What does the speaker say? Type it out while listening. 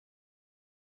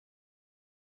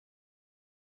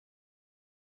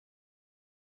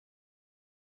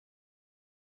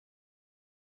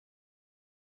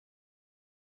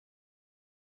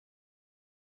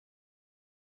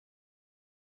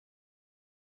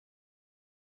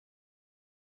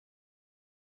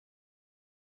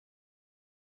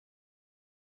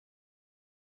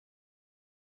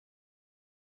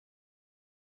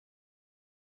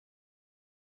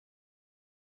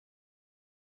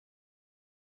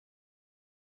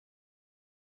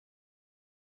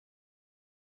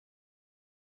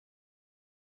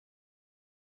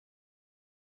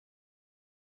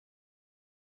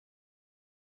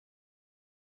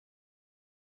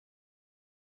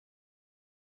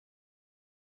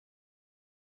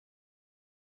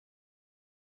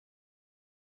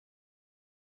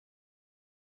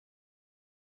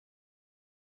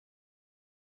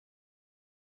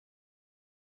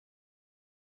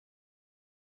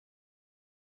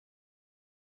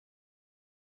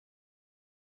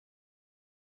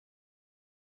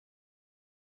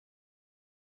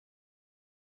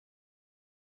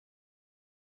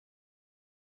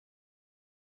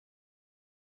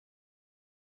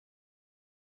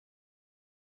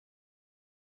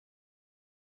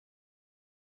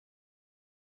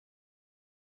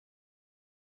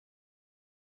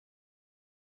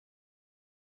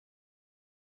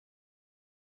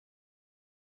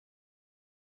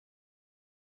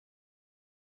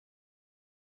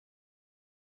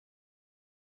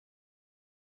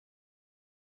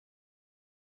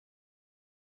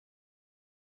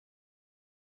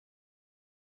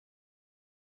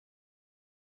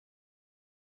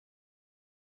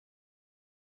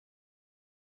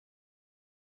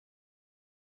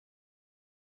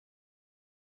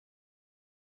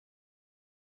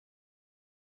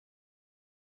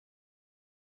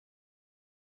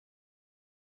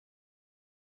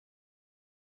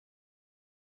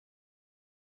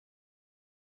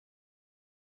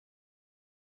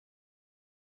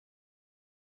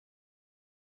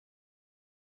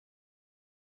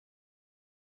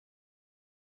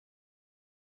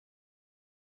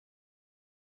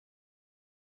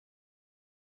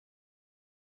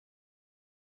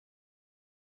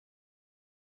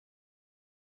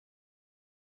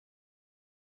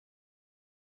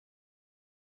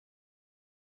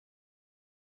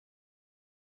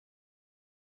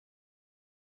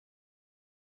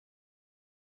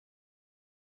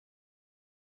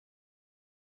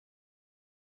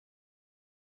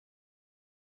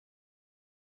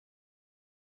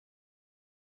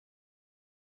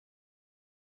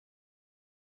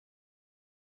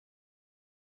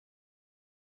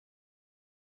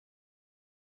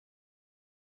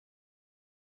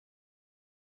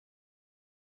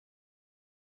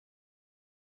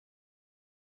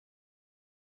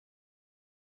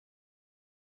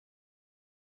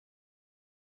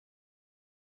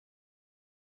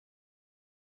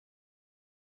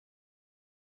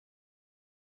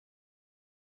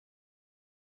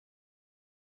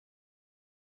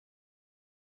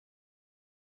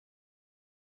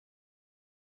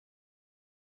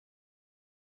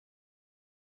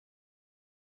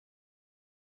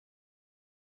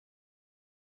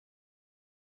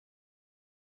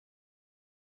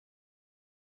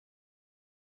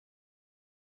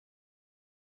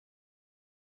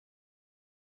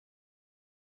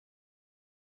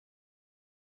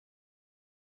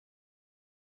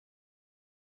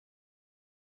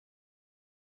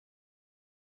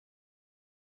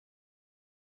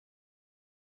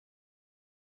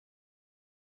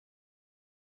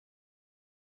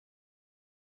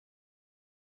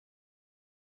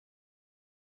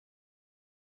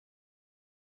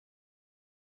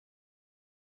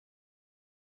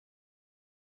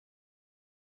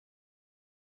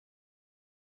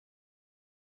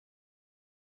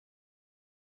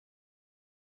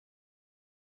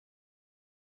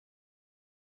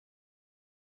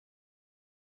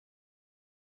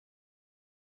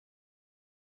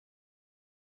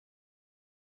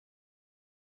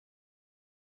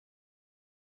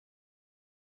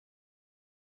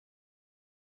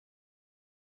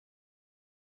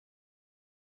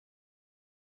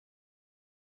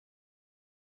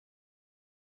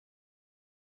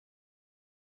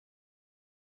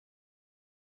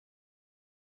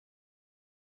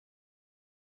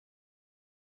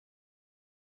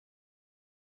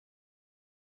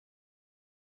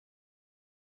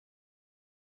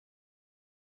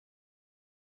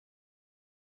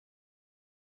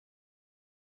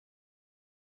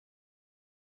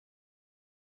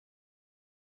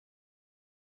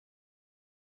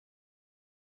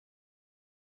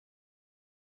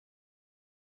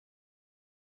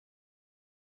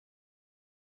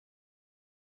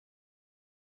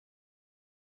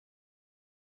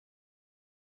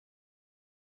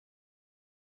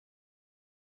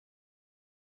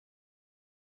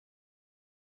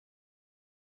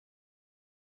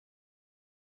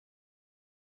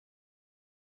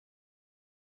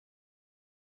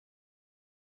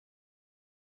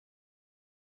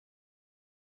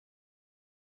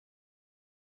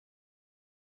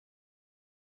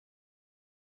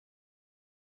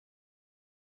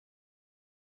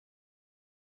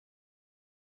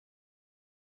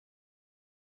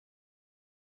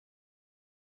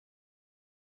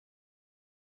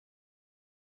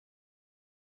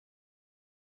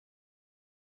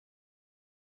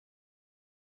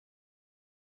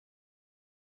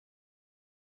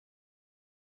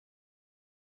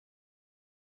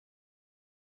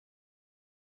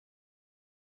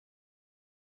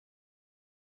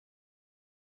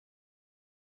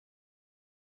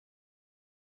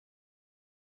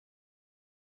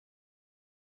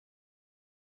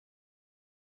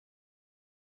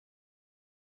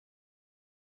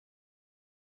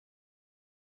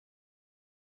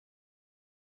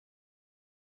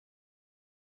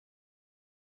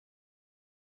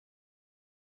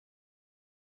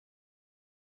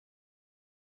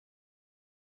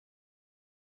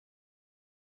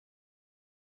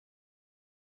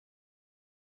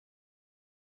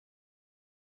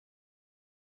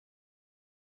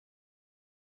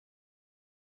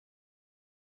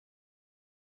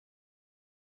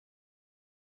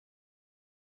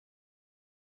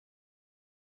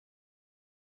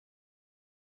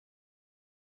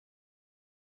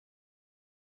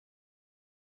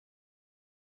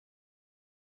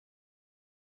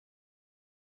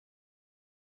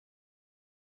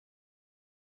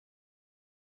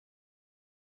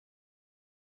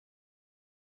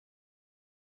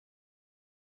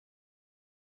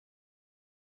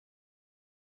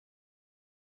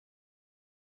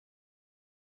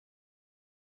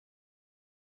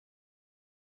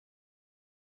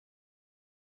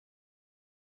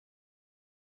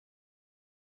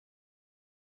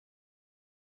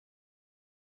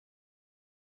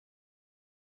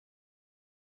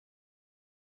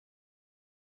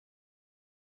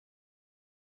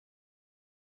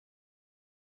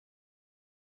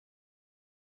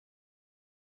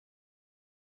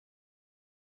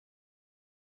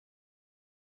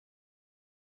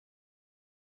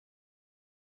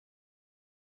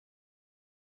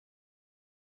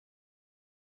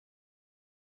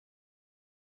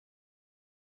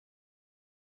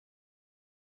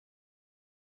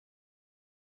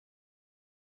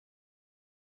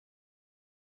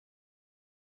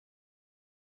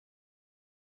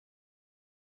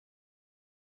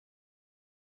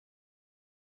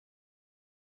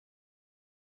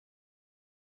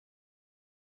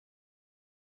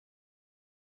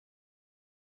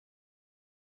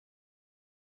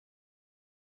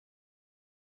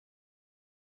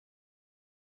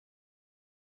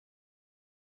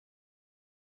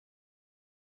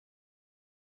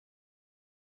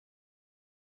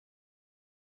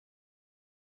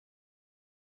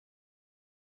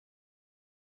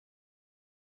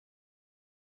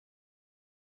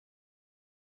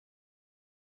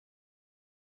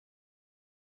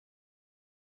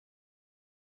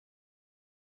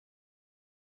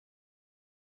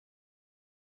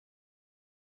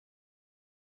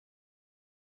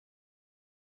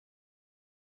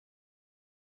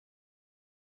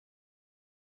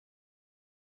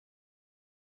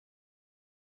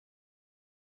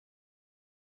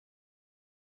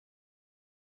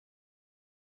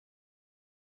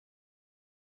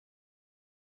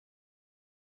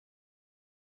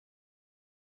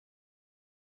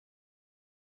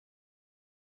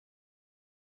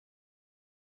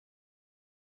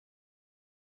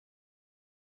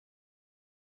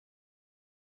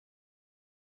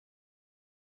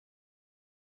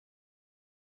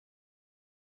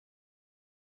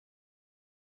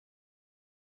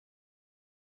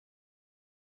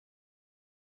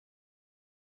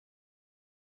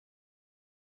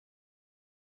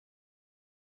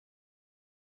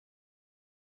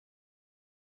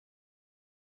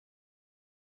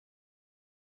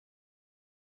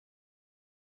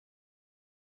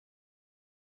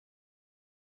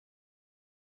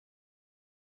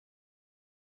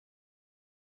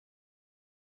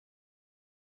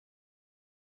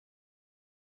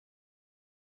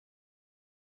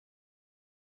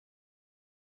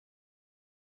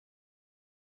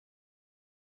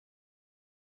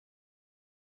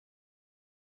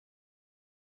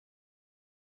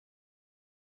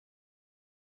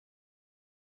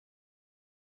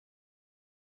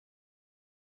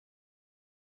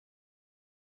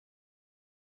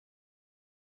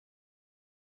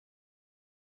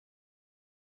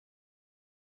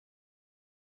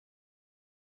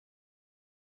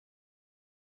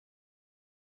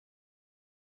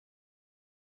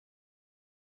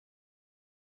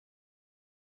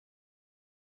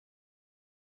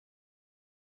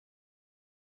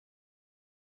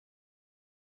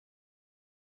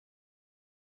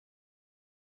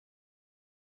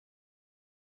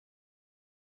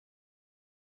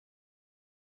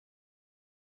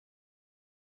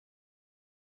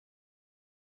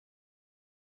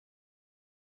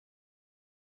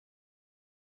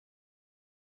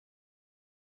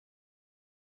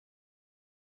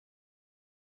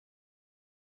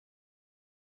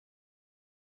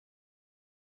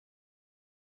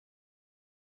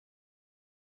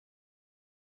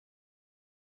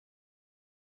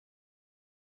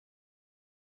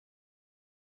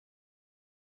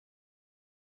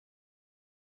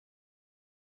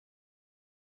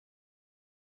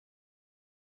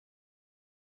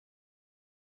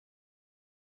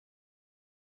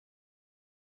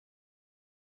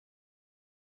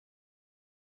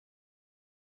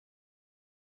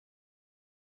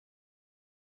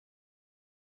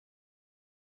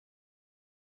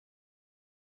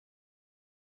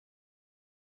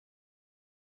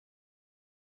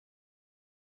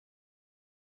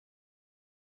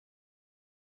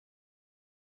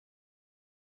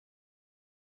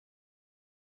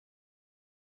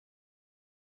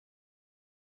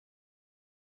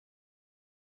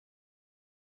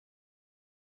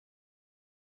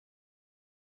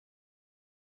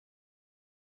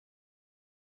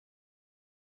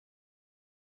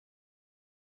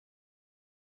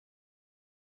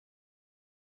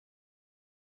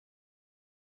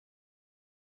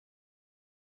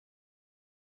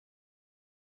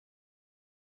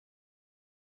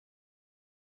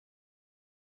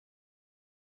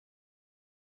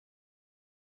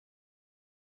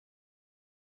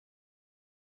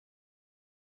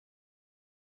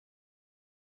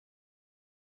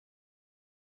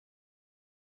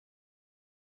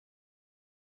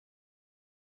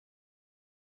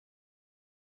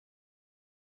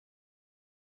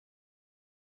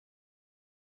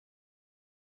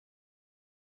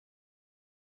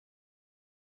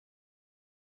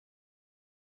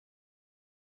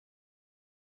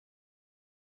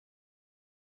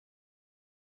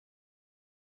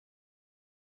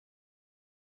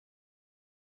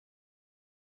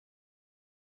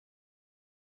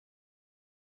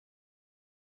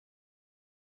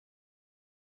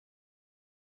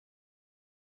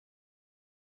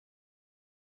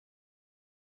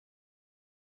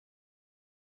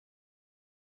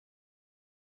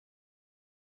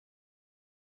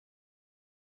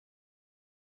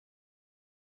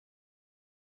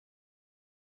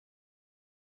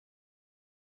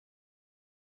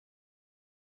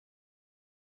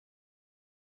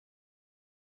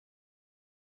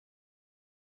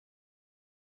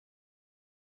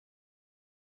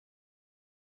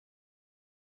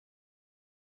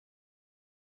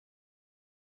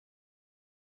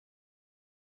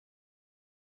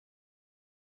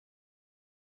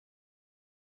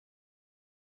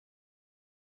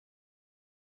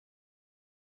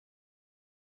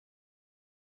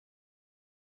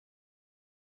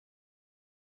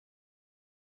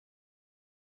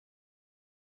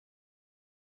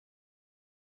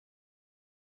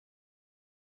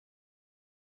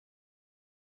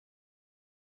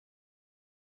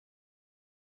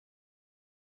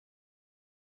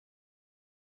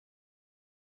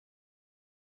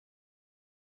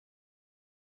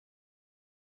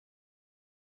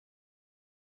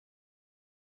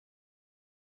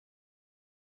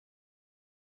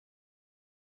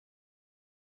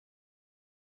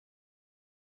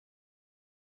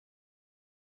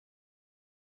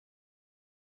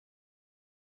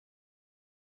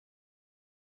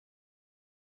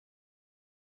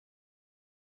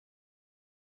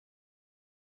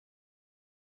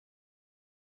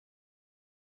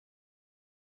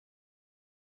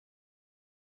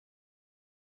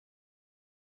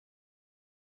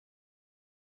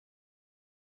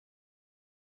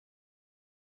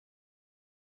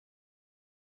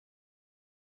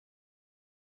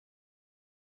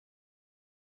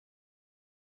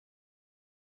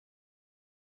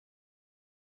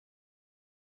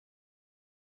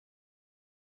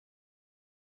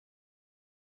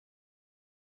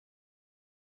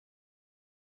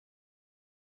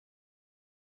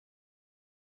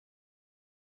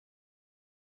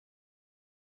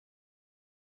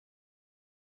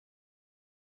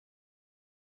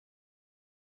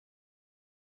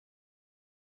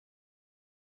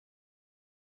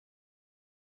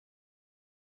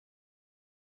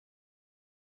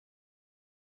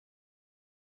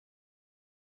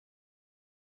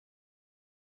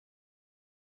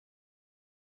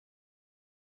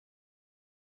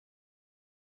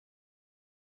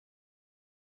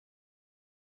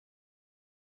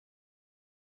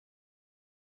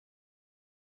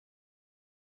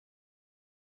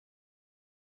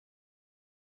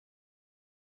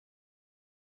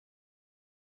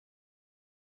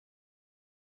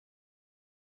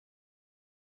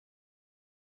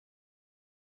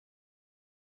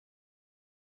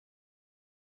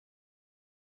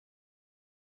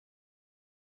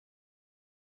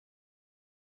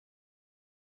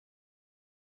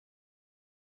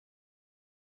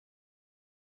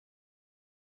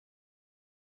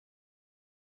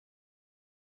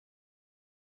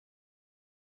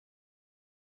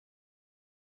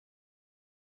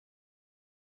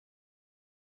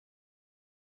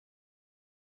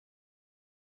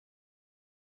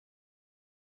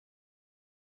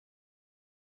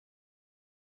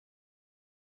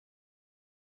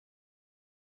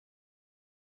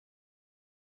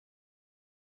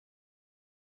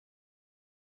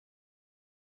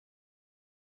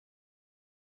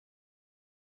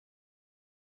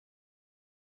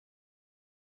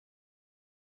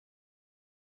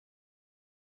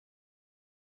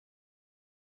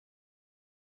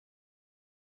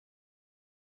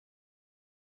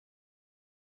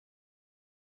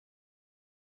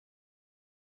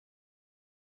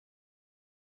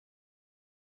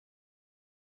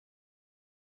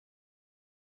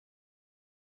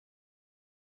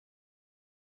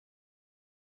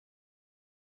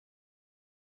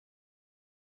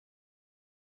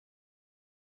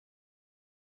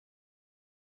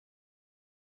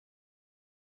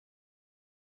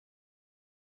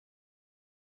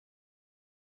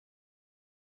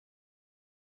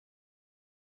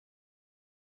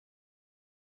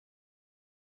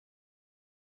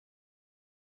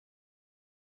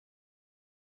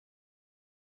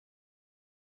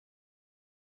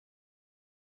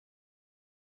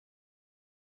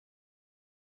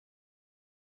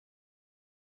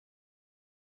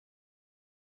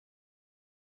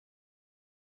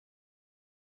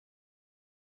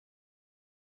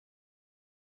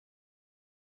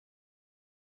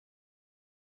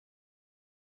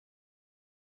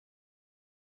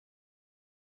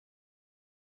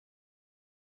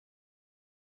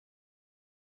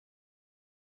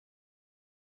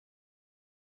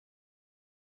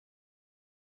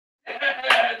What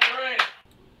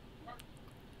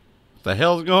the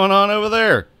hell's going on over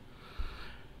there?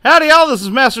 Howdy y'all, this is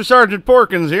Master Sergeant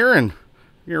Porkins here, and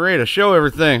you're ready to show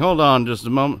everything. Hold on just a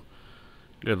moment.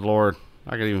 Good lord,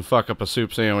 I could even fuck up a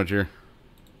soup sandwich here.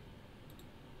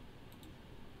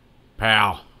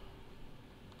 Pow.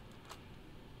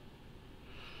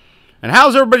 And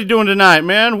how's everybody doing tonight,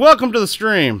 man? Welcome to the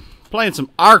stream. Playing some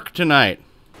ARK tonight.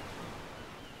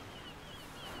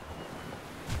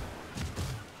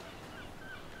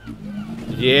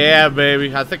 Yeah,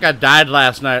 baby. I think I died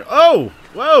last night. Oh!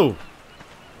 Whoa!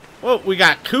 Whoa, we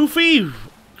got Koofy.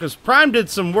 Because Prime did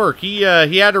some work. He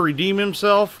had to redeem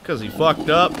himself because he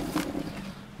fucked up.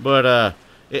 But,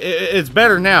 it's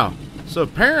better now. So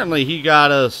apparently he got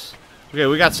us... Okay,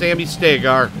 we got Sammy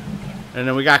Stegar. And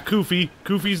then we got Koofy.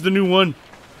 Koofy's the new one.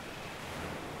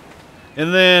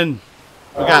 And then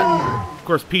we got, of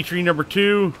course, Petrie number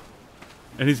 2.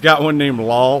 And he's got one named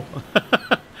Lol.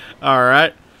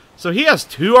 Alright. So he has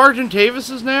 2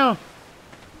 Argentavises now?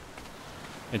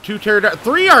 And 3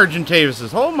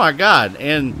 Argentavises. Oh my god.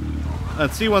 And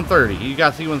C-130. He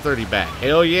got C-130 back.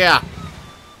 Hell yeah.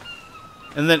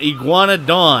 And then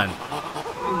Iguanodon.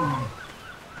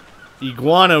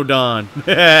 Iguanodon.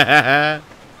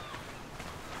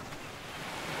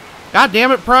 God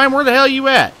damn it, Prime. Where the hell you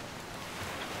at?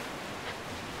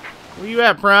 Where you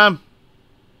at, Prime?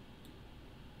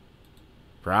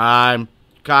 Prime.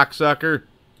 Cocksucker.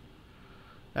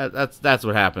 That's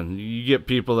what happens. You get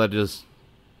people that just...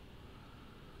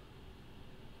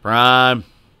 Prime.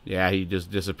 Yeah, he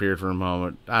just disappeared for a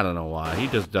moment. I don't know why. He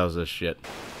just does this shit.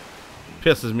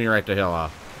 Pisses me right the hell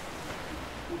off.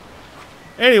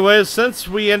 Anyways, since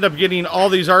we end up getting all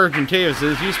these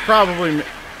Argentavises, he's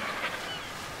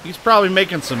probably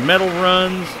making some medal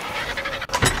runs.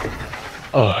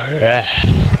 Oh, yeah.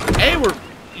 Hey,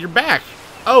 you're back.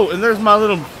 Oh, and there's my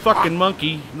little fucking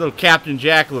monkey, little Captain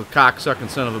Jack, little cocksucking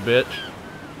son of a bitch.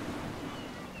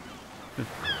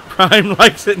 Prime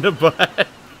likes it in the butt.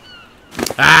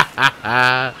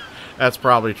 That's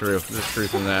probably true. There's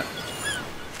truth in that.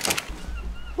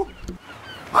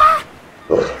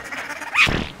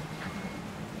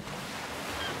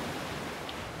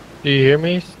 Do you hear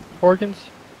me, Porkins?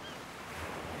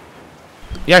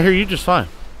 Yeah, I hear you just fine.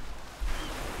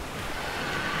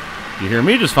 You hear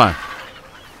me just fine.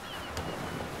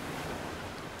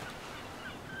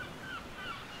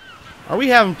 Are we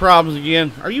having problems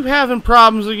again? Are you having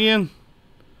problems again?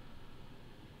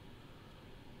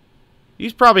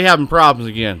 He's probably having problems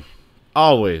again.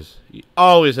 Always. He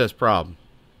always has problems.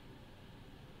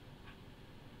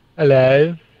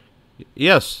 Hello?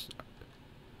 Yes.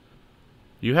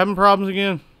 You having problems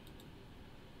again?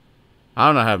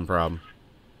 I'm not having problems.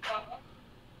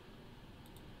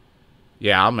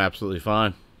 Yeah, I'm absolutely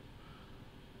fine.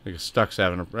 I think Stuck's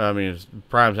having a... I mean,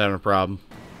 Prime's having a problem.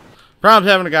 Prime's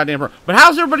having a goddamn problem. But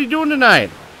how's everybody doing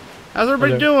tonight? How's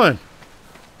everybody doing?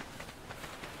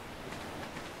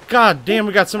 God damn,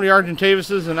 we got so many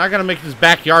Argentavises, and I gotta make this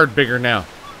backyard bigger now.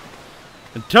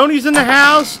 And Tony's in the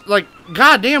house. Like,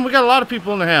 god damn, we got a lot of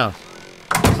people in the house.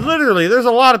 Literally, there's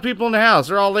a lot of people in the house.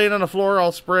 They're all laying on the floor,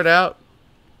 all spread out.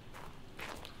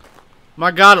 My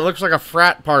god, it looks like a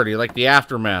frat party, like the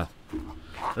Aftermath.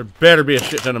 There better be a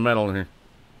shit ton of metal in here.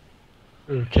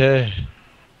 Okay.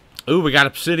 Ooh, we got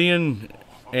obsidian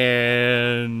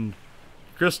and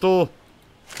crystal.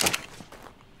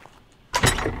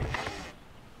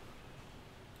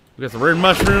 We got the red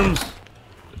mushrooms.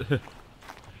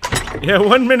 Yeah,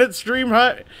 1 minute stream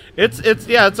high. It's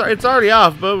already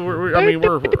off, but we're at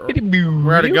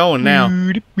it going now.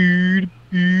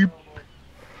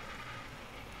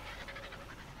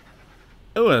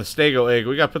 Oh, and a stego egg.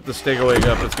 We gotta put the stego egg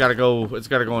up. It's gotta go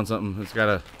on something. It's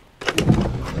gotta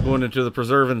go into the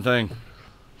preserving thing.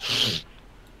 Cause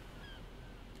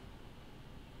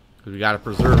we gotta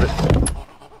preserve it.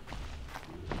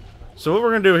 So what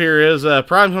we're gonna do here is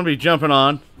Prime's gonna be jumping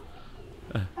on.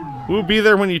 We'll be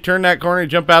there when you turn that corner,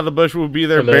 jump out of the bush. We'll be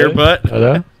there. Hello? Bare butt.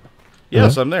 Hello?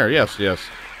 Yes, I'm there. Yes.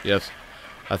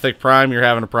 I think Prime, you're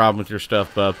having a problem with your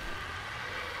stuff, bub.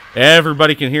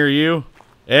 Everybody can hear you.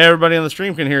 Everybody on the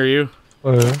stream can hear you.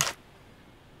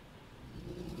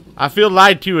 I feel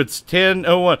lied to. It's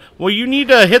 10:01. Well, you need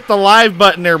to hit the live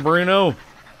button there, Bruno.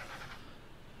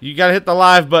 You gotta hit the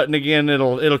live button again.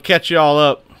 It'll catch you all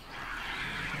up.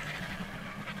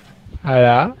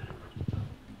 Hello?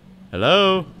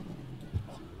 Hello?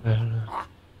 I don't know.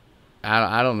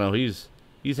 I don't know. He's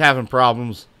having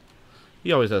problems.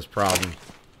 He always has problems.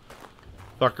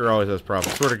 Fucker always has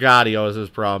problems. Swear to God, he always has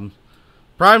problems.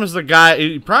 Prime is the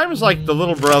guy. Prime is like the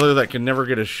little brother that can never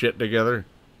get his shit together.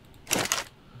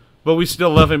 But we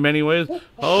still love him anyways.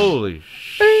 Holy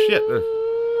shit. shit.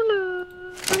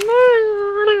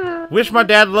 Wish my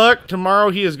dad luck.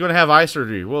 Tomorrow he is going to have eye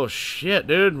surgery. Well, shit,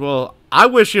 dude. Well, I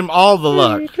wish him all the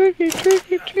luck. Tricky.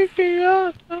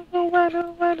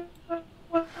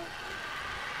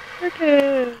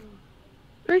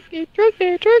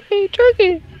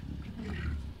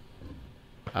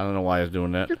 I don't know why he's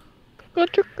doing that.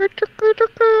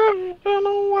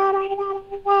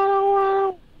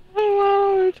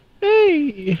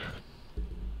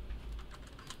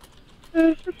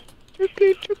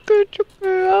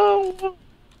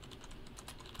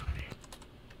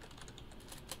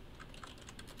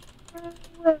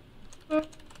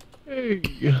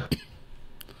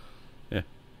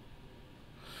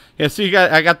 Yeah, so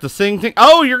I got the sing thing.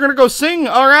 Oh, you're gonna go sing.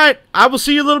 All right. I will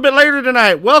see you a little bit later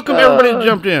tonight. Welcome everybody that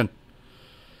jumped in.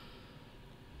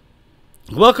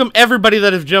 Welcome everybody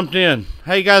that have jumped in.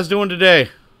 How you guys doing today?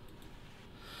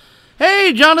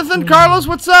 Hey, Jonathan Carlos,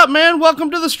 what's up, man?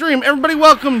 Welcome to the stream. Everybody,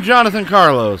 welcome Jonathan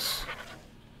Carlos.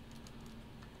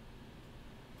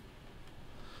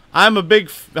 I'm a big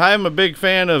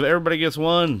fan of Everybody Gets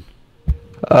One.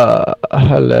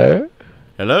 Hello.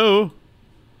 Hello.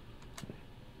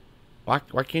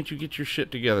 Why can't you get your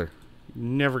shit together? You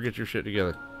never get your shit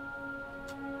together.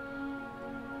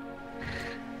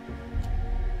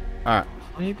 Alright.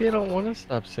 Maybe I don't want to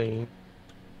stop singing.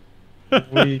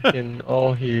 We can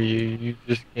all hear you. You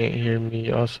just can't hear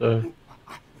me. Also.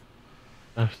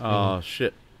 Oh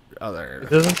shit! Oh, there. It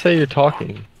doesn't say you're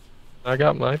talking. I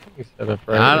got my thing set up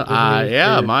right.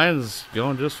 Yeah, mine's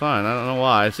going just fine. I don't know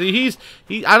why. See,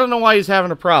 I don't know why he's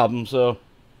having a problem. So,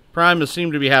 Primus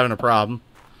seemed to be having a problem.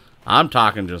 I'm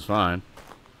talking just fine.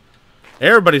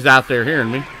 Everybody's out there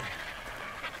hearing me.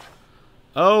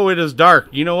 Oh, it is dark.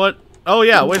 You know what? Oh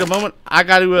yeah. Wait a moment. I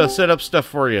got to set up stuff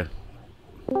for you.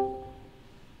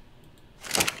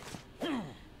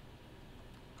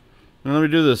 Let me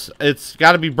do this. It's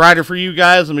got to be brighter for you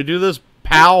guys. Let me do this.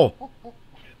 Pow.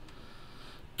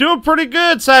 Doing pretty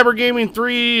good, Cyber Gaming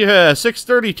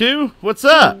 632. What's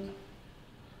up?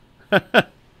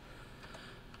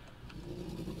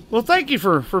 Well, thank you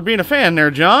for being a fan there,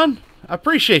 John. I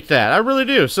appreciate that. I really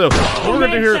do. So, we're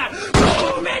going to hear...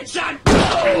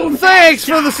 Thanks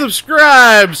for the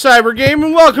subscribe, Cyber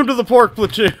Gaming. Welcome to the Pork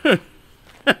Platoon.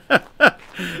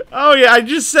 Oh, yeah, I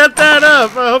just set that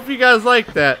up. I hope you guys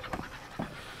like that.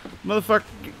 Motherfucker,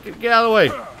 get out of the way.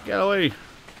 Get out of the way.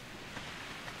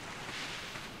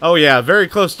 Oh, yeah, very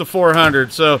close to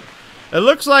 400. So, it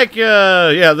looks like,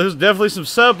 yeah, there's definitely some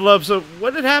sub love. So,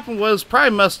 what had happened was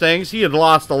Prime Mustangs, he had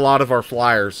lost a lot of our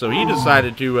flyers. So, he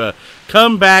decided to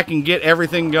come back and get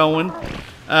everything going.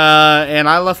 And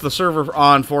I left the server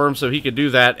on for him so he could do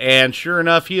that. And sure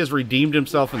enough, he has redeemed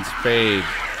himself in spades.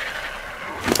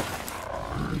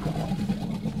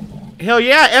 Hell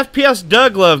yeah, FPS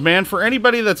Doug Love, man. For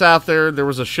anybody that's out there, there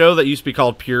was a show that used to be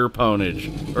called Pure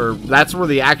Ponage. Or that's where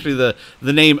the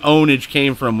name Ownage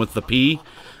came from with the P.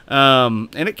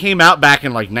 And it came out back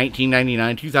in like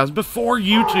 1999, 2000, before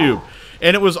YouTube.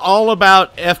 And it was all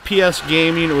about FPS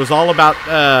gaming. It was all about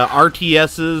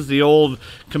RTSs, the old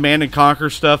Command and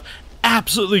Conquer stuff.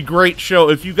 Absolutely great show.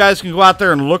 If you guys can go out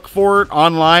there and look for it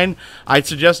online, I'd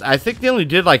suggest. I think they only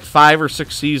did like 5 or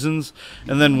 6 seasons,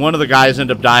 and then one of the guys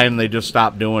ended up dying and they just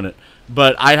stopped doing it.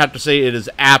 But I'd have to say it is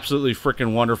absolutely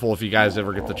freaking wonderful if you guys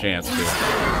ever get the chance to.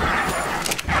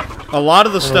 A lot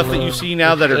of the stuff that you see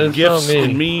now that are GIFs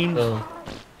and memes.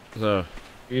 So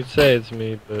you'd say it's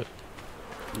me, but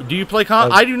do you play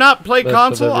I do not play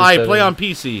console. I play on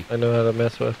PC. I know how to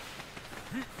mess with.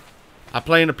 I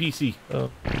play on a PC.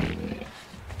 Oh.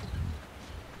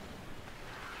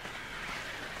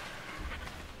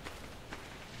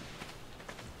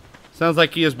 Sounds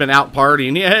like he has been out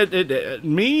partying. Yeah,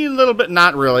 me a little bit.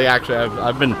 Not really, actually.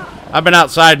 I've been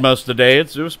outside most of the day.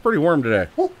 It was pretty warm today.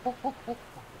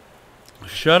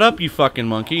 Shut up, you fucking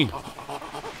monkey.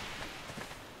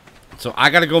 So I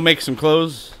gotta go make some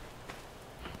clothes.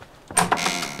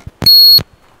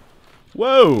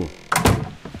 Whoa.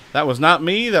 That was not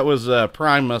me. That was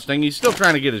Prime Mustang. He's still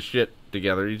trying to get his shit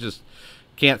together. He just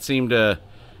can't seem to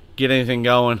get anything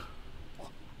going.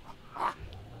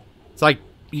 It's like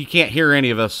he can't hear any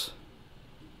of us.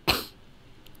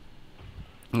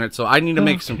 Alright, so I need to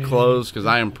make some clothes because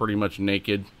I am pretty much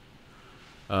naked.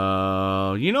 You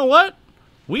know what?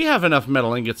 We have enough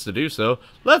metal ingots to do so.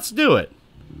 Let's do it.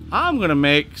 I'm going to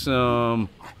make some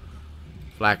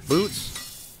flak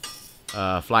boots,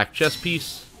 flak chest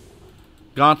piece,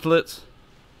 gauntlets,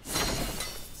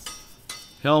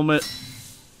 helmet,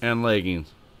 and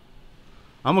leggings.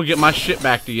 I'm going to get my shit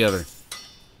back together.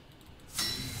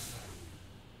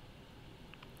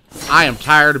 I am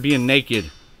tired of being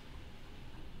naked.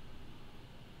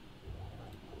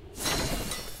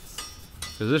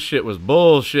 Because this shit was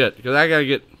bullshit. Because I gotta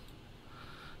get...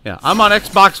 Yeah, I'm on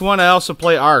Xbox One. I also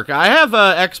play ARK. I have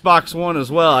Xbox One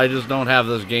as well. I just don't have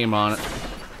this game on it.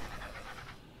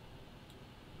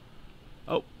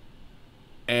 Oh.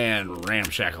 And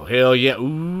ramshackle. Hell yeah.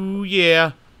 Ooh,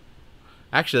 yeah.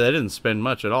 Actually, that didn't spend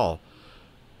much at all.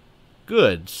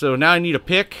 Good. So now I need a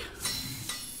pick.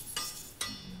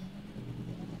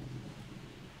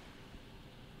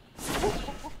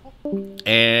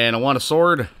 And I want a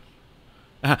sword.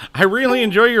 I really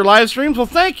enjoy your live streams. Well,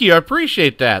 thank you. I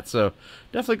appreciate that. So,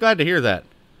 definitely glad to hear that.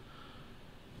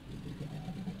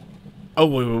 Oh,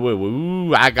 wait.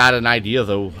 Ooh, I got an idea,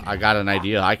 though. I got an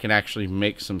idea. I can actually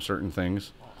make some certain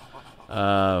things.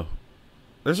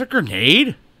 There's a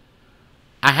grenade?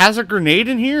 I has a grenade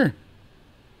in here?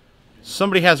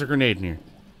 Somebody has a grenade in here.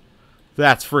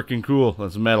 That's freaking cool.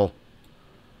 That's metal.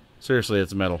 Seriously,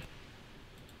 it's metal.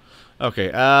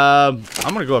 Okay, I'm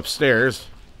going to go upstairs.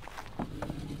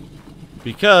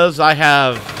 Because I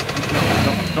have...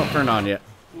 Don't turn on yet.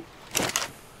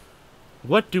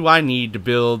 What do I need to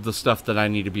build the stuff that I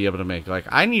need to be able to make? Like,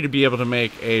 I need to be able to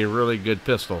make a really good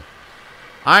pistol.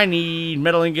 I need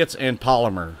metal ingots and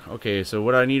polymer. Okay, so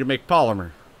what do I need to make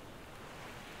polymer?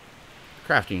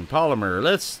 Crafting polymer.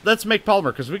 Let's make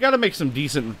polymer because we got to make some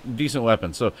decent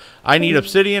weapons. So I need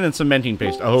obsidian and cementing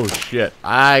paste. Oh shit!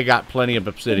 I got plenty of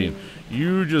obsidian.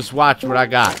 You just watch what I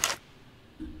got.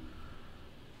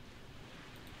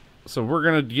 So we're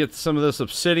gonna get some of this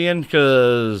obsidian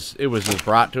because it was just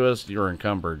brought to us. You're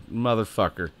encumbered,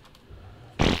 motherfucker.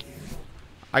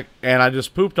 I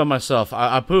just pooped on myself.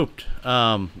 I pooped.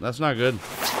 That's not good.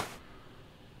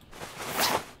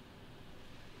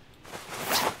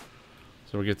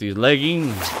 So we get these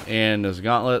leggings and those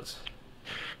gauntlets.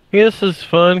 Yeah, this is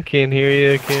fun. Can't hear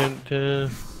you. Can't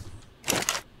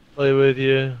play with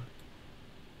you.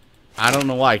 I don't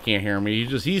know why I can't hear me.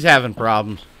 He's having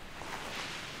problems.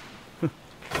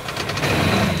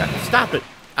 Stop it.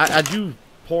 I do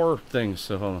poor things,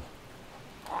 so hold on.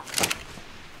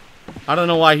 I don't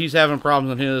know why he's having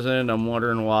problems on his end. I'm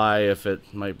wondering why, if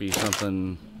it might be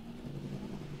something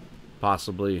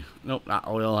possibly. Nope, not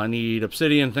oil. I need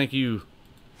obsidian. Thank you.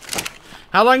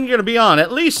 How long are you going to be on?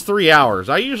 At least 3 hours.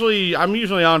 I'm usually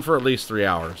on for at least 3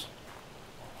 hours.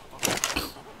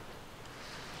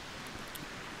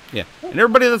 Yeah. And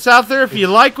everybody that's out there, if you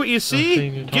like what you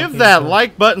see, give that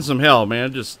like button some hell,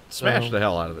 man. Just smash the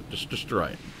hell out of it. Just destroy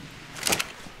it.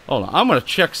 Hold on. I'm going to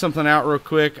check something out real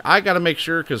quick. I got to make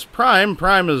sure, because Prime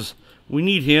is... We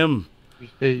need him.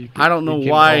 I don't know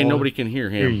why nobody can hear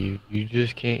him. You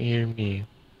just can't hear me.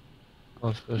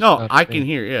 No, I can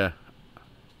hear, yeah.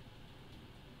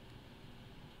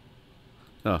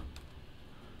 Oh.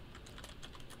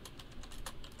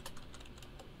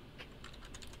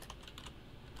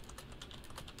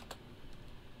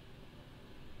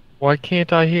 Why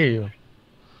can't I hear you?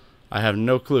 I have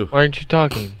no clue. Why aren't you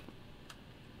talking?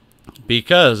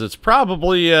 Because it's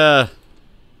probably, if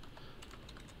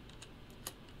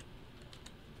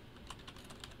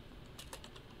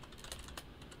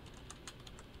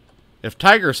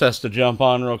Tigers has to jump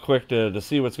on real quick to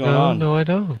see what's going on. No, I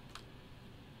don't.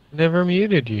 Never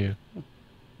muted you.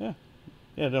 Yeah.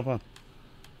 Yeah, jump on.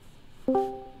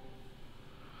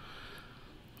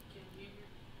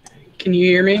 Can you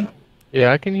hear me?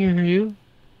 Yeah, I can hear you.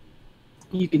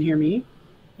 You can hear me?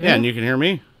 Yeah, and you can hear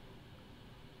me?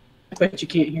 But you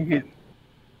can't hear him.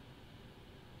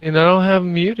 And I don't have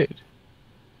him muted.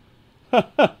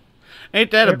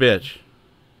 Ain't that a bitch?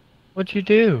 What'd you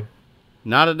do?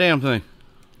 Not a damn thing.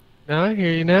 Now I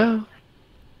hear you now.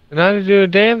 And I didn't do a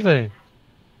damn thing.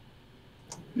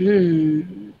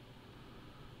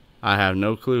 I have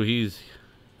no clue. He's...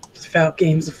 It's foul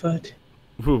games afoot.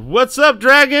 What's up,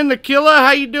 Dragon the Killer?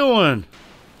 How you doing?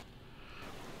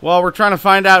 Well, we're trying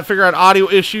to figure out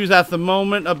audio issues at the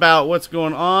moment about what's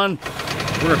going on.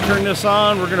 We're gonna turn this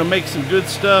on. We're gonna make some good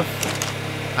stuff.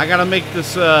 I gotta make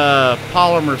this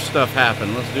polymer stuff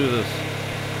happen. Let's do this.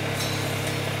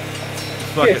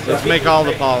 Fuck it. Let's make all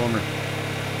the polymer.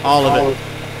 All of it.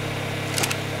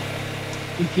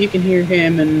 If you can hear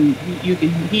him and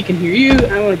he can hear you,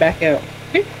 I want to back out.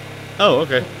 Okay? Oh,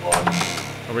 okay.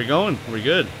 Are we going? Are we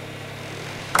good?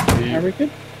 Are we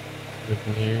good? We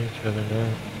can hear each other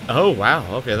now. Oh, wow.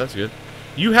 Okay, that's good.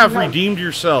 You have redeemed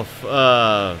yourself,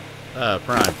 Prime.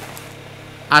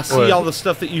 I see all the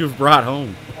stuff that you've brought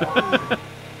home.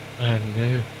 I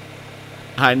know.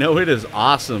 I know, it is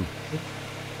awesome.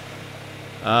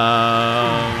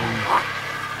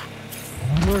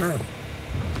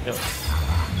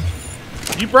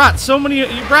 You brought so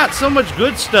much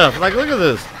good stuff. Like, look at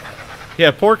this. Yeah,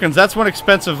 Porkins, that's one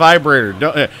expensive vibrator.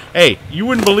 Don't, hey, you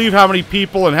wouldn't believe how many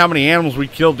people and how many animals we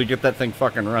killed to get that thing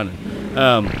fucking running.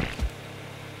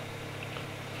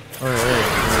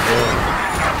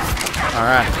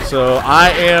 Alright, so I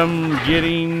am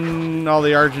getting all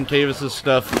the Argentavis'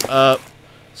 stuff up,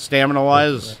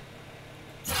 stamina-wise.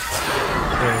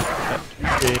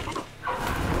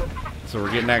 So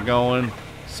we're getting that going.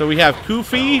 So we have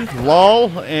Koofy, Lol,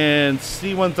 and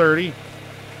C-130.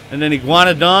 And then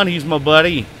Iguanodon, he's my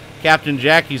buddy. Captain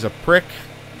Jack, he's a prick.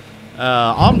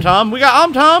 Omtom, we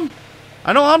got Omtom.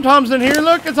 I know Omtom's in here.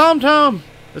 Look, it's Omtom.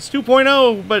 It's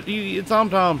 2.0, but it's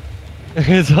Omtom.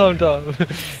 It's Omtom.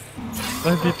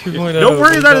 Might be 2.0. Don't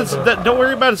worry don't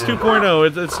worry about it's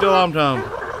 2.0. It's still Omtom.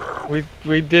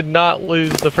 We did not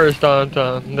lose the first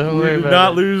Omtom. Don't worry about it. We did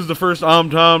not lose the first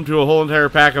Omtom to a whole entire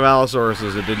pack of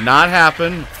Allosauruses. It did not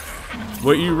happen.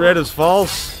 What you read is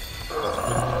false.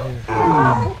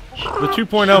 The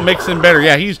 2.0 makes him better.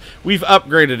 Yeah, we've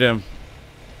upgraded him.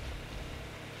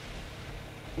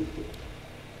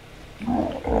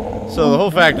 So the whole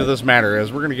fact of this matter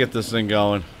is we're gonna get this thing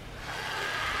going.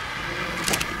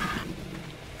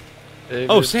 David.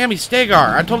 Oh, Sammy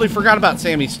Stegar. I totally forgot about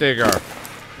Sammy Stegar.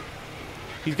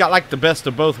 He's got like the best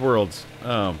of both worlds.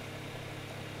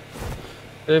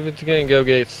 David's gonna go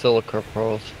get silica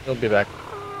pearls. He'll be back.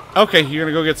 Okay, you're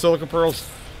gonna go get silica pearls?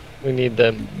 We need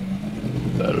them.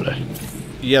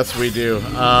 Yes, we do.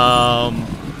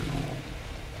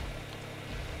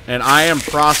 And I am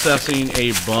processing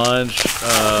a bunch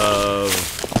of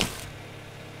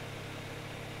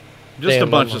just a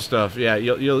bunch of stuff. Yeah,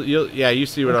 you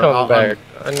see what I'm back.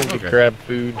 I need to grab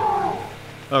food.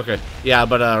 Okay. Yeah,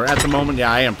 but at the moment,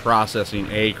 yeah, I am processing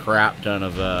a crap ton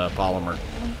of polymer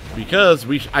because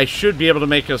I should be able to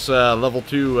make us level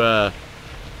 2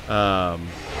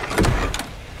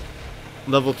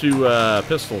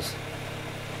 pistols.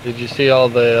 Did you see all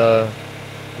the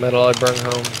metal I brought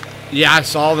home? Yeah, I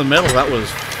saw the metal. That was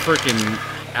freaking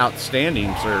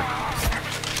outstanding, sir.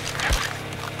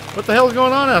 What the hell's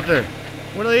going on out there?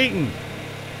 What are they eating?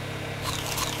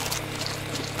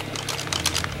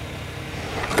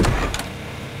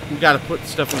 We gotta put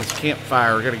stuff in this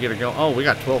campfire. We gotta get it going. Oh, we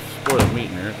got 12 spoiled meat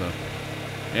in there, so.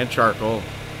 And charcoal.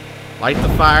 Light the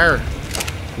fire.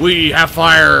 We have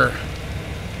fire.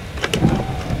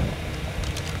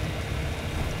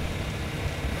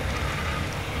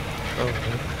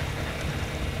 Okay.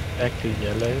 Back to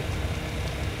yellow.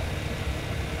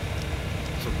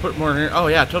 So put more in here. Oh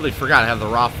yeah, I totally forgot. I have the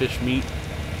raw fish meat.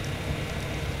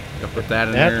 Gotta put that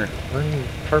in there.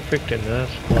 Perfect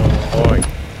enough. Oh boy.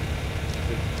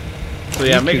 So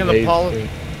yeah, making the polymer.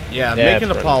 Yeah, making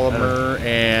the polymer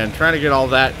and trying to get all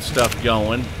that stuff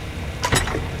going.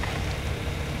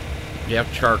 You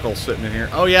have charcoal sitting in here.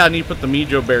 Oh yeah, I need to put the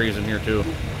Mijo berries in here too.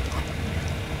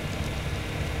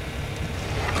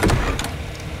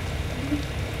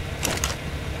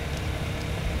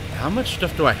 How much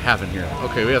stuff do I have in here?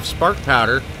 Okay, we have spark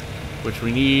powder, which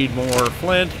we need more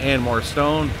flint and more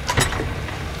stone.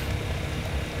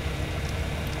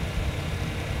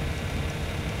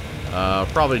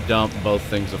 Probably dump both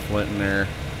things of flint in there.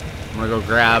 I'm gonna go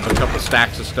grab a couple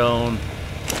stacks of stone.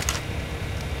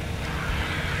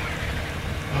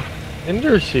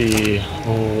 Endersea,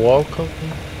 welcome.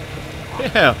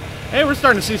 Yeah. Hey, we're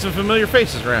starting to see some familiar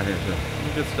faces around here, so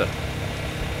good stuff.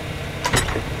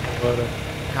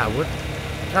 God, what?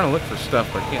 I'm trying to look for stuff,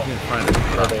 but I can't seem to find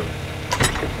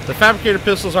it. The fabricated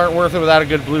pistols aren't worth it without a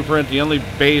good blueprint. The only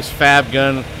base fab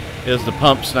gun is the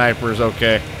pump sniper is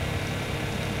okay.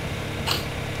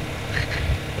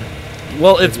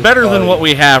 Well, it's better than what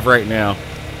we have right now.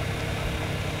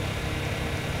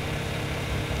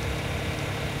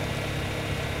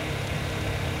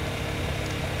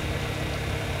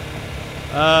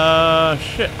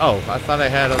 Shit. Oh, I thought I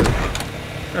had other... I'm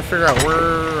trying to figure out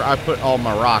where I put all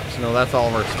my rocks. No, that's all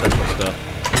of our special stuff.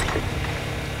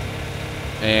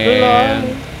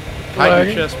 And...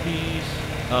 Titan chest piece.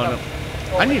 Oh,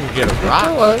 no. I need to get us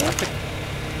rocks. I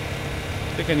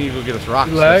think I need to go get us rocks.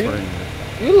 You lagging?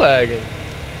 You lagging.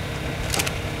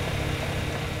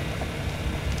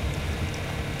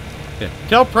 Yeah.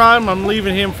 Tell Prime I'm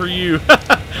leaving him for you.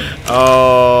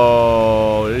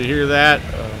 Oh, did you hear that?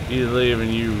 He's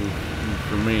leaving you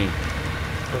for me.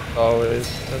 As always.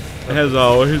 As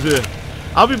always.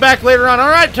 I'll be back later on.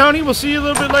 Alright, Tony, we'll see you a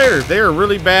little bit later. They are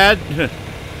really bad.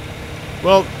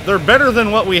 Well, they're better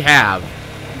than what we have,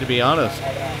 to be honest.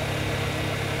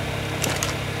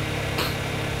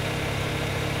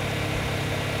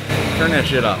 Turn that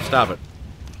shit off. Stop it.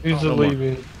 Who's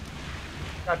leaving?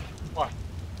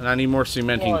 And I need more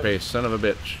cementing paste, son of a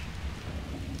bitch.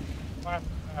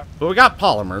 But we got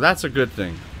polymer. That's a good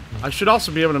thing. I should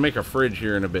also be able to make a fridge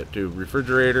here in a bit too.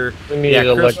 Refrigerator. We need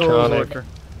electronic.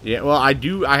 Yeah, well, I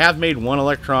have made one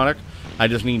electronic. I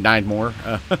just need 9 more.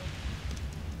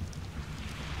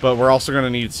 But we're also going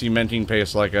to need cementing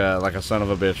paste like a son of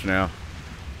a bitch now.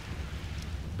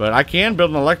 But I can build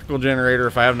an electrical generator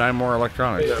if I have 9 more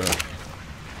electronics. So.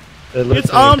 It's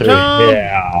Tom!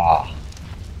 Yeah.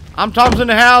 Tom's in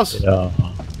the house. Yeah.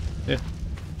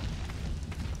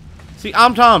 See,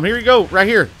 Tom, here you go, right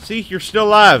here. See, you're still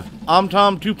alive.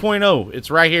 Tom 2.0.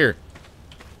 It's right here.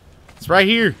 It's right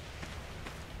here.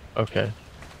 Okay.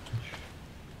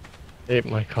 Ate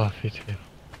my coffee too.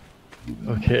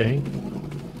 Okay.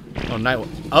 Oh, night.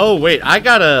 Oh, wait. I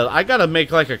gotta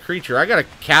make like a creature. I gotta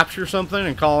capture something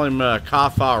and call him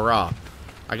Kafa Ra.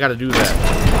 I gotta do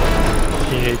that.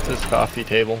 He hates his coffee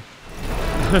table.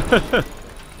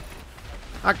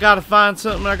 I gotta find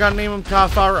something. I gotta name him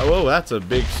Kafa Ra. Whoa, that's a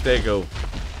big stego.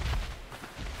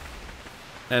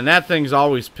 And that thing's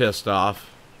always pissed off.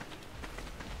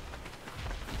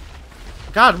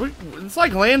 God, it's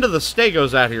like land of the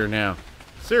stegos out here now.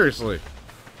 Seriously.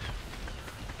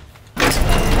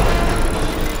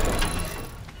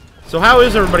 So how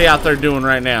is everybody out there doing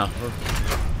right now?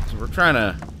 We're trying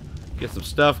to get some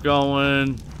stuff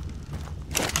going.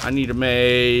 I need to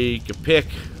make a pick.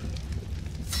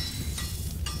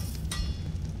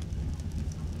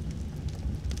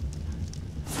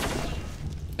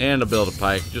 And to build a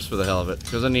pike, just for the hell of it,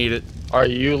 because I need it. Are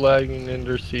you lagging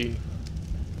Undersea?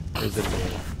 Or is it me?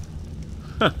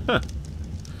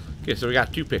 Okay, so we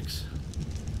got 2 picks.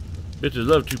 Bitches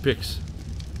love 2 picks.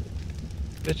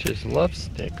 Bitches love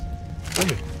stick.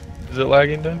 Is it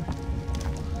lagging then?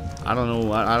 I don't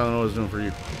know. I don't know what it's doing for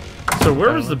you. So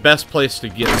where was the best place to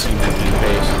get cementing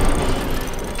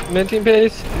paste? Cementing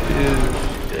paste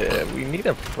is we need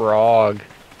a frog,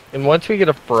 and once we get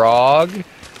a frog,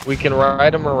 we can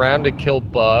ride him around to kill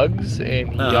bugs,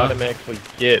 and he automatically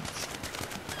gets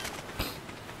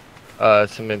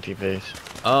cementing paste.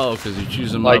 Oh, because you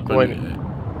choose them like up.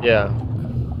 Yeah.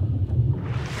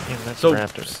 Damn, that's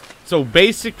raptors. So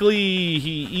basically,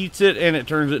 he eats it and it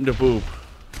turns it into poop.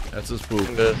 That's his poop.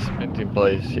 The cementing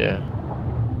place, yeah.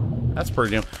 That's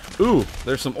pretty damn. Ooh,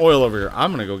 there's some oil over here.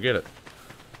 I'm gonna go get it.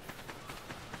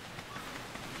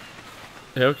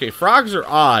 Okay, frogs are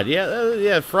odd.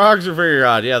 Yeah, frogs are very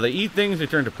odd. Yeah, they eat things, they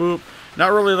turn to poop.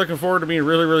 Not really looking forward to being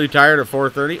really, really tired at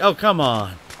 4:30. Oh, come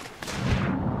on.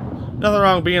 Nothing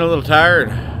wrong with being a little tired.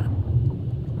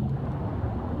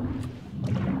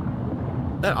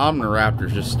 That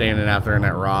Omniraptor's just standing out there in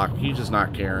that rock. He's just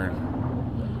not caring.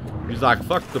 He's like,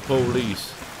 fuck the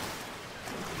police.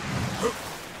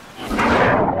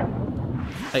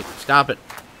 Hey, stop it.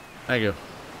 Thank you.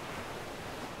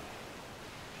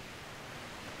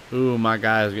 Ooh, my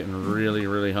guy is getting really,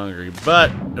 really hungry.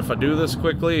 But if I do this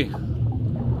quickly,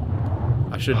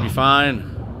 I should be fine.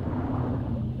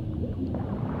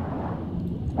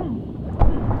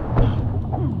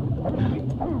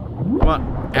 Come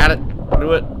on, at it.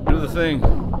 Do it. Do the thing.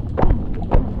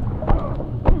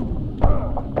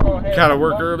 Gotta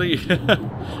work early.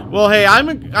 Well, hey,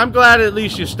 I'm glad at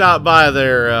least you stopped by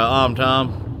there, Tom.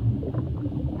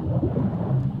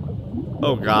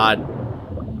 Oh God.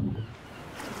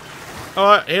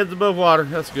 Alright, heads above water.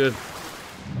 That's good.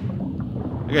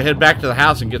 I gotta head back to the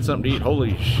house and get something to eat.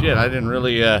 Holy shit, I didn't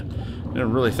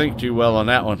really think too well on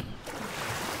that one.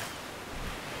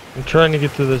 I'm trying to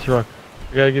get to this rock.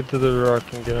 I gotta get to the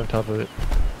rock and get on top of it.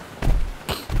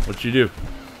 What you do?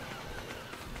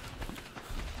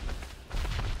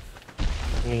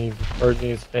 Need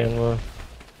stamina.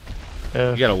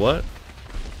 Yeah. You got a what?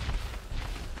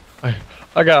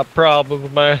 I got problems,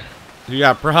 man. You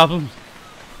got problems?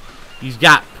 He's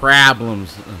got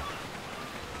problems.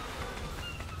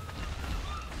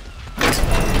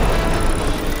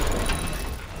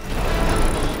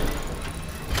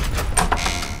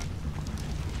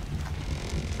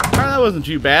 That wasn't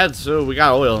too bad, so we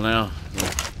got oil now.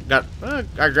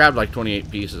 I grabbed like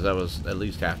 28 pieces. That was at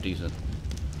least half decent.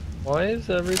 Why is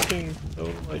everything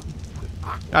so like...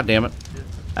 God damn it.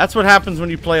 That's what happens when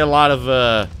you play a lot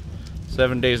of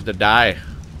 7 Days to Die.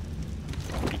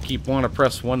 You keep wanting to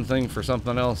press one thing for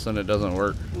something else and it doesn't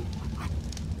work.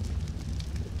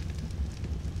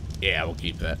 Yeah, we'll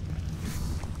keep that.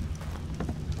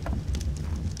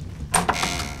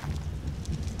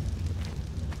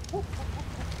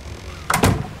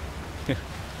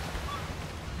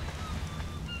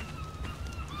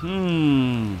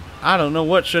 I don't know.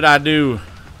 What should I do?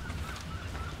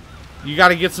 You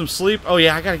gotta get some sleep. Oh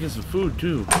yeah, I gotta get some food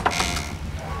too.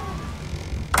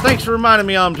 Thanks for reminding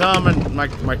me, Tom. And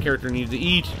my character needs to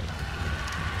eat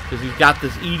because he's got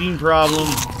this eating problem.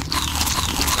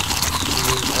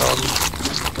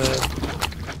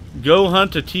 Go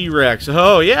hunt a T-Rex.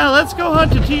 Oh, yeah, let's go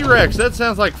hunt a T-Rex. That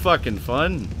sounds like fucking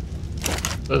fun.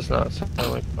 Does not sound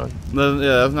like fun. No,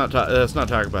 yeah, let's not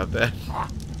talk about that.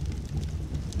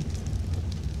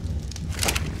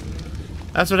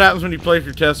 That's what happens when you play with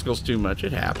your testicles too much.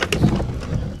 It happens.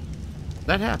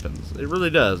 That happens. It really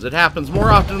does. It happens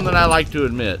more often than I like to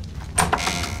admit.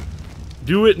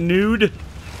 Do it nude.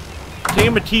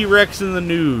 Tame a T-Rex in the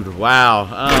nude. Wow.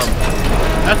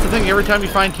 That's the thing. Every time you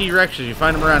find T-Rexes, you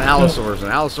find them around allosaurs,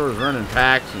 and allosaurs run in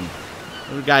packs, and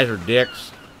those guys are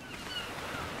dicks.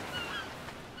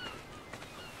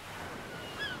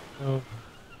 Oh.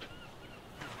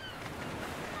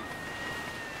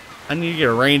 I need to get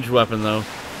a ranged weapon though.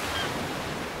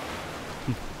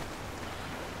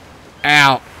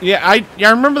 Ow! Yeah, I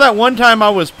remember that one time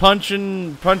I was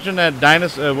punching that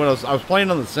dinosaur when I was playing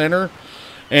on the center,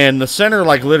 and the center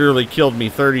like literally killed me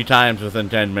 30 times within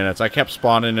 10 minutes. I kept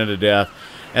spawning into death,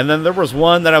 and then there was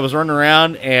one that I was running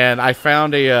around, and I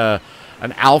found an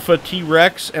alpha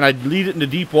T-Rex, and I'd lead it into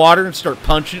deep water and start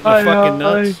punching it in the fucking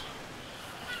nuts.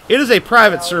 It is a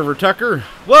private server, Tucker.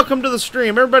 Welcome to the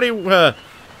stream, everybody. Welcome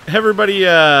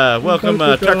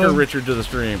Tucker Richard to the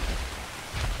stream.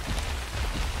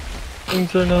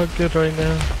 Things are not good right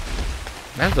now.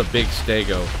 That's a big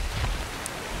stego.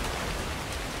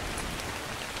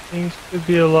 Things could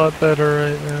be a lot better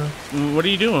right now. What are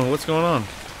you doing? What's going on?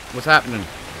 What's happening?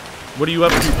 What are you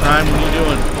up to, Prime? What are you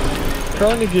doing?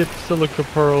 Trying to get silica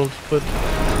pearls, but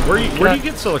where do you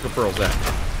get silica pearls at?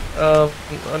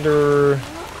 Under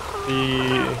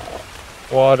the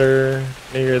water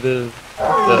near the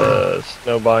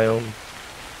snow biome.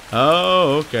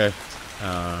 Oh, okay.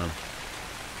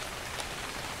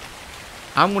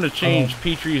 I'm gonna change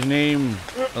Petrie's name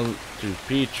to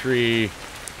Petrie.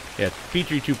 Yeah,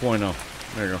 Petrie 2.0.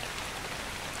 There you go.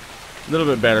 A little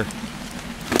bit better.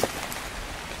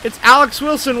 It's Alex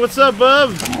Wilson. What's up,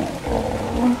 bub?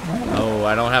 Oh,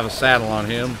 I don't have a saddle on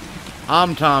him.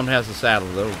 Tom has a saddle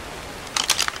though.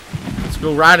 Let's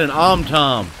go ride an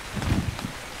Tom.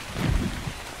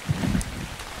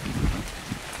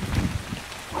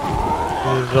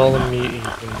 There's all the meat you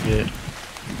can get.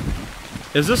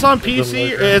 Is this on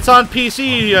PC? It's on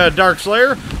PC, Dark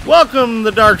Slayer. Welcome,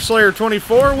 the Dark Slayer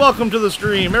 24. Welcome to the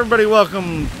stream. Everybody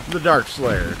welcome the Dark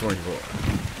Slayer 24.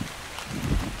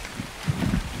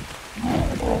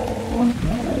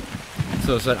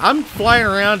 So I said, I'm flying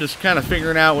around just kind of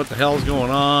figuring out what the hell's going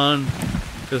on.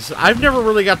 Because I've never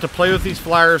really got to play with these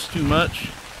flyers too much.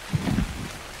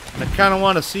 I kind of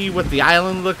want to see what the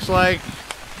island looks like.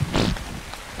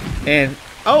 And,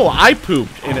 oh, I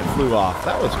pooped and it flew off.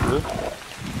 That was cool.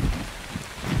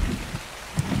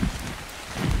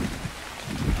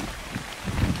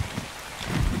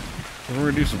 We're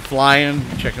going to do some flying,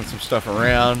 checking some stuff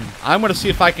around. I'm going to see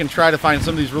if I can try to find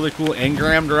some of these really cool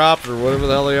engram drops or whatever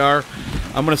the hell they are.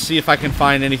 I'm going to see if I can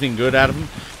find anything good out of them.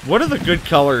 What are the good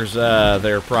colors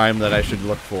there, Prime, that I should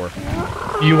look for?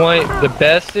 You want, the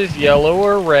best is yellow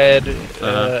or red.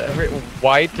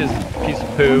 White is a piece of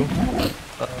poo.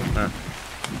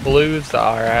 Blue's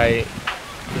alright.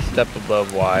 Just a step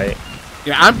above white.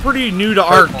 Yeah, I'm pretty new to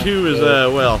ARK too as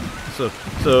well.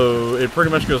 So it pretty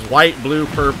much goes white, blue,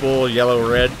 purple, yellow,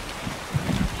 red.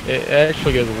 It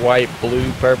actually goes white,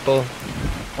 blue, purple.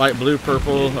 White, blue,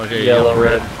 purple. Okay, yellow,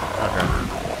 red.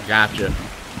 Okay, gotcha.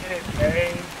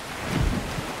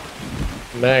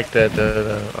 Smack that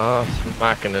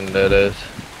smacking into this.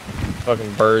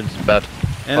 Fucking bird's about to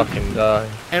fucking die.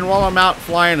 And while I'm out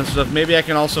flying and stuff, maybe I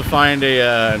can also find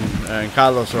an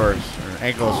ankylosaurus or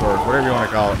ankylosaurus, whatever you want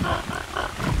to call it.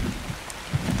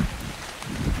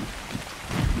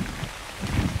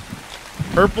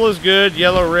 Purple is good,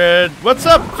 yellow, red. What's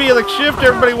up, Felix Shift?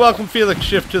 Everybody welcome Felix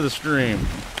Shift to the stream.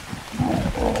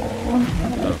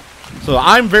 So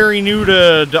I'm very new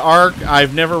to ARK.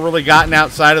 I've never really gotten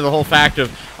outside of the whole fact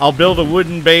of I'll build a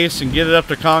wooden base and get it up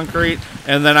to concrete,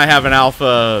 and then I have an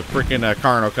alpha freaking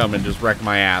Carno come and just wreck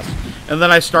my ass. And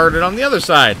then I started on the other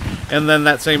side, and then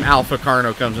that same alpha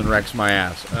Carno comes and wrecks my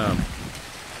ass.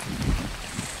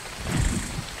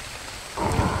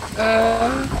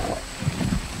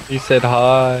 You said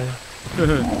hi.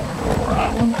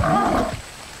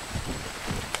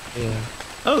 Yeah.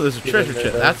 Oh, there's a treasure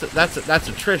chest. That's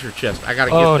a treasure chest. I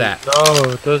gotta get that.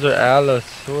 No, those are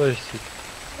allosaurus.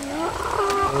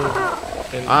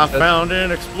 I found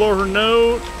an explorer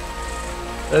note.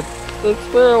 That's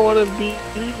where I want to be,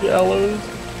 allos.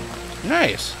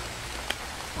 Nice.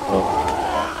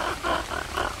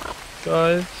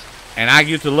 Guys. And I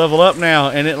get to level up now,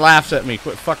 and it laughs at me.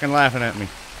 Quit fucking laughing at me.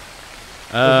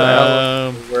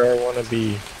 Where I want to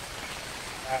be.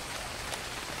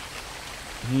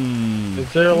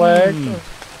 Is there lag?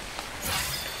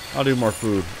 I'll do more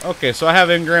food. Okay, so I have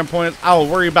engram points. I'll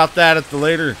worry about that at the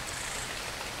later.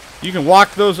 You can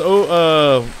walk those,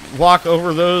 walk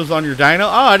over those on your dino. Oh,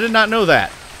 I did not know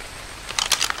that.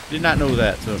 Did not know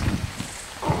that. So.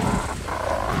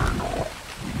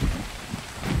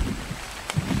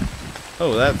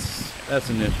 Oh, that's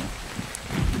an issue.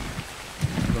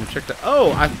 Let me check that.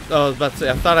 Oh, I was about to say.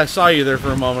 I thought I saw you there for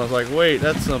a moment. I was like, wait,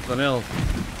 that's something else.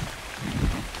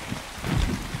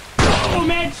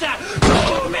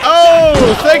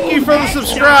 Oh, thank you for the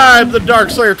subscribe, the Dark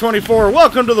Slayer 24.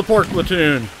 Welcome to the Pork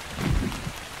Platoon.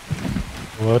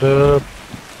 What up?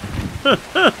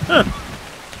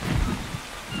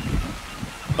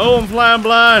 Oh, I'm flying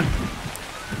blind.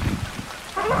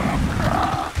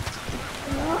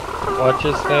 Watch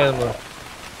his stamina.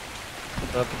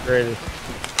 Not the greatest.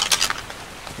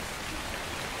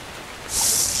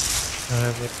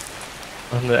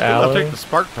 On the alley. I'll take the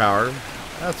spark power.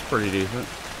 That's pretty decent.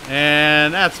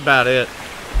 And that's about it.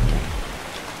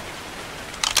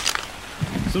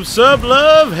 Some sub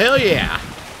love, hell yeah.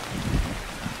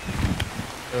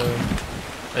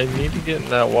 I need to get in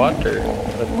that water,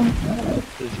 but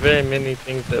there's very many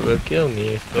things that will kill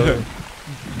me, so...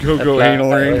 Go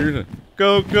anal rangers.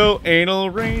 Go anal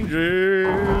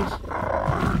rangers.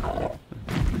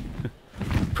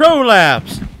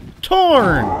 Prolapse.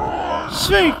 Torn.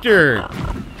 Sphincter.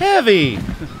 Heavy.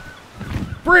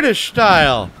 British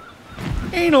style.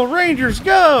 Anal rangers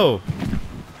go.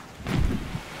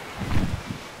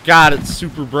 God, it's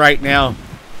super bright now.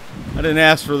 I didn't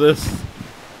ask for this.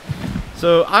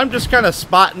 So I'm just kind of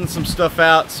spotting some stuff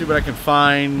out, see what I can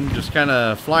find. Just kind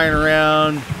of flying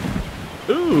around.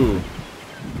 Ooh.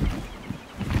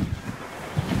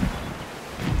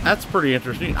 That's pretty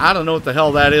interesting. I don't know what the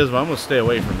hell that is, but I'm going to stay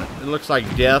away from it. It looks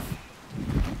like death.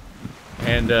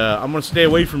 And I'm going to stay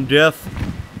away from death.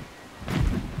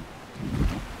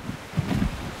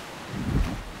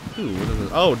 Ooh, what is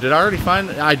this? Oh, did I already find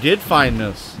it? I did find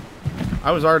this.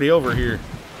 I was already over here.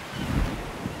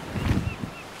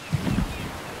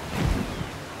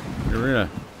 We're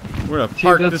gonna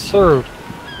park this. Served.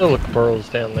 Little burrows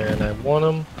down there, and I want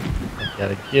them. I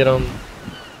gotta get them,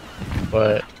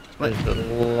 but there's a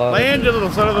lot. Land, you little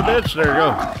son of a bitch! There you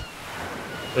go.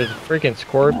 There's a freaking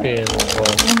scorpion.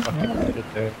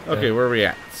 Well, okay, where are we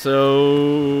at?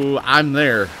 So I'm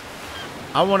there.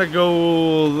 I want to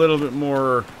go a little bit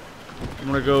more. I'm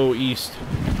gonna go east.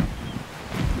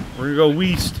 We're gonna go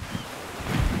west.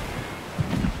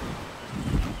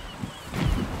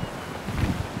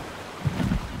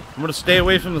 I'm gonna stay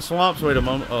away from the swamps. Wait a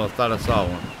moment. Oh, I thought I saw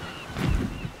one.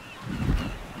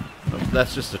 Oh,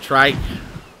 that's just a trike.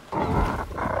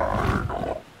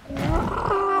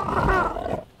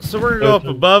 So we're gonna go up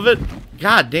above it.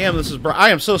 God damn, this is bright.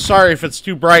 I am so sorry if it's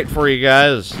too bright for you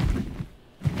guys.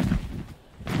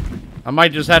 I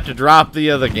might just have to drop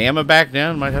the gamma back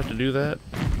down. Might have to do that.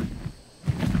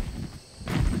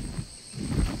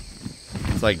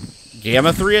 It's like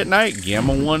gamma 3 at night,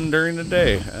 gamma 1 during the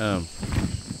day.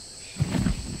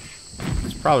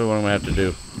 Probably what I'm gonna have to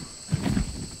do.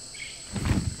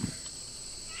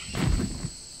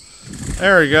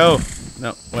 There we go.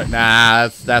 No, wait, nah,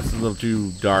 that's a little too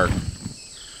dark.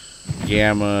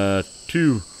 Gamma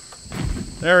 2.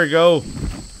 There we go.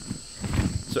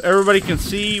 So everybody can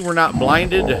see we're not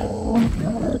blinded.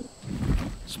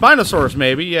 Spinosaurus,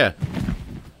 maybe, yeah.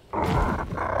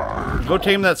 Go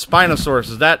tame that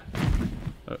Spinosaurus. Is that?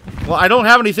 Well, I don't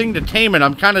have anything to tame it.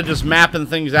 I'm kind of just mapping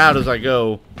things out as I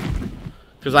go.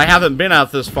 Because I haven't been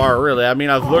out this far, really. I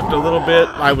mean, I've looked a little bit.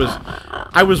 I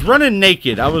was running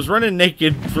naked. I was running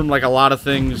naked from, like, a lot of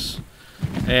things.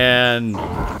 And...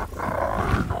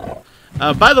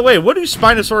 by the way, what do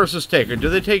Spinosauruses take? Or do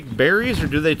they take berries, or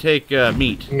do they take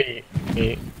meat?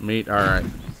 Meat, alright.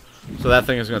 So that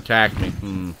thing is going to attack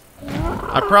me.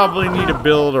 I probably need to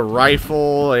build a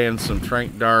rifle and some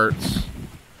tranq darts.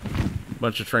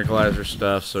 Bunch of tranquilizer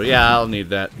stuff. So, yeah, I'll need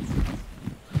that.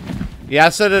 Yeah, I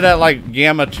said it at like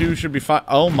gamma 2 should be fine.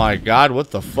 Oh my god,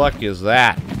 what the fuck is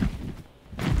that?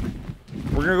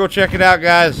 We're gonna go check it out,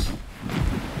 guys.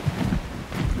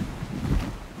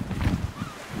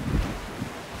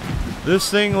 This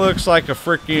thing looks like a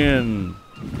freaking...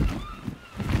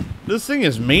 This thing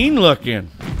is mean looking.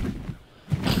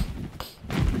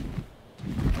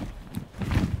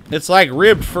 It's like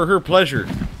ribbed for her pleasure.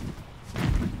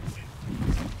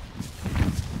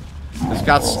 It's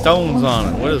got stones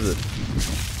on it. What is it?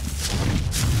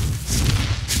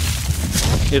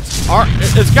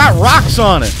 It's got rocks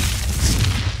on it.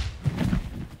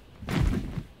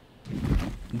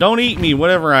 Don't eat me,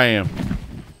 whatever I am.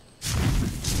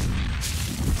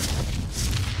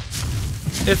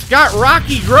 It's got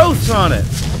rocky growths on it.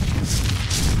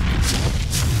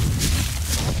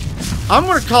 I'm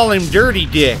gonna call him Dirty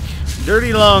Dick.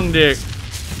 Dirty Long Dick.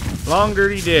 Long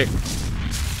Dirty Dick.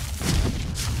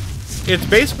 It's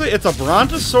basically, it's a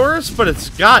brontosaurus, but it's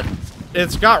got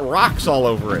rocks all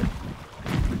over it.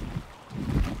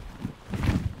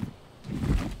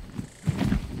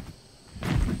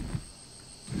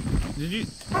 Did you?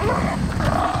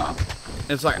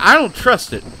 It's like, I don't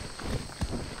trust it.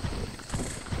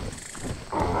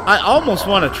 I almost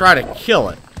want to try to kill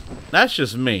it. That's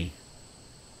just me.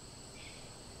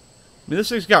 I mean, this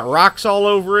thing's got rocks all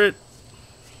over it.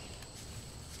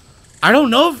 I don't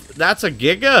know if that's a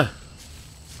Giga.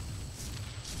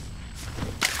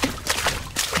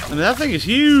 I mean, that thing is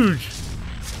huge.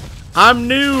 I'm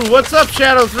new. What's up,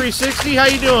 Shadow360? How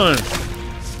you doing?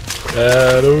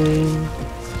 Shadow.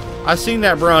 I seen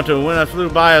that Bronto when I flew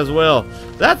by as well.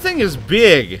 That thing is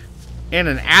big and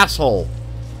an asshole.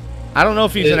 I don't know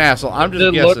if he's an asshole. I'm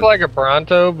just guessing. It looks like a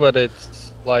Bronto, but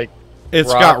it's like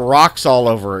it's got rocks all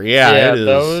over it. Yeah, yeah, it is.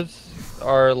 Those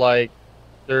are like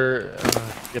they're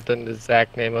get the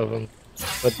exact name of them,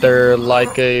 but they're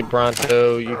like a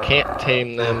Bronto. You can't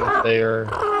tame them. They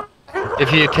are.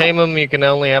 If you tame them, you can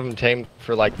only have them tamed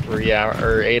for like 3 hours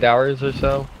or 8 hours or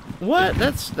so. What?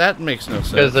 That makes no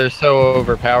sense. Because they're so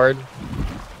overpowered.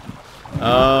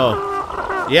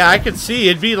 Oh, yeah, I could see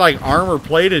it'd be like armor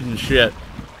plated and shit.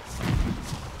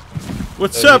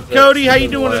 What's up, Cody? How you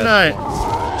doing tonight?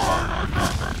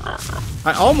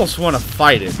 I almost want to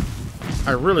fight it.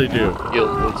 I really do.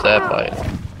 What's that fight?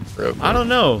 I don't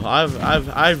know. I've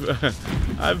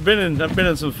been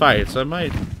in some fights. I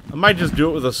might just do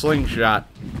it with a slingshot.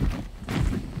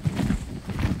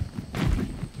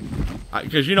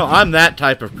 Because you know I'm that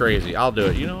type of crazy. I'll do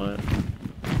it. You know what?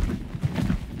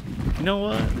 You know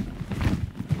what?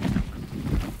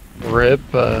 Rip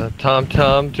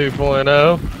TomTom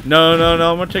 2.0. No. I'm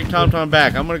gonna take TomTom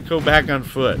back. I'm gonna go back on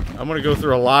foot. I'm gonna go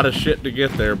through a lot of shit to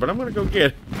get there, but I'm gonna go get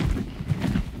it.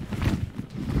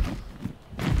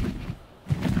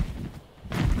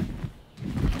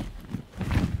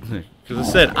 Because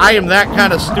I said I am that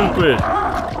kind of stupid.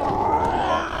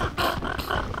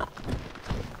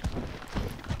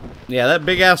 Yeah, that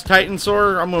big ass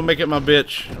Titanosaur. I'm gonna make it my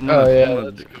bitch. Oh yeah,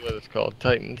 that's what it's called,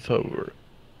 Titanosaur.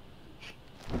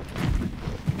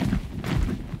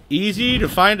 Easy to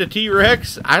find a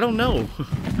T-Rex? I don't know.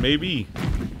 Maybe.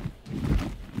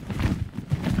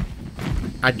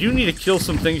 I do need to kill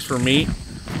some things for meat,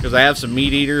 because I have some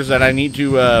meat eaters that I need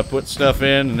to put stuff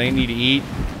in, and they need to eat.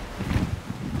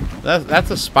 That's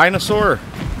a Spinosaur.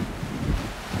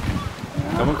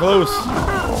 Coming close.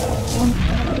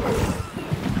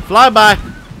 Fly by.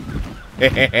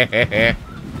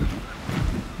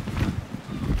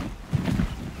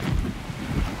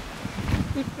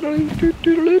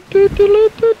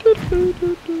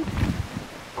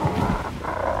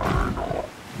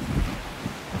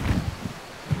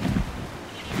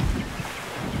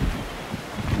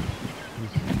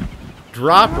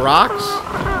 Drop rocks?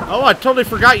 Oh, I totally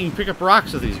forgot you can pick up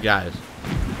rocks with these guys.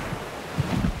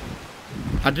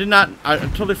 I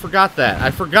totally forgot that.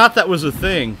 I forgot that was a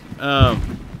thing.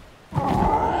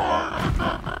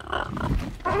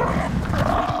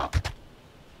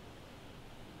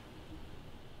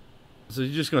 So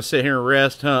you're just gonna sit here and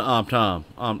rest, huh? I'm Tom.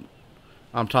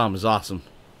 I'm Tom is awesome.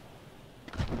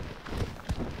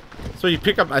 So you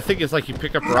pick up, I think it's like you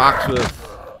pick up rocks with.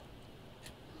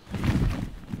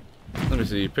 Let me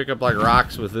see. You pick up like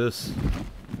rocks with this.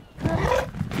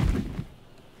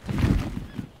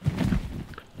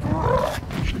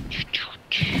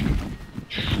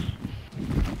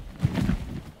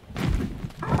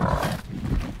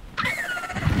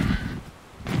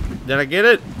 Did I get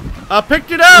it? I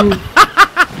picked it up!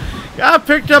 I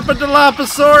picked up a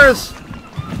Dilophosaurus!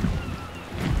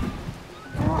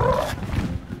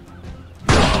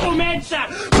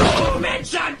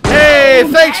 Hey,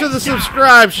 thanks for the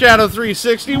subscribe,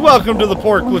 Shadow360. Welcome to the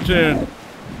Pork Platoon.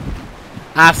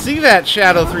 I see that,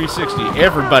 Shadow360.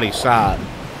 Everybody saw it.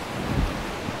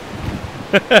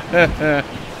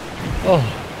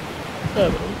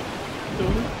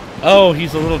 Oh,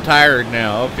 he's a little tired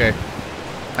now. Okay.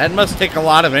 That must take a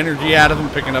lot of energy out of him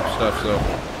picking up stuff, so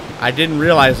I didn't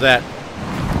realize that.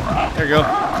 There you go.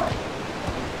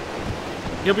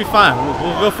 You'll be fine.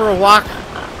 We'll go for a walk.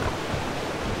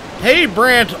 Hey,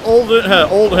 Brant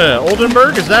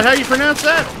Oldenburg, is that how you pronounce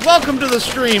that? Welcome to the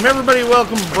stream. Everybody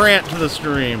welcome Brant to the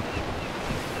stream.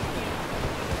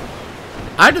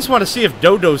 I just want to see if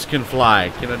dodos can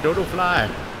fly. Can a dodo fly?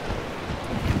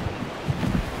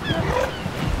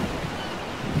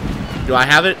 Do I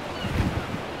have it?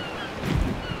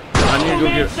 I need to go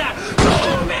get it.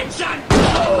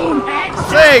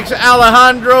 Thanks,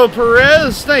 Alejandro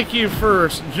Perez. Thank you for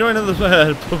joining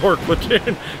the pork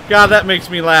platoon. God, that makes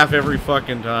me laugh every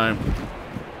fucking time.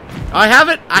 I have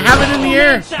it in the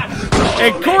air.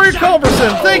 And Corey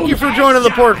Culberson, thank you for joining the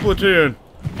pork platoon.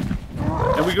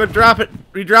 And we go drop it.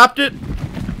 We dropped it.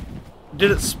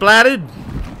 Did it splatted?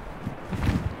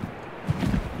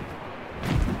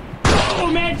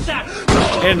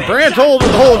 And Brant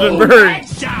Holdenberg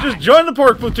just joined the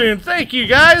pork platoon. Thank you,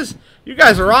 guys. You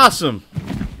guys are awesome.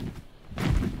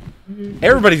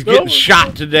 Everybody's getting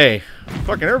shot today.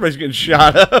 Fucking everybody's getting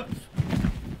shot up.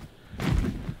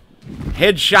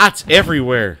 Headshots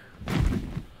everywhere.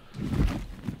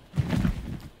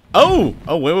 Oh!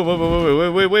 Oh, wait.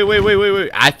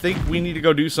 I think we need to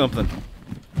go do something.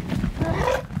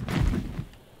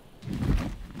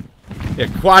 Yeah,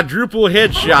 quadruple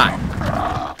headshot.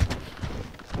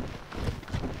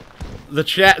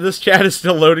 This chat is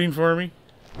still loading for me.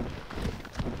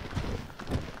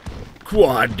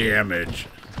 Quad damage.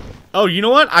 Oh, you know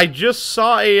what? I just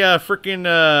saw a freaking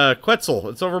Quetzal.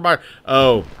 It's over by...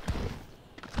 Oh.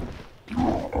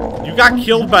 You got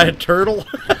killed by a turtle?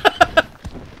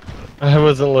 I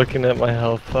wasn't looking at my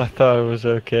health. I thought it was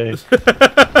okay.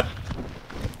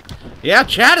 Yeah,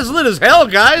 chat is lit as hell,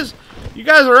 guys. You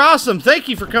guys are awesome. Thank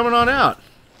you for coming on out.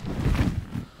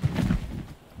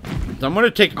 So I'm going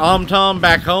to take Tom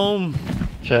back home.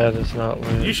 Chat is not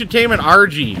lit. You should tame an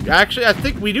RG. Actually, I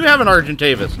think we do have an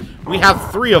Argentavis. We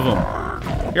have 3 of them.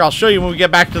 Here, I'll show you when we get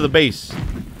back to the base.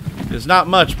 It's not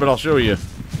much, but I'll show you.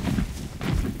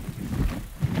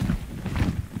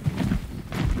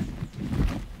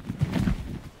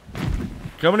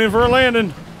 Coming in for a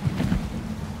landing.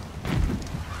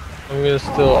 I'm gonna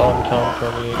steal Tom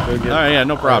from you and go get. Oh yeah,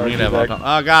 no problem. You can have Tom.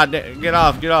 Oh god, get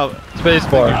off, get off.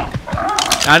 Spacebar.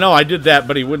 I know I did that,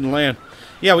 but he wouldn't land.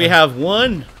 Yeah, we have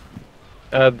 1.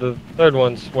 The third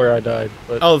one's where I died.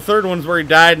 But oh, the third one's where he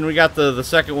died, and we got the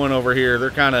second one over here. They're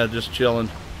kind of just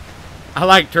chilling. I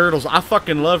like turtles. I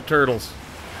fucking love turtles.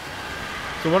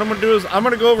 So what I'm gonna do is I'm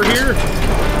gonna go over here.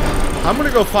 I'm gonna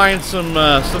go find some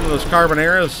of those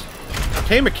carboneras.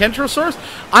 Tame a Kentrosaurus?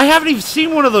 I haven't even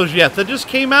seen one of those yet. That just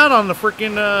came out on the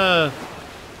freaking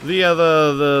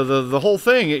the whole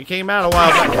thing. It came out a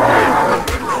while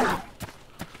back.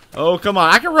 Oh, come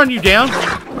on. I can run you down. You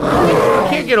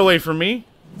can't get away from me.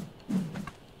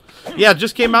 Yeah, it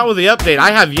just came out with the update.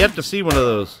 I have yet to see one of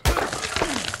those.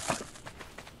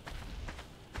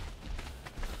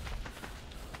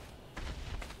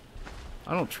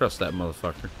 I don't trust that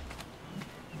motherfucker.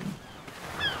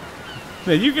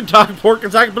 Man, you can talk,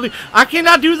 Porkins. I can believe. I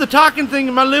cannot do the talking thing,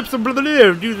 and my lips are do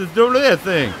the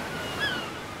thing.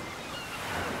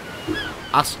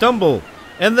 I stumble.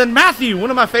 And then Matthew, one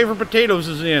of my favorite potatoes,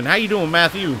 is in. How you doing,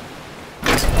 Matthew?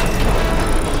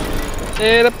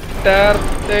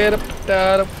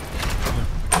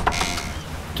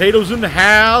 Potatoes in the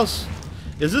house.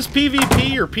 Is this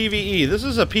PvP or PvE? This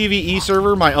is a PvE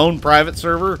server, my own private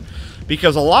server,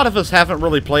 because a lot of us haven't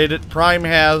really played it. Prime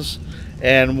has,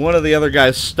 and one of the other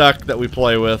guys Stuck that we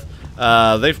play with.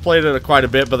 They've played it quite a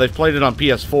bit, but they've played it on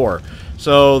PS4.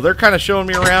 So they're kind of showing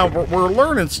me around. We're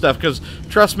learning stuff, because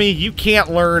trust me, you can't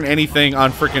learn anything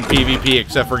on freaking PvP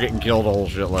except for getting killed a whole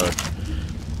shitload.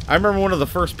 I remember one of the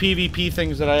first PvP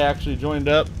things that I actually joined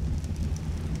up.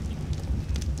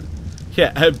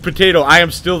 Yeah, potato. I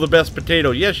am still the best potato.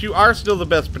 Yes, you are still the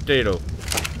best potato.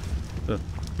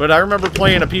 But I remember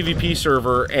playing a PvP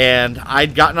server, and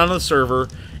I'd gotten on the server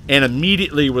and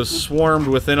immediately was swarmed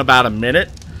within about a minute.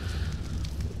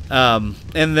 And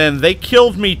then they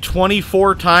killed me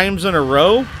 24 times in a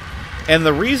row. And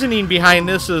the reasoning behind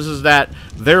this is that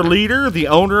their leader, the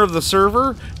owner of the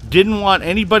server, didn't want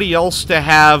anybody else to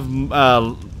have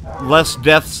less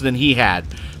deaths than he had.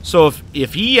 So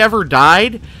if he ever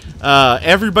died,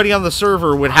 everybody on the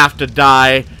server would have to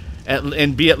die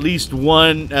and be at least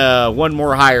one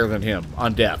more higher than him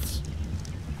on deaths.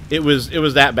 It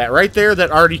was that bad. Right there,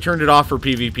 that already turned it off for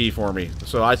PvP for me.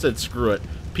 So I said, screw it.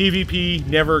 PvP,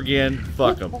 never again.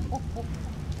 Fuck them.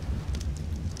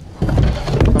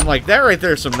 I'm like, that right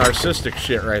there is some narcissistic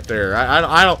shit right there. I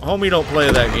don't, homie, don't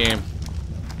play that game.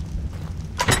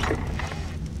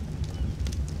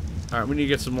 Alright, we need to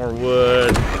get some more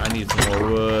wood. I need some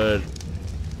more wood.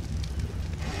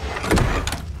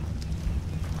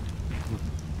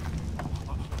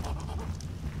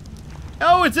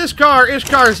 Oh, it's Ishkar!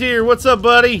 Ishkar's here! What's up,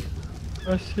 buddy?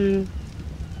 I see.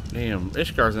 Damn,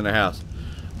 Ishkar's in the house.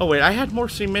 Oh, wait, I had more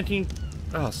cementing...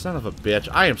 Oh, son of a bitch.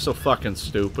 I am so fucking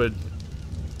stupid.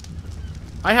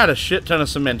 I had a shit ton of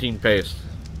cementing paste.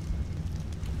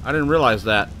 I didn't realize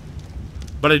that.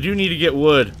 But I do need to get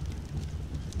wood.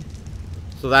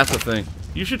 So that's the thing.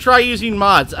 You should try using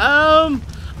mods. I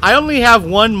only have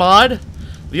one mod.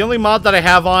 The only mod that I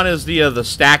have on is the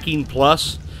stacking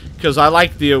plus, because I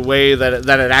like the way that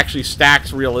it actually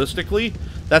stacks realistically.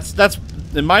 That's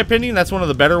in my opinion, that's one of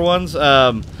the better ones.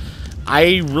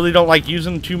 I really don't like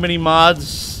using too many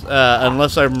mods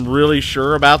unless I'm really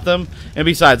sure about them. And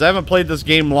besides, I haven't played this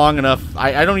game long enough.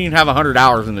 I don't even have 100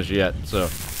 hours in this yet. So,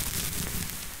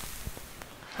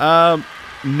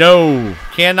 no,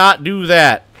 cannot do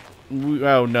that.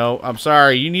 Oh no, I'm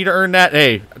sorry. You need to earn that.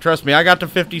 Hey, trust me, I got to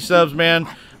 50 subs, man.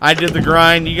 I did the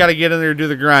grind. You got to get in there and do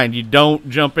the grind. You don't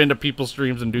jump into people's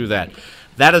streams and do that.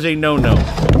 That is a no-no.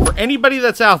 For anybody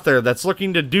that's out there that's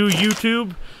looking to do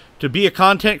YouTube, to be a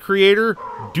content creator,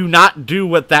 do not do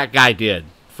what that guy did.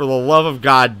 For the love of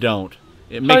God, don't.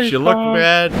 It makes you look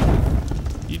bad.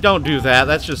 You don't do that.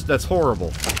 That's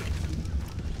horrible.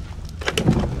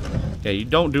 Yeah, you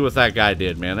don't do what that guy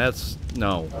did, man. That's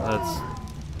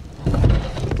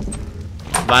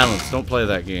violence. Don't play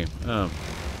that game.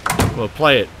 Well,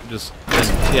 play it. Just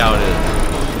see how it is.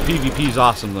 The PvP's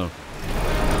awesome, though.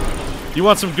 You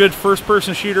want some good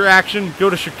first-person shooter action? Go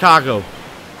to Chicago.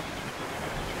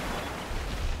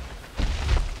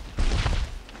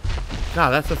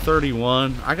 God, that's a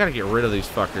 31. I gotta get rid of these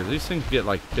fuckers. These things get,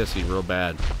 like, pissy real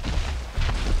bad.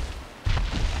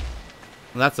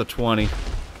 And that's a 20.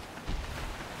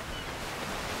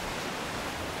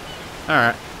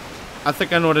 Alright. I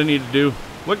think I know what I need to do.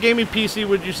 What gaming PC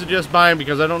would you suggest buying?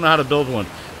 Because I don't know how to build one.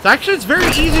 It's very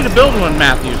easy to build one,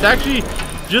 Matthew. It's actually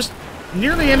just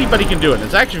nearly anybody can do it.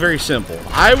 It's actually very simple.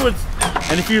 I would,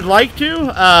 and if you'd like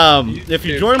to, if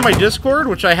you join my Discord,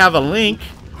 which I have a link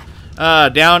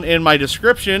down in my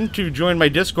description to join my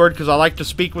Discord, because I like to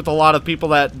speak with a lot of people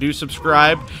that do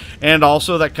subscribe and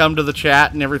also that come to the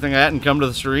chat and everything like that and come to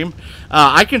the stream.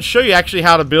 I can show you actually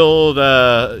how to build.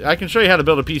 I can show you how to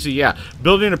build a PC. Yeah,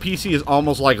 building a PC is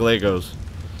almost like Legos.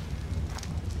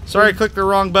 Sorry, I clicked the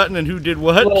wrong button. And who did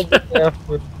what?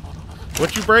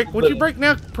 What you break? What you break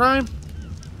now, Prime?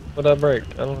 What'd I break?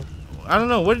 I don't know. I don't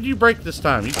know. What did you break this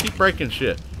time? You keep breaking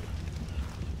shit.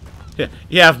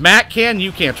 Yeah, if Matt can,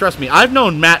 you can. Trust me. I've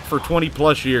known Matt for 20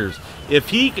 plus years. If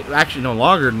he actually no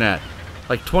longer than that,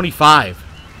 like 25.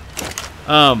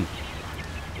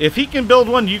 If he can build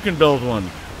one, you can build one.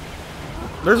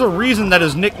 There's a reason that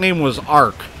his nickname was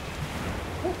ARK.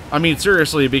 I mean,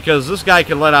 seriously, because this guy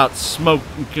can let out smoke,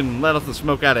 can let out the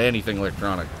smoke out of anything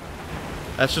electronic.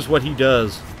 That's just what he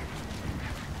does.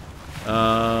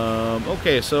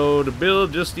 Okay, so to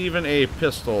build just even a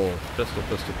pistol.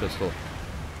 Pistol.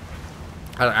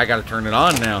 I gotta turn it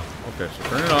on now. Okay, so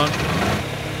turn it on.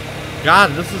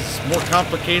 God, this is more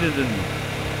complicated than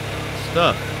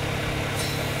stuff.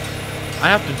 I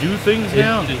have to do things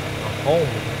now.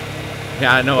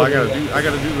 Yeah, I know. I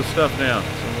gotta do the stuff now. So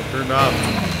we'll turn it off.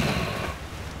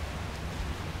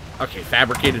 Okay,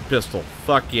 fabricated pistol.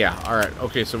 Fuck yeah. Alright,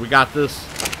 okay, so we got this.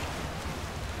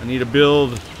 I need to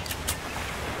build.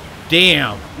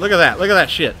 Damn. Look at that. Look at that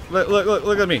shit. Look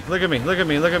at me. Look at me. Look at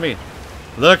me. Look at me.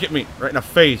 Look at me. Right in the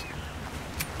face.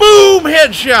 Boom!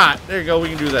 Headshot! There you go. We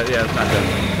can do that. Yeah, it's not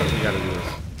that. We gotta do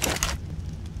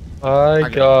this. I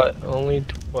got only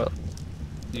 12.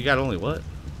 You got only what?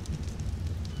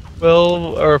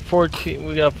 12 or 14.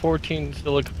 We got 14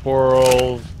 silica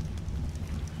pearls.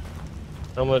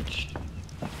 How much?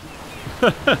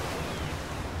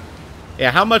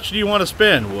 Yeah, how much do you want to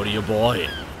spend? What are you buying?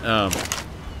 How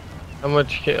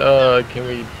much can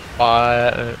we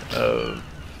buy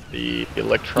the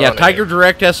electronic? Yeah, Tiger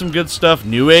Direct has some good stuff.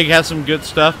 Newegg has some good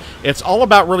stuff. It's all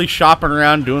about really shopping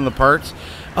around, doing the parts.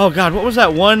 Oh God, what was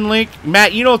that one link?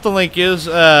 Matt, you know what the link is?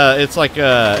 It's like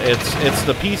it's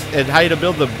the piece and how to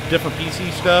build the different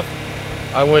PC stuff.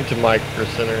 I went to Micro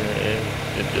Center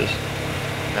and it just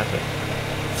happened.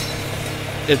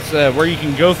 It's where you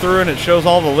can go through and it shows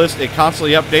all the list. It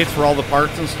constantly updates for all the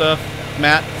parts and stuff,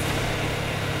 Matt.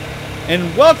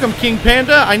 And welcome, King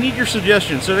Panda. I need your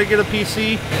suggestion. Should I get a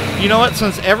PC? You know what?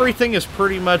 Since everything is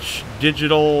pretty much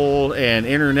digital and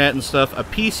internet and stuff, a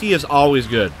PC is always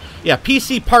good. Yeah,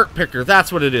 PC part picker.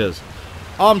 That's what it is.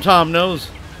 Tom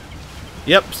knows.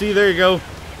 Yep, see, there you go.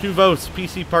 2 votes.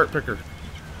 PC part picker.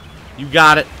 You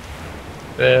got it.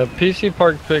 Yeah, PC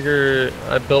part picker.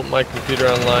 I built my computer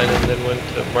online and then went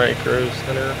to Micro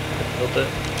Center and built it.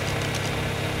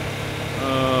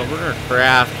 We're gonna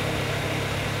craft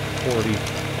 40.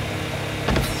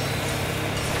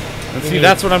 And see,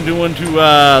 that's what I'm doing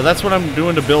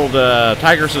to build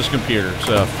Tigress's computer.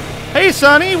 So, hey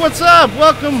Sonny, what's up?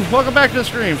 Welcome back to the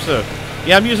stream. So,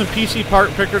 yeah, I'm using PC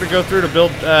part picker to go through to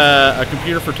build a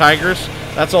computer for Tigress.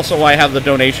 That's also why I have the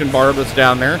donation bar that's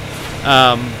down there.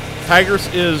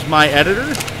 Tigress is my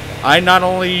editor. I not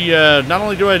only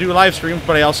do I do live streams,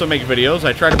 but I also make videos.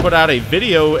 I try to put out a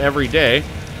video every day.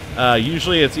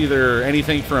 Usually it's either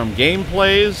anything from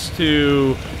gameplays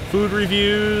to food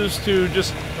reviews to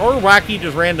just, or wacky,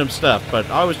 just random stuff. But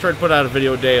I always try to put out a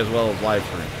video a day as well as live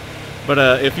stream.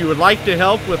 But if you would like to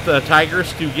help with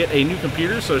Tigress to get a new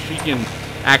computer so she can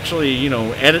actually, you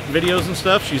know, edit videos and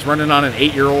stuff, she's running on an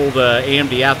 8-year-old AMD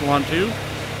Athlon 2.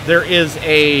 There's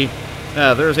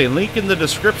a link in the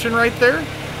description right there.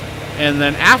 And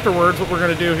then afterwards, what we're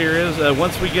going to do here is,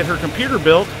 once we get her computer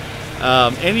built,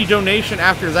 any donation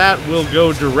after that will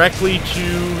go directly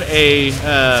to a,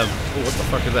 what the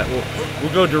fuck is that?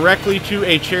 We'll go directly to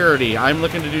a charity. I'm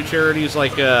looking to do charities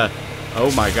like,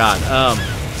 oh my god,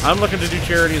 I'm looking to do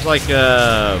charities like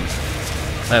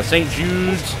St.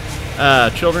 Jude's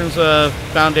Children's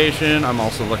Foundation. I'm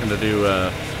also looking to do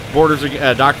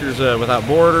Doctors Without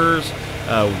Borders,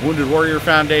 Wounded Warrior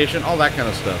Foundation, all that kind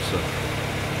of stuff. So.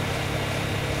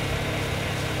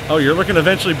 Oh, you're looking to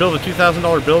eventually build a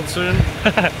 $2,000 build soon?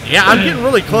 Yeah, I'm getting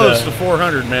really close to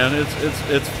 400, man.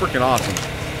 It's freaking awesome.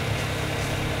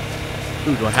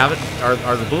 Ooh, do I have it?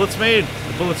 Are the bullets made?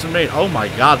 The bullets are made. Oh my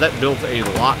god, that builds a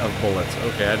lot of bullets.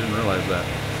 Okay, I didn't realize that.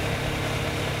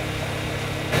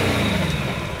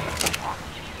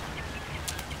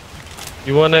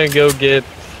 You wanna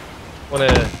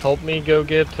help me go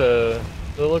get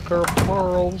silica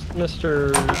pearls,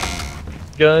 Mr.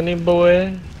 Gunny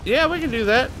Boy? Yeah, we can do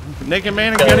that. Naked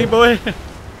Man and Gunny Boy.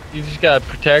 You just gotta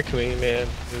protect me, man.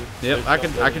 Yep, I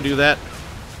can do that.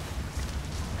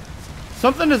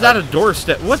 Something is at a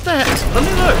doorstep. What the heck? Let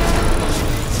me look.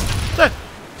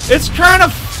 It's trying to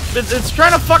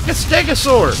fuck a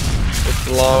stegosaur. It's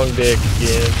long dick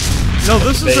again. No,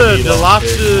 this is a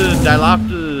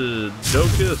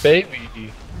Diloptodocus. Baby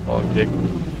long dick.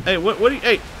 Hey, what do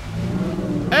you?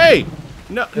 Hey,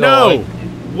 no. Like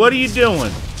what are you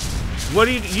doing? What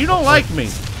do you don't like me?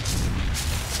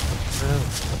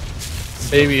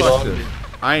 Baby long this. dick.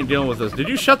 I ain't dealing with this. Did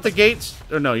you shut the gates?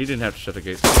 Or no, you didn't have to shut the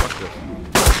gates. Fuck this.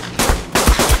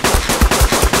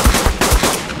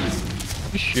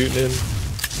 You shooting him?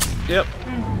 Yep.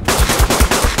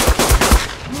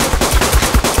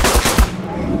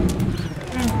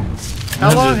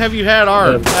 How long have you had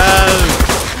ARK?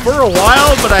 For a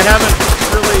while, but I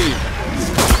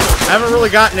haven't really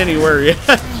gotten anywhere yet.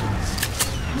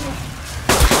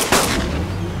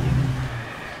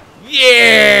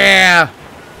 Yeah.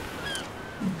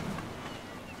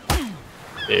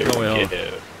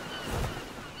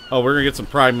 Oh, we're gonna get some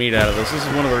prime meat out of this. This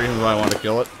is one of the reasons why I want to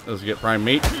kill it, is to get prime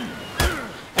meat.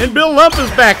 And Bill Lump is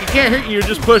back. He can't hit you, you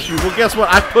just push you. Well, guess what?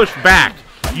 I push back.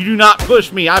 You do not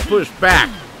push me, I push back.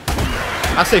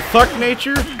 I say fuck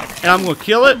nature, and I'm gonna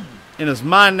kill it, and it's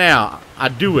mine now. I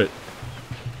do it.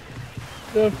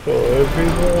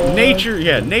 Nature,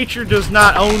 yeah, nature does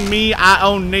not own me, I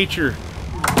own nature.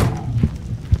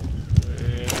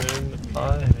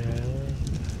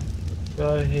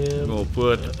 Gonna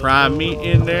put prime meat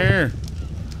in there,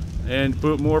 and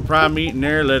put more prime meat in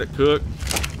there, let it cook.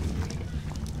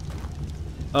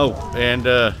 Oh, and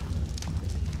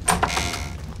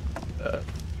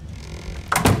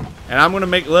I'm gonna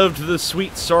make love to this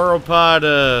sweet sauropod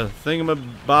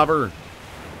thingamabobber.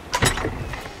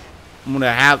 I'm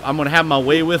gonna have my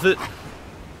way with it.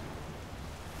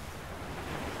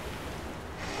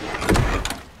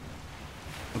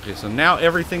 Okay, so now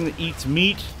everything that eats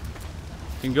meat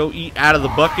can go eat out of the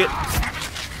bucket.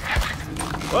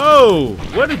 Whoa!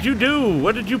 What did you do?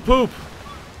 What did you poop?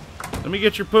 Let me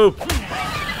get your poop.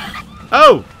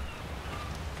 Oh!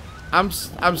 I'm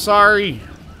sorry.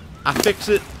 I fix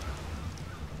it.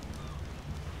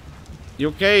 You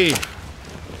okay?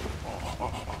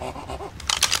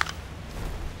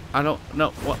 I don't know.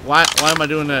 Why am I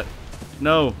doing that?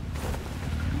 No.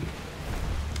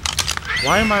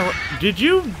 Why am I? Did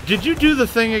you do the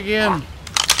thing again?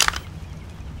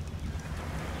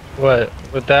 What?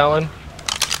 With that one?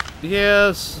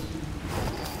 Yes.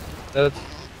 That's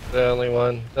the only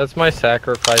one. That's my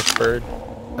sacrifice bird.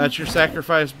 That's your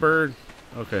sacrifice bird?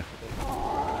 Okay.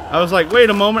 I was like,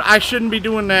 wait a moment, I shouldn't be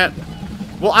doing that.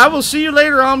 Well, I will see you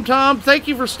later, Tom. Thank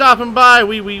you for stopping by.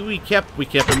 We kept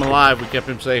him alive. We kept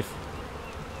him safe.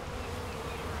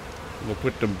 We'll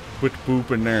put the poop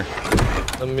in there.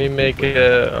 Let me make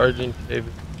a Argentine.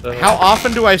 How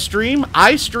often do I stream?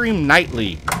 I stream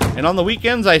nightly, and on the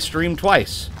weekends I stream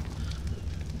twice.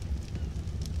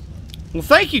 Well,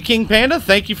 thank you, King Panda.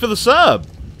 Thank you for the sub.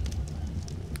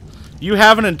 You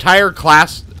have an entire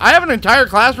class. I have an entire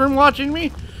classroom watching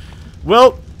me.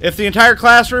 Well, if the entire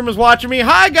classroom is watching me,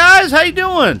 hi guys, how you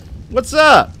doing? What's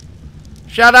up?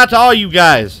 Shout out to all you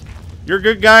guys. You're a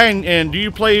good guy, and do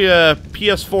you play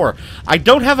PS4? I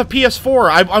don't have a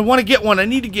PS4. I want to get one. I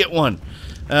need to get one.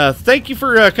 Thank you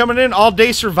for coming in. All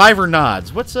Day Survivor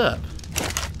Nods. What's up?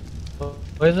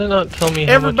 Why does it not tell me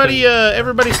how everybody, much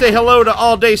everybody say hello to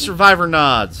All Day Survivor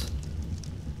Nods.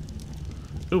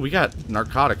 Ooh, we got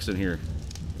narcotics in here.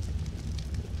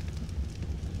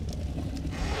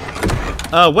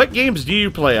 What games do you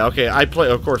play? Okay,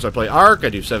 of course I play ARK, I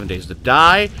do 7 Days to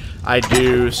Die, I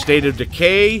do State of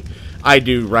Decay, I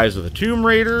do Rise of the Tomb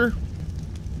Raider.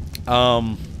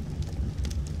 God,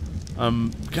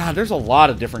 there's a lot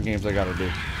of different games I gotta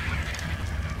do.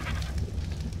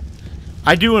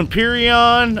 I do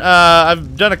Empyrean,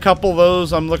 I've done a couple of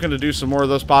those. I'm looking to do some more of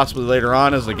those possibly later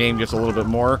on as the game gets a little bit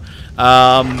more.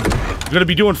 I'm going to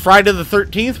be doing Friday the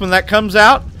 13th when that comes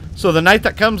out. So the night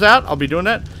that comes out, I'll be doing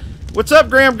that. What's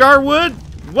up, Graham Garwood?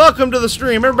 Welcome to the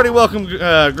stream. Everybody welcome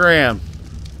Graham.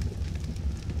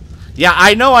 Yeah,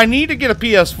 I know I need to get a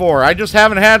PS4. I just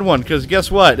haven't had one because guess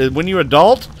what? When you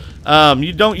adult,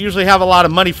 you don't usually have a lot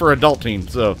of money for adulting.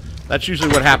 So that's usually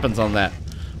what happens on that.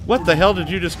 What the hell did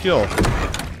you just kill?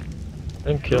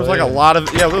 There was like a lot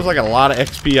of there was like a lot of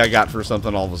XP I got for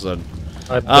something all of a sudden.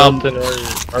 I built an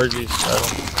RG style.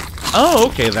 Oh,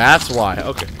 okay, that's why.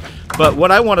 Okay, but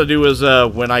what I want to do is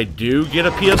when I do get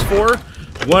a PS4,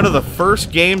 one of the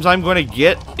first games I'm going to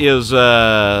get is one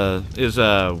of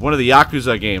the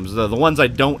Yakuza games, the ones I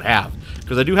don't have,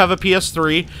 because I do have a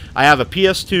PS3, I have a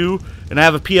PS2, and I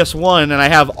have a PS1, and I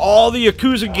have all the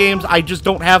Yakuza games. I just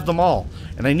don't have them all,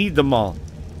 and I need them all.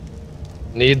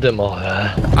 Need them all,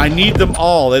 huh? I need them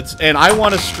all. And I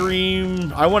want to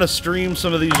stream. I want to stream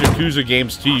some of these Yakuza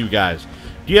games to you guys.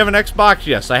 Do you have an Xbox?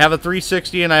 Yes, I have a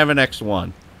 360 and I have an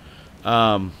X1.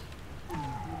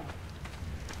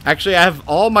 Actually, I have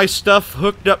all my stuff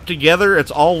hooked up together.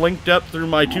 It's all linked up through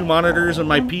my 2 monitors and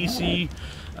my PC.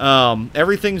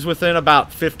 Everything's within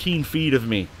about 15 feet of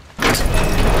me.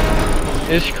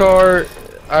 Ishkar,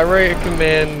 I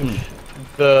recommend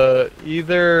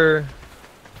either.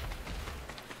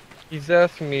 He's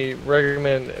asking me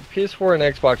recommend PS4 and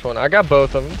Xbox One. I got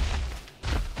both of them,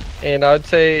 and I'd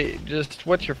say just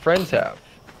what your friends have.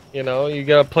 You know, you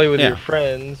gotta play with your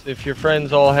friends. If your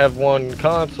friends all have one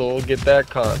console, get that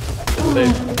console.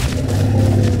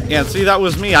 Yeah, see, that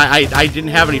was me. I didn't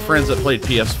have any friends that played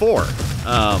PS4,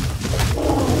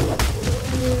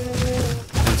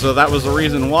 and so that was the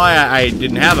reason why I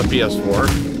didn't have a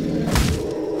PS4.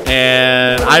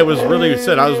 And I was really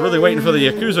waiting for the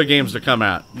Yakuza games to come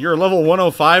out. You're level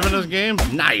 105 in this game?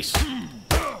 Nice.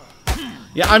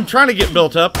 Yeah, I'm trying to get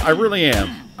built up. I really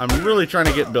am. I'm really trying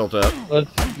to get built up.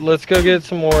 Let's go get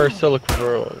some more silicon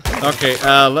rolls. Okay,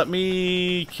 let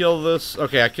me kill this.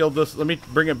 Okay, I killed this. Let me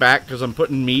bring it back because I'm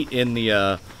putting meat in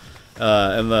the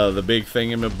big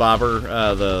thing in the bobber,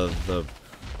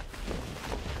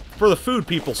 for the food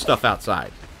people stuff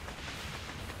outside.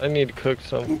 I need to cook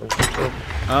some for myself.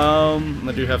 I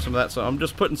do have some of that, so I'm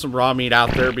just putting some raw meat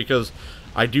out there because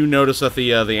I do notice that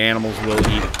the animals will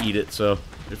eat it. So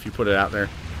if you put it out there,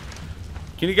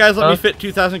 can you guys let me fit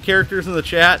 2,000 characters in the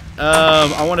chat?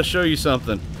 I want to show you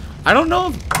something. I don't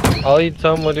know. I'll eat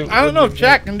some. I don't know if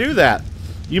chat can do that.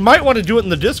 You might want to do it in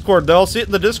the Discord though. I'll see it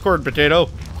in the Discord, Potato.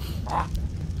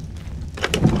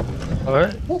 All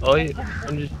right, I'll eat.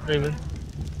 I'm just streaming.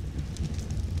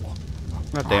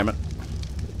 God damn it.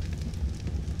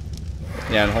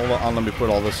 Yeah, and hold on, let me put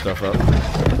all this stuff up.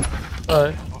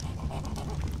 Alright.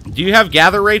 Do you have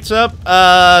gather rates up?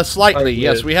 Slightly,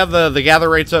 yes. We have the gather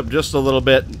rates up just a little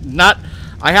bit.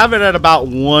 I have it at about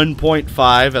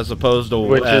 1.5 as opposed to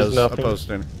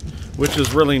which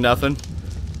is really nothing.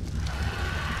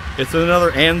 It's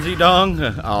another Anzi Dong.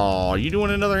 Oh, you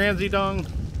doing another Anzi Dong?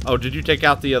 Oh, did you take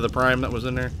out the prime that was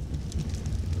in there?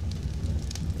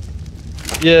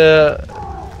 Yeah,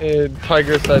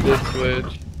 Tigress, I did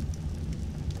switch.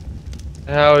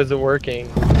 How is it working?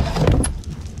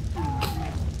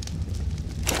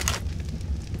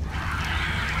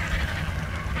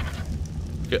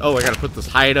 Okay, oh, I gotta put this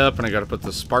hide up and I gotta put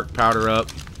the spark powder up.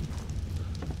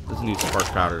 This needs spark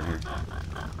powder here.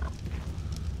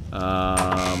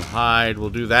 Hide, we'll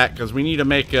do that because we need to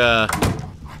make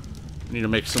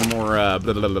some more I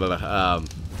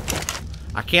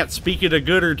can't speak it a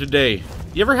gooder today.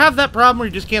 You ever have that problem where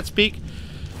you just can't speak?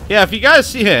 Yeah, if you guys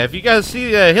see,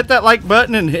 hit that like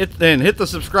button and hit the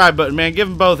subscribe button, man. Give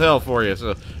them both hell for you.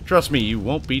 So trust me, you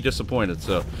won't be disappointed.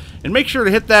 So, and make sure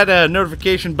to hit that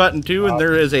notification button too. And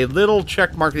there is a little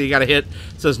check mark that you got to hit.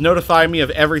 It says notify me of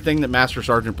everything that Master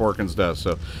Sergeant Porkins does.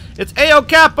 So it's Ao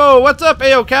Capo. What's up,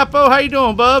 Ao Capo? How you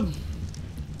doing, bub?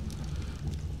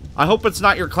 I hope it's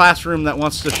not your classroom that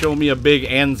wants to show me a big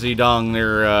Anzi Dong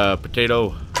there,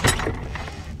 Potato.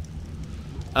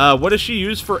 What does she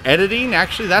use for editing?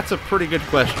 Actually, that's a pretty good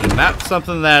question. That's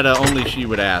something that only she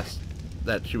would ask.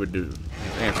 That she would do.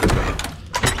 Answer that.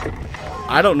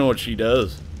 I don't know what she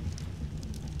does.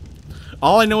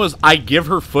 All I know is I give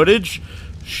her footage.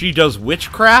 She does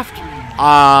witchcraft.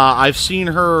 I've seen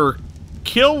her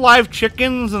kill live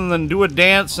chickens and then do a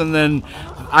dance, and then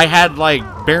I had like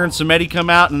Baron Samedi come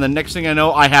out, and the next thing I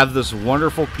know, I have this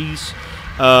wonderful piece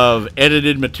of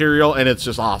edited material, and it's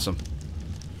just awesome.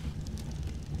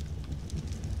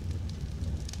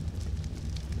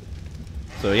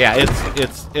 So yeah,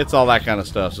 it's all that kind of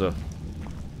stuff. So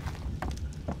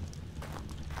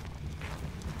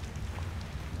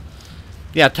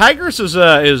yeah, Tigress is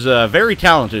very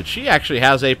talented. She actually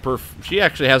has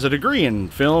a degree in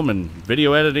film and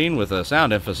video editing with a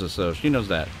sound emphasis, so she knows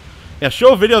that. Yeah,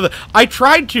 show a video that I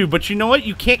tried to, but you know what?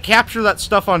 You can't capture that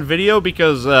stuff on video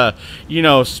because you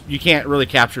know, you can't really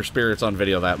capture spirits on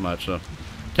video that much. So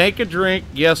take a drink.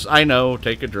 Yes, I know.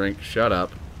 Take a drink. Shut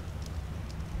up.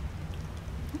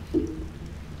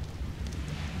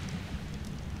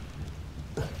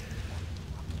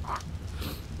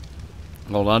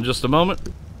 Hold on just a moment.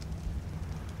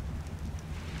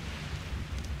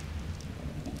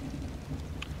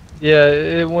 Yeah,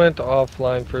 it went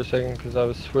offline for a second because I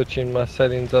was switching my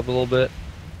settings up a little bit.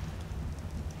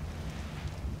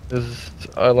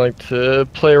 I like to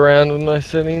play around with my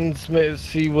settings,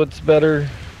 see what's better.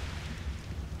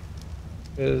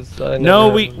 No,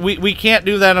 we can't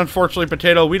do that, unfortunately,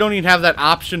 Potato. We don't even have that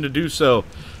option to do so.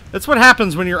 That's what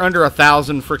happens when you're under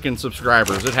 1,000 freaking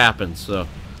subscribers. It happens, so...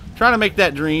 Trying to make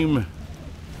that dream.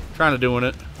 Trying to doing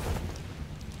it.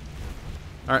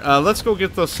 Alright, let's go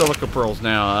get those silica pearls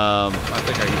now. I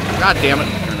think I can... God damn it.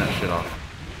 Turn that shit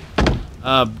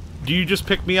off. Do you just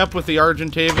pick me up with the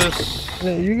Argentavis?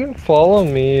 Yeah, you can follow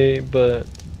me, but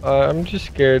I'm just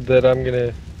scared that I'm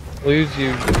gonna lose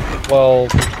you while...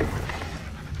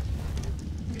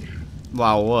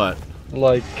 While what?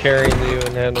 Like carrying you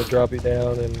and having to drop you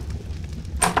down and...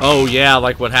 Oh yeah,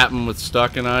 like what happened with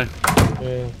Stuck and I?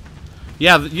 Yeah.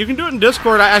 Yeah, you can do it in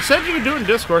Discord. I said you can do it in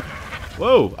Discord.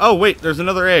 Whoa. Oh, wait, there's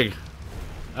another egg.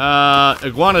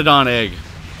 Iguanodon egg.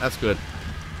 That's good.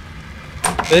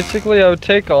 Basically, I would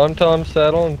take Tom's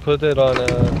saddle and put it on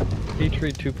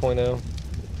Petrie 2.0.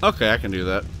 Okay, I can do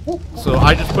that. So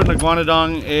I just put an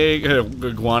Iguanodon egg.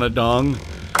 Iguanodon.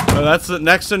 That's the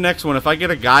next one. If I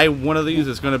get a guy one of these,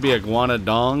 it's going to be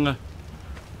Iguanodon.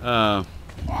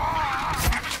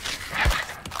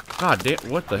 God damn!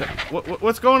 What the heck?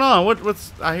 What's going on?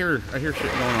 What's I hear shit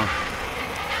going on.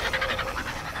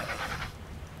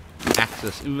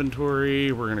 Access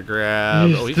inventory. We're gonna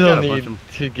grab. You he's still got a need bunch of them.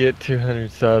 to get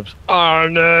 200 subs. Oh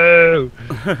no!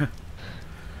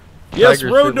 Yes,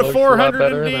 Tiger road suit to looks a lot 400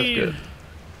 better, indeed. that's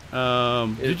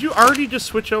good. Did you already just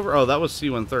switch over? Oh, that was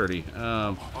C-130.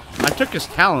 I took his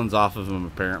talons off of him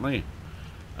apparently.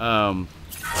 Where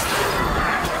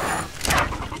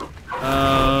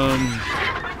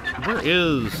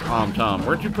is Tom?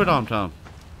 Where'd you put Tom?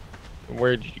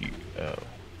 Where'd you go?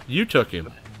 You took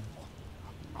him.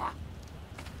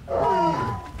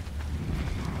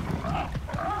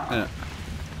 Yeah.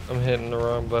 I'm hitting the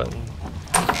wrong button.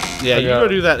 Yeah, you go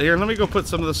do that. Here, let me go put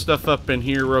some of this stuff up in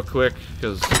here real quick,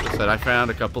 because like I said, I found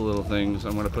a couple little things.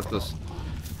 I'm going to put this,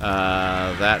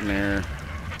 that in there.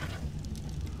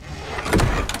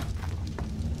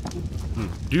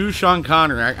 Do Sean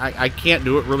Connery. I can't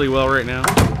do it really well right now.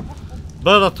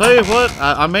 But I'll tell you what,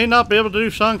 I may not be able to do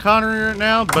Sean Connery right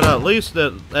now, but at least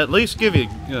give you,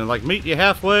 like meet you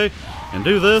halfway and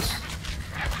do this.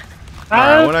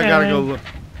 Alright, what I gotta go look.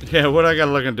 Yeah, what I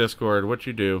gotta look in Discord. What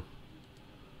you do?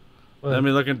 What? Let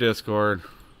me look in Discord.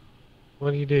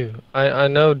 What do you do? I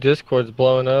know Discord's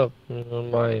blowing up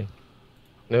on my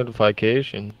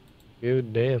notification.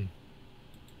 Good damn.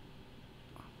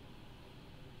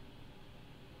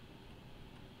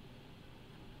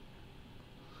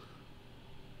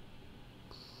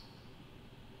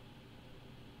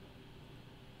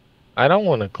 I don't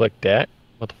want to click that.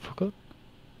 What the fuck?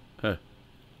 Huh.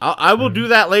 I will do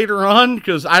that later on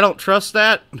because I don't trust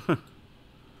that.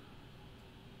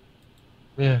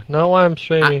 Yeah, not while I'm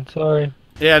streaming. Sorry.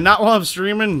 Yeah, not while I'm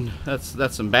streaming.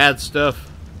 That's some bad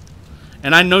stuff.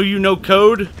 And I know you know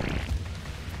code.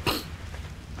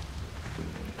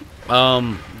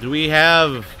 Do we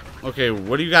have? Okay,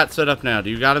 what do you got set up now? Do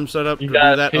you got him set up to do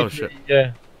that? Petrie, oh shit.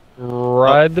 Yeah.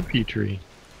 Ride the Petrie.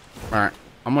 All right.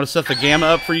 I'm going to set the gamma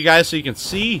up for you guys so you can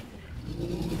see.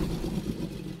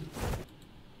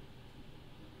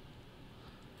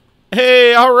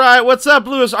 Hey, all right. What's up,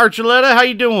 Louis Archuleta? How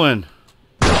you doing?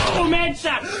 Boom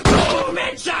headshot! Boom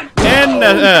headshot! And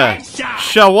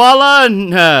Shawala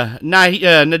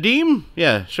Nadim.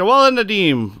 Yeah, Shawala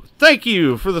Nadim. Thank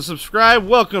you for the subscribe.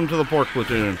 Welcome to the Pork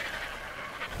Platoon.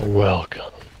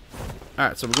 Welcome. All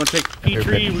right, so we're gonna take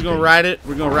Petrie. We're gonna ride it.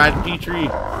 We're gonna ride Petrie.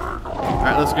 All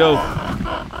right, let's go.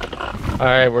 All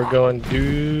right, we're going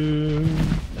due.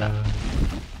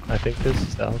 I think this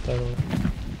is south. I don't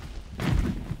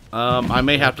know. I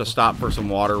may have to stop for some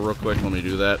water real quick. Let me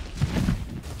do that.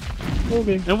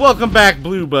 Okay. And welcome back,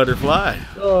 Blue Butterfly.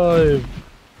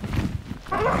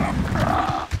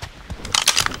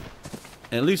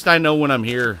 At least I know when I'm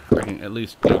here. I can at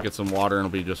least go get some water and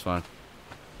it'll be just fine.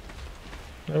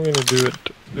 I'm gonna do it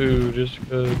too, just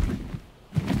because.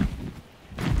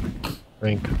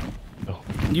 Drink. Oh.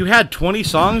 You had 20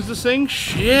 songs to sing?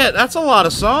 Shit, that's a lot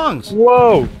of songs.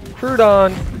 Whoa!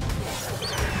 Crouton!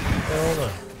 Hold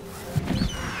on.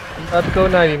 I'm about to go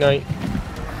nighty-night.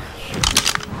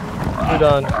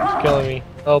 Crouton, it's killing me.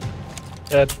 Help.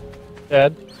 Dad.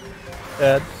 Dad.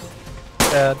 Dad.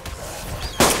 Dad.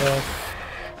 Dad.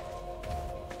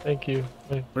 Thank you.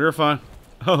 Wait. We're fine.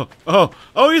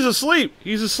 Oh, he's asleep.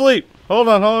 He's asleep. Hold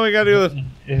on, we gotta do this.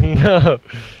 No.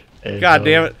 God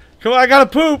damn it. Come on, I gotta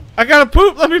poop.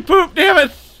 Let me poop, damn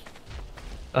it.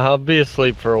 I'll be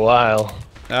asleep for a while.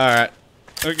 Alright.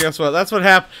 Well, guess what? That's what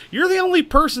happened. You're the only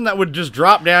person that would just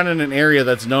drop down in an area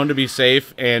that's known to be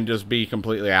safe and just be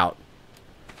completely out.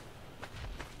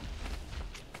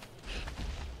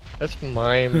 That's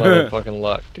my motherfucking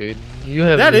luck, dude. You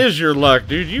have. That is your luck,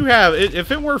 dude. You have. If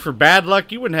it weren't for bad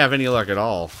luck, you wouldn't have any luck at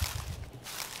all.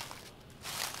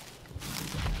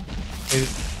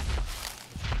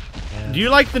 Do you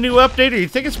like the new update, or you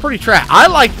think it's pretty trash? I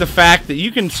like the fact that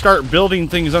you can start building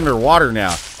things underwater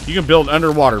now. You can build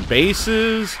underwater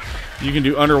bases. You can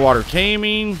do underwater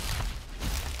taming.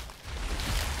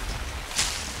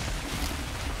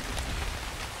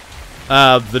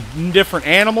 The different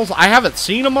animals. I haven't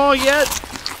seen them all yet.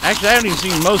 Actually, I haven't even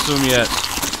seen most of them yet.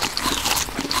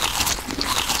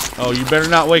 Oh, you better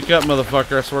not wake up,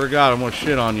 motherfucker. I swear to God, I'm going to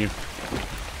shit on you.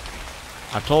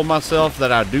 I told myself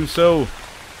that I'd do so.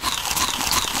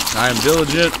 I am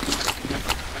diligent.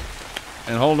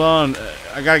 And hold on.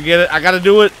 I got to get it. I got to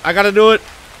do it. I got to do it.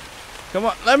 Come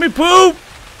on. Let me poop.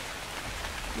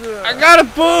 I got to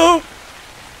poop.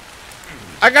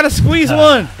 I got to squeeze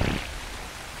one.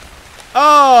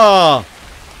 Oh!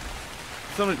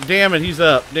 Damn it, he's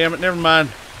up. Damn it, never mind.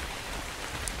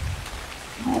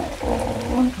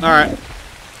 Alright.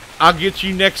 I'll get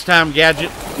you next time, Gadget.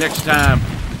 Next time.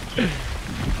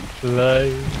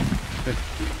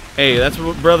 Hey, that's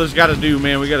what brothers gotta do,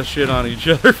 man. We gotta shit on each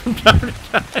other from time to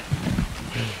time.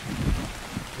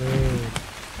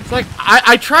 It's like,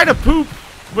 I try to poop,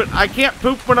 but I can't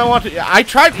poop when I want to.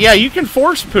 Yeah, you can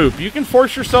force poop. You can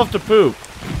force yourself to poop.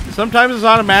 Sometimes it's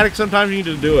automatic, sometimes you need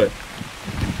to do it.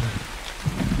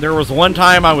 There was one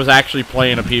time I was actually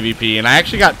playing a PvP, and I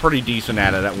actually got pretty decent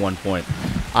at it at one point.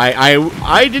 I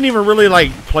didn't even really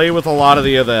like play with a lot of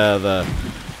the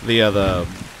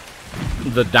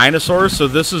dinosaurs, so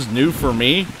this is new for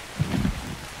me.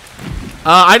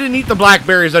 I didn't eat the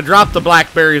blackberries. I dropped the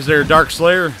blackberries there, Dark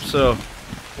Slayer. So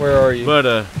where are you?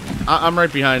 But I'm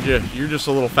right behind you. You're just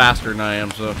a little faster than I am,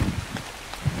 so.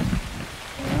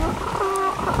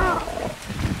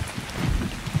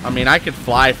 I mean, I could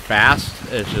fly fast.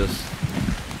 It's just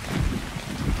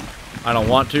I don't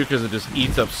want to because it just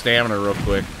eats up stamina real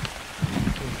quick.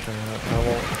 Okay, I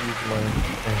won't use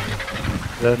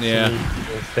my. Yeah,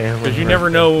 because you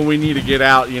never know when we need to get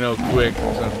out, you know, quick.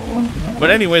 So. But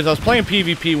anyways, I was playing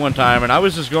PvP one time, and I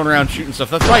was just going around shooting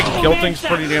stuff. That's why I can kill things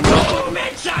pretty damn well.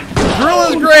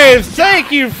 Gorilla's Graves,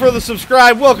 thank you for the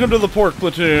subscribe. Welcome to the Pork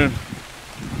Platoon.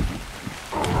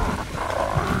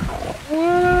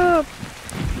 What up,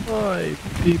 my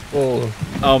people?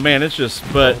 Oh man, it's just.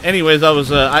 But anyways, I was.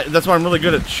 That's why I'm really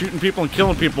good at shooting people and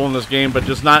killing people in this game, but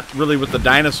just not really with the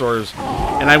dinosaurs.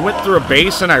 And I went through a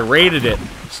base and I raided it.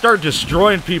 Started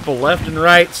destroying people left and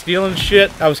right, stealing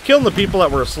shit. I was killing the people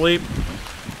that were asleep,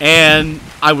 and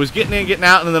I was getting in, getting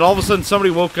out, and then all of a sudden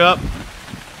somebody woke up,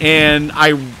 and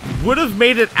I would have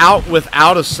made it out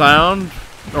without a sound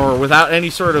or without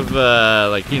any sort of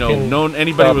like, you know, known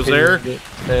anybody was there.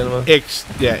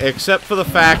 Except for the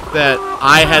fact that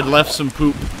I had left some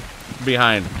poop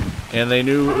behind, and they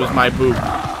knew it was my poop.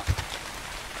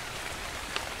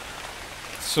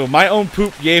 So my own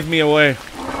poop gave me away.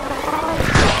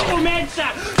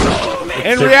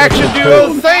 And Reaction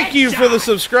Duo, thank you for the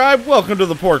subscribe. Welcome to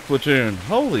the Pork Platoon.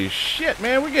 Holy shit,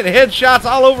 man. We're getting headshots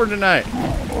all over tonight.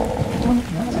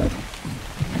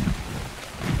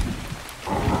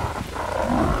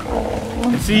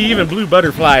 See, even Blue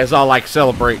Butterfly is all like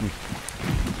celebrating.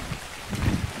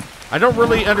 I don't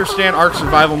really understand ARK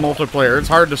Survival multiplayer. It's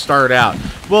hard to start out.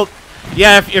 Well,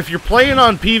 yeah, if you're playing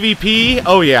on PvP,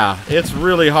 oh yeah, it's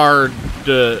really hard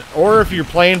to... Or if you're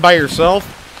playing by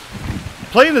yourself,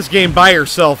 playing this game by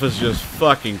yourself is just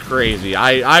fucking crazy.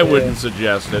 I wouldn't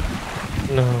suggest it.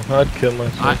 No, I'd kill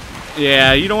myself.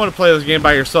 Yeah, you don't want to play this game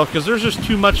by yourself because there's just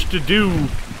too much to do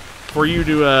for you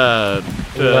to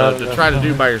try to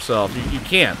do by yourself. You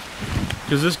can't,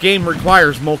 because this game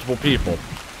requires multiple people.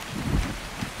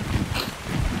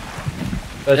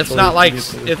 It's not like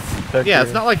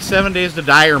it's not like 7 Days to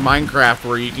Die or Minecraft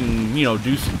where you can do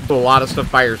a lot of stuff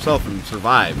by yourself and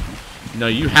survive. No,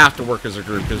 you have to work as a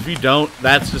group, because if you don't,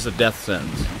 that's just a death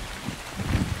sentence.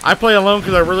 I play alone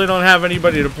because I really don't have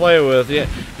anybody to play with. Yeah,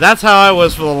 that's how I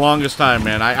was for the longest time,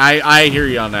 man. I hear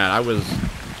you on that.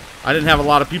 I didn't have a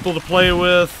lot of people to play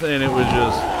with, and it was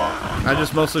I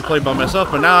just mostly played by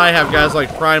myself. But now I have guys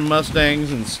like Prime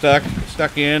Mustangs and Stuck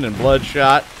In and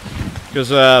Bloodshot,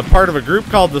 because part of a group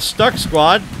called the Stuck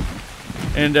Squad,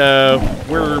 and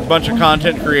we're a bunch of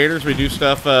content creators. We do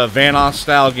stuff Vanoss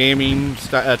style gaming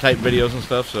type videos and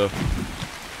stuff. So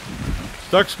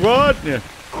Stuck Squad, yeah.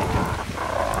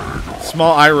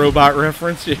 Small iRobot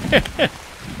reference, yeah.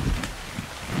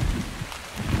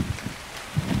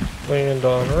 Land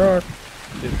on rock.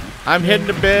 I'm heading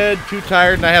to bed, too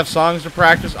tired, and I have songs to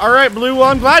practice. All right, Blue, well,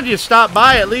 I'm glad you stopped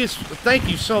by at least. Thank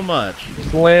you so much.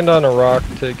 Just land on a rock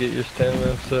to get your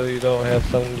stamina so you don't have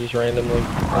someone just randomly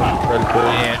try to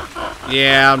kill you.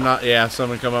 Yeah, I'm not. Yeah,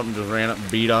 someone come up and just ran up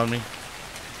and beat on me.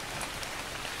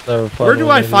 Where do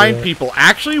I find people?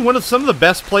 Actually, some of the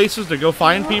best places to go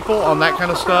find people on that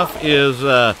kind of stuff is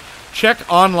check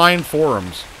online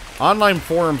forums. Online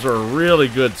forums are really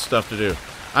good stuff to do.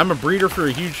 I'm a breeder for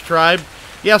a huge tribe.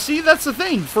 Yeah, see, that's the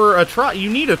thing. For a tribe,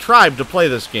 you need a tribe to play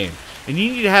this game, and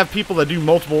you need to have people that do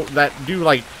multiple, that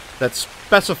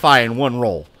specify in one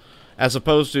role, as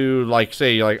opposed to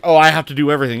say oh, I have to do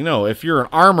everything. No, if you're an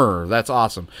armorer, that's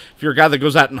awesome. If you're a guy that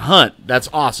goes out and hunt, that's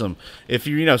awesome. If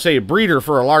you say a breeder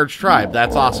for a large tribe,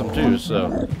 that's awesome too.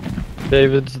 So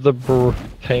David's the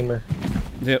tamer.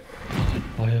 Yep.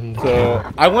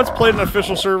 So I once played an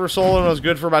official server solo, and it was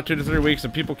good for about 2 to 3 weeks,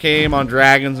 and people came on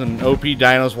dragons and OP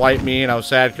dinos wiped me, and I was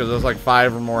sad because it was like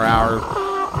 5 or more hours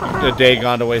a day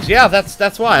gone to waste. Yeah,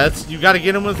 that's why. You got to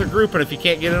get in with a group, and if you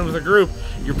can't get in with a group,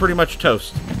 you're pretty much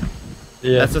toast.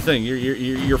 Yeah. That's the thing.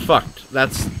 You're fucked.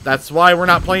 That's why we're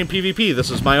not playing PvP.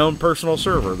 This is my own personal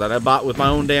server that I bought with my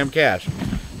own damn cash.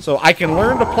 So I can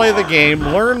learn to play the game,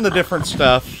 learn the different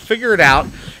stuff, figure it out.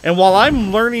 And while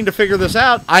I'm learning to figure this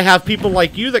out, I have people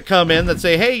like you that come in that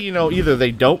say, hey, either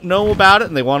they don't know about it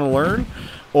and they want to learn,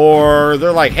 or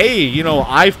they're like, hey,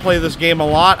 I've played this game a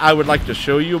lot. I would like to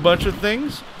show you a bunch of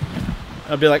things.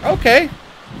 I'll be like, okay.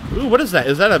 Ooh, what is that?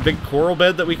 Is that a big coral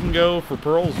bed that we can go for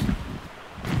pearls?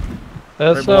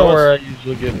 That's not where I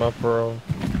usually get my pearls.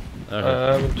 Okay.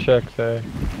 I haven't checked there.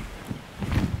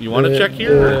 You want to check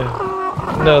here?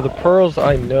 No, the pearls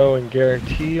I know and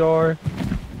guarantee are...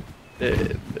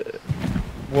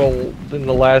 well, in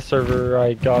the last server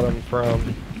I got them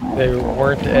from, they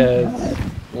weren't as,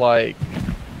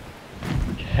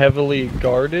 heavily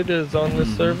guarded as on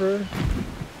this server.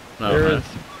 There's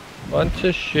a bunch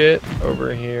of shit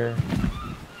over here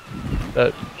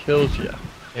that kills you.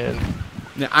 And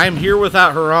now, I'm here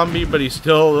without Harambe, but he's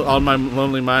still on my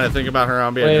lonely mind. I think about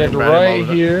Harambe. And right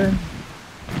here.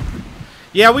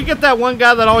 Yeah, we get that one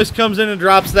guy that always comes in and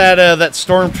drops that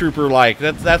stormtrooper.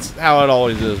 That's how it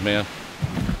always is, man.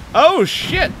 Oh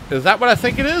shit! Is that what I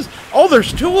think it is? Oh,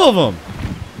 there's 2 of them.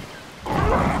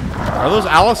 Are those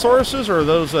Allosauruses or are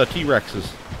those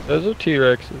T-Rexes? Those are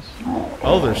T-Rexes.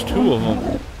 Oh, there's 2 of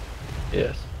them.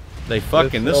 Yes. This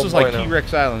is like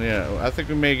T-Rex Island. Yeah, I think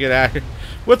we may get out here.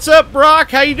 What's up,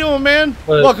 Brock? How you doing, man?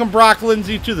 Welcome, Brock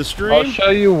Lindsay, to the stream. I'll show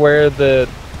you where the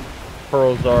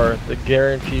pearls are, the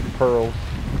guaranteed pearls.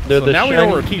 So now we know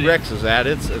where T-Rex is at.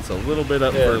 It's a little bit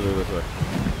up further this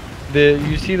way.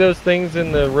 You see those things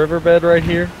in the riverbed right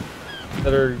here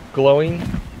that are glowing?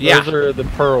 Yeah. Those are the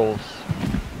pearls.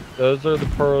 Those are the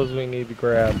pearls we need to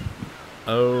grab.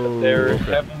 Oh, but they're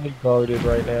heavily guarded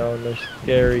right now, and they're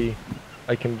scary.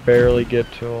 I can barely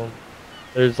get to them.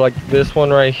 There's this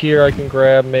one right here I can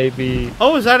grab maybe.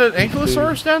 Oh, is that an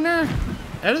Ankylosaurus down there?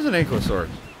 That is an Ankylosaurus.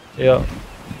 Yeah.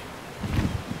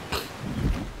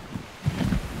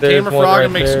 Tame a frog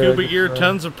and make scuba gear,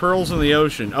 tons of pearls in the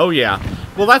ocean. Oh yeah.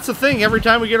 Well, that's the thing. Every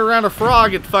time we get around a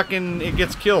frog, it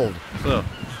gets killed. So.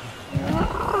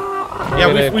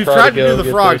 Yeah, we've tried to do the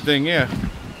frog thing. Yeah.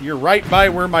 You're right by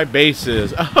where my base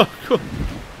is. Oh, cool.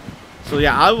 So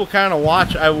yeah, I will kind of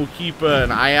watch. I will keep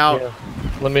an eye out. Yeah.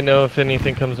 Let me know if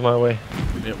anything comes my way.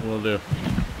 It will do.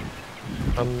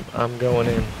 I'm going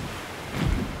in.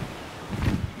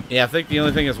 Yeah, I think the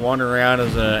only thing that's wandering around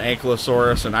is an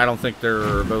Ankylosaurus, and I don't think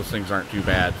those things aren't too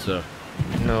bad. So.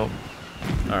 No.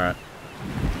 All right.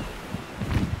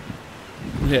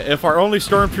 Yeah, if our only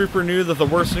stormtrooper knew that the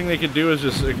worst thing they could do is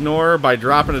just ignore by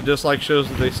dropping a dislike shows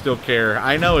that they still care.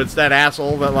 I know it's that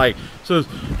asshole that like says,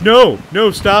 no,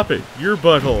 stop it. Your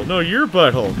butthole. No, your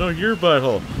butthole. No, your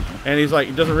butthole. And he's like,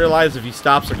 he doesn't realize if he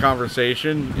stops a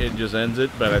conversation, it just ends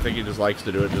it. But I think he just likes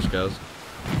to do it just because.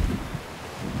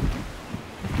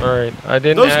 All right, I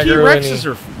didn't.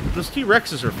 Those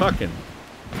T-Rexes are fucking.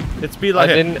 It's be like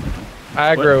I didn't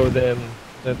aggro them.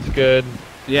 That's good.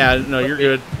 Yeah, no, you're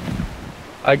good.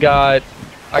 Hold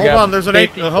on, there's an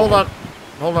hold on.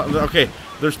 Okay,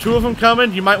 there's 2 of them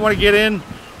coming. You might want to get in.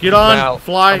 Get on.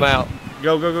 Fly. I'm out.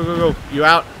 Go. You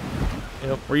out?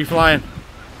 Yep. Where are you flying?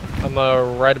 I'm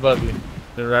right above you.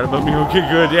 They're right above me. Okay,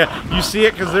 good. Yeah, you see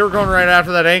it because they were going right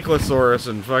after that Ankylosaurus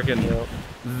and fucking. Yep.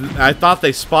 I thought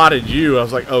they spotted you. I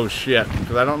was like, oh shit,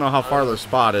 because I don't know how far their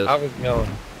spot is. I was going.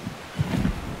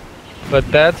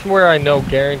 But that's where I know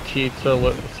guaranteed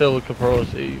silica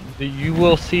pearls. You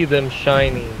will see them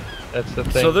shining. That's the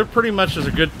thing. So they're pretty much as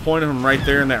a good point of them right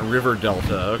there in that river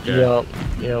delta. Okay.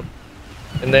 Yep.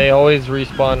 And they always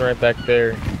respawn right back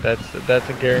there. That's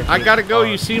a guarantee. I gotta go.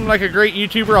 You seem like a great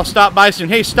YouTuber. I'll stop by soon.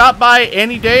 Hey, stop by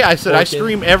any day. I said I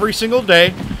stream every single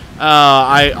day.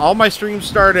 All my streams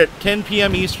start at 10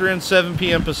 p.m. Eastern, 7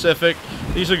 p.m. Pacific.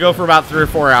 They usually go for about 3 or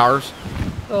 4 hours.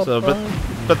 Oh, so,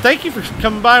 but thank you for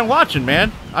coming by and watching,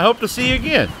 man. I hope to see you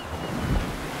again.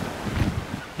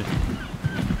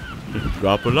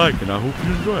 Drop a like, and I hope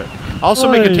you enjoy it.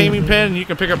 Also, make a taming pen, and you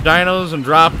can pick up dinos and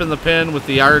drop in the pen with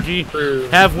the RG.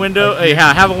 Have a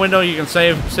window you can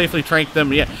safely trank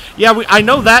them. Yeah. I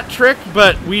know that trick,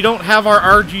 but we don't have our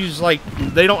RGs like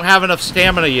they don't have enough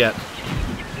stamina yet.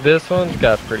 This one's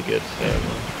got pretty good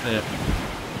stamina. Yeah.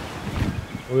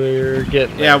 We're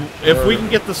getting there. Yeah, if we can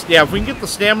get the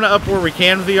stamina up where we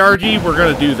can with the RG, we're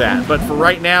gonna do that. But for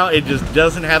right now, it just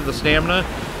doesn't have the stamina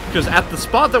because at the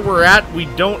spot that we're at, we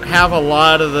don't have a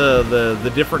lot of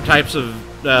the different types of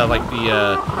like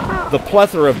the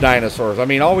plethora of dinosaurs. I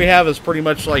mean, all we have is pretty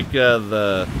much like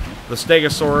the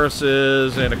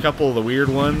Stegosauruses and a couple of the weird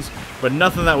ones, but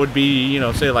nothing that would be, you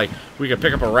know, say like we could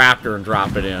pick up a raptor and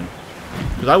drop it in.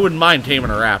 Because I wouldn't mind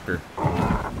taming a raptor.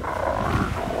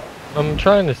 I'm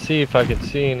trying to see if I could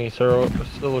see any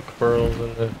silica pearls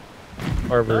in the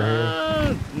harbor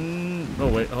here. Oh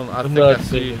wait, hold on. I think I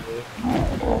see.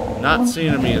 Not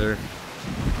seeing them either.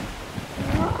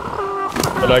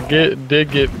 But I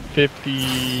did get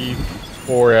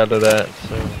 54 out of that,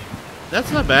 so.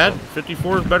 That's not bad.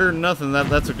 54 is better than nothing.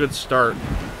 That's a good start.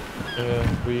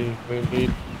 Yeah, we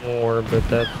need more, but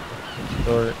that's a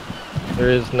start. There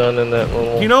is none in that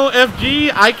little. You know,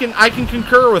 FG, I can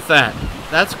concur with that.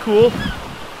 That's cool.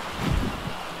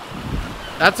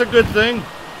 That's a good thing.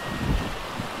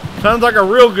 Sounds like a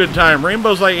real good time.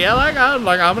 Rainbow's like, yeah, I'm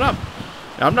not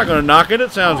gonna knock it.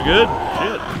 It sounds good.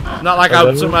 Shit. It's not like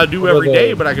something I do every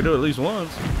day, but I could do it at least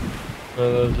once.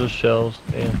 Oh, those are shells.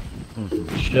 Yeah.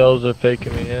 Shells are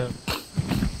faking me out.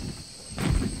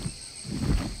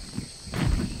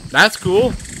 That's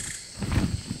cool.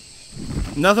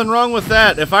 Nothing wrong with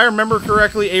that. If I remember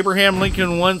correctly, Abraham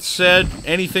Lincoln once said,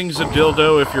 anything's a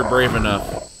dildo if you're brave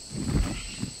enough.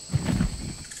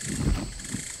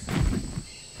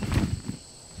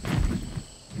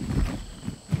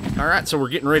 Alright, so we're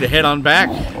getting ready to head on back.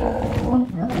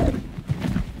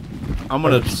 I'm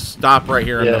going to stop right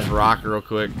here on this rock real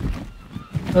quick.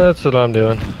 That's what I'm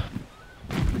doing.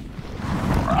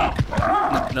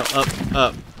 No,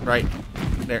 up, right.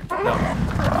 There, no.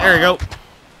 There you go.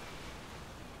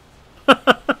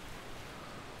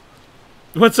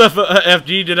 What's up,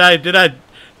 FG?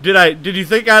 Did you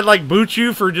think I'd like boot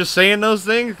you for just saying those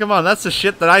things? Come on, that's the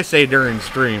shit that I say during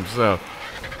streams, so.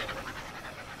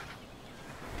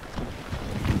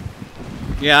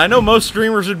 Yeah, I know most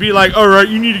streamers would be like, alright,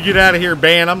 you need to get out of here,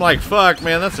 ban. I'm like, fuck,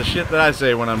 man, that's the shit that I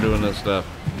say when I'm doing this stuff.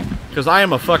 Because I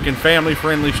am a fucking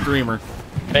family-friendly streamer.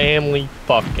 Family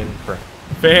fucking friendly.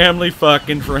 Family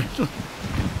fucking friendly.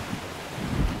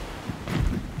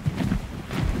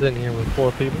 In here with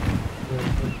 4 people.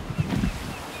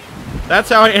 That's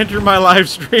how I enter my live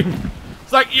stream.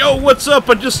 It's like, yo, what's up?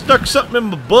 I just stuck something in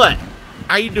my butt.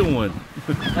 How you doing?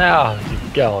 How's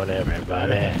it going,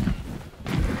 everybody?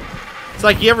 It's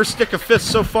like, you ever stick a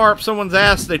fist so far up someone's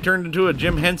ass they turned into a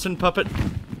Jim Henson puppet?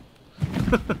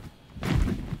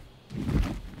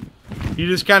 You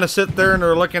just kind of sit there and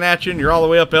they're looking at you and you're all the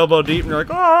way up elbow deep and you're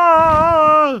like,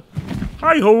 ah,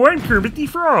 hi ho, I'm Kermit the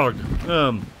Frog.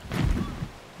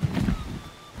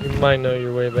 You're might know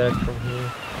your way back from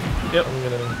here. Yep. I'm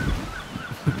gonna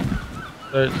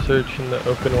start searching the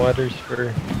open waters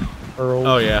for pearls.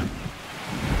 Oh yeah.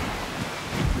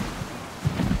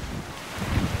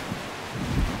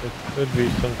 There could be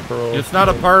some pearls. It's not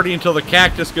a party until the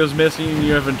cactus goes missing and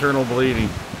you have internal bleeding.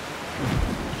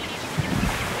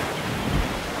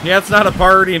 Yeah, it's not a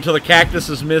party until the cactus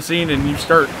is missing and you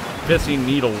start pissing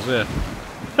needles in.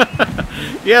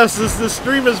 Yes, this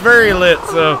stream is very lit,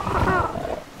 so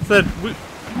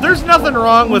there's nothing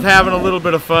wrong with having a little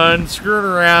bit of fun, screwing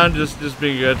around, just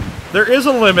being good. There is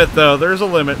a limit, though. There's a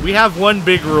limit. We have one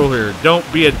big rule here. Don't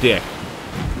be a dick.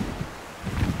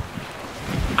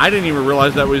 I didn't even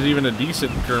realize that was even a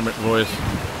decent Kermit voice.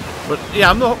 But,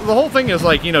 yeah, the whole thing is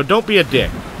like, you know, don't be a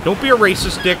dick. Don't be a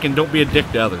racist dick, and don't be a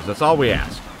dick to others. That's all we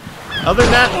ask. Other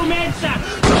than that,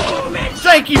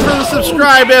 thank you for the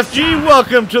subscribe, FG.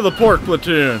 Welcome to the Pork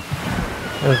Platoon.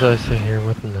 As I sit here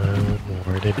with no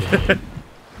more today.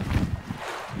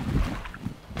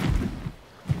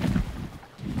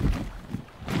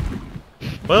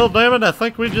 Well, damn it, I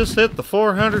think we just hit the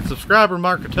 400 subscriber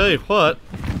mark. I tell you what.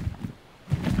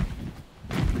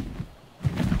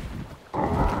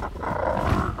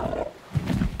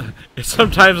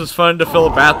 Sometimes it's fun to fill a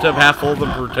bathtub half full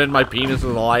and pretend my penis is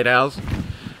a lighthouse.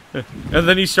 And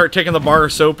then you start taking the bar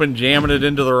of soap and jamming it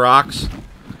into the rocks.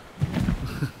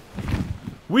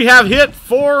 We have hit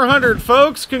 400,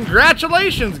 folks.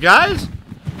 Congratulations, guys.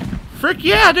 Frick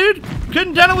yeah, dude.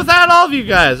 Couldn't done it without all of you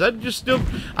guys. I'd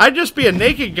just be a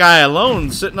naked guy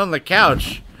alone sitting on the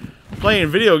couch playing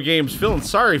video games feeling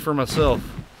sorry for myself.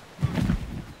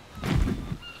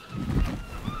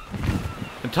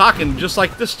 And talking just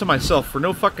like this to myself for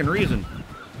no fucking reason.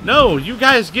 No, you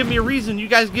guys give me a reason. You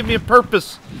guys give me a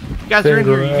purpose. You guys are in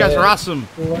here. You guys are awesome.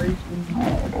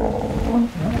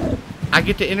 I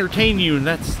get to entertain you, and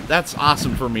that's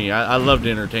awesome for me. I love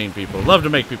to entertain people. Love to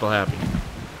make people happy.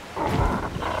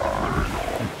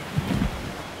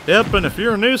 Yep, and if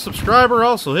you're a new subscriber,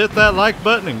 also hit that like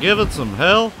button and give it some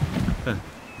hell.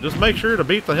 Just make sure to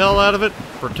beat the hell out of it.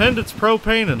 Pretend it's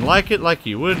propane and like it like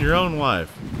you would your own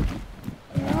wife.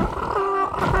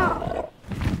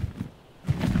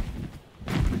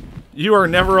 You are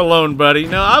never alone, buddy.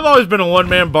 No, I've always been a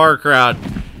one-man bar crowd.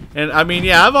 And, I mean,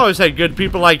 yeah, I've always had good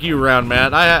people like you around,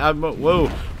 Matt. Whoa.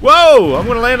 Whoa! I'm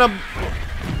gonna land up.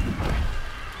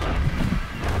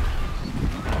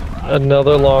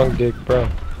 Another long dick, bro.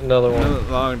 Another one.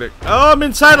 Another long dick. Oh, I'm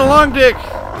inside a long dick!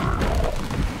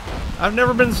 I've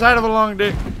never been inside of a long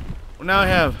dick. Well, now I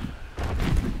have.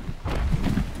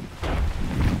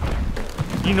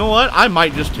 You know what? I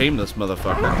might just tame this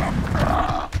motherfucker.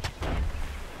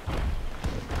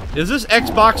 Is this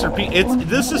Xbox or PC?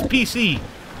 This is PC.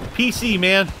 PC,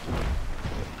 man.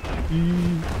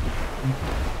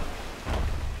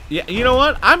 Yeah, you know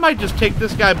what? I might just take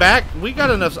this guy back. We got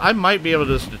enough. I might be able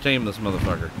to tame this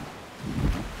motherfucker.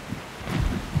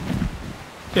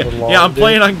 Yeah, I'm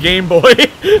playing on Game Boy.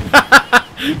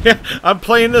 Yeah, I'm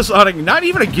playing this on not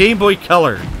even a Game Boy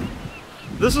Color.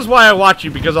 This is why I watch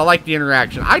you, because I like the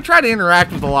interaction. I try to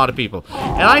interact with a lot of people,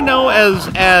 and I know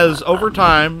as over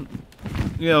time,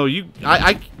 you know,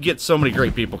 I get so many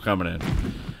great people coming in,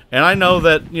 and I know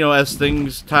that, you know, as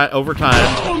things over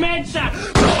time.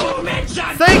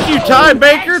 Thank you, Ty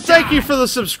Baker. Thank you for the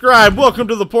subscribe. Welcome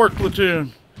to the Pork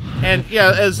Platoon. And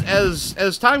yeah,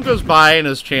 as time goes by and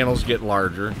as channels get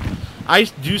larger, I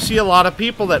do see a lot of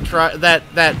people that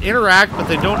that interact, but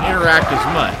they don't interact as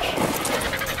much.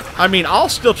 I mean, I'll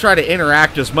still try to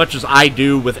interact as much as I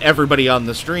do with everybody on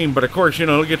the stream, but of course, you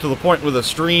know, it'll get to the point where the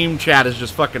stream chat is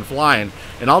just fucking flying,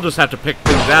 and I'll just have to pick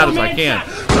things out as I can.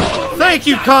 Thank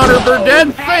you, Connor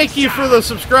Burdett. Thank you for the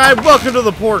subscribe. Welcome to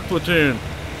the Pork Platoon.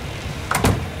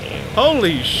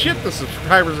 Holy shit, the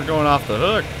subscribers are going off the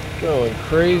hook. Going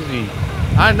crazy.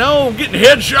 I know, I'm getting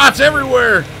headshots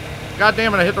everywhere. God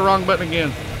damn it, I hit the wrong button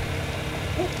again.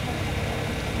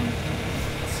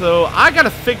 So I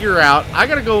gotta figure out, I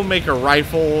gotta go make a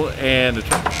rifle and a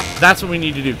that's what we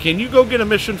need to do. Can you go get a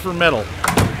mission for metal?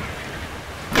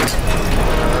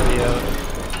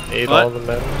 Ate all the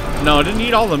metal? No, I didn't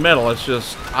eat all the metal. It's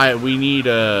just we need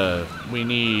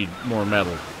more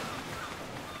metal.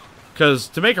 Because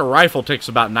to make a rifle takes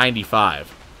about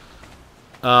 95.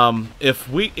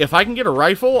 If I can get a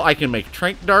rifle, I can make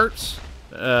trank darts.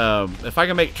 If I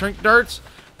can make trank darts,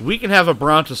 we can have a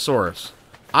brontosaurus.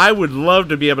 I would love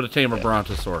to be able to tame a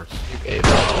brontosaurus.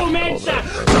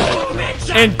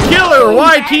 And Killer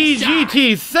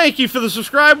YTGT, thank you for the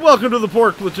subscribe. Welcome to the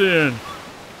Pork Platoon.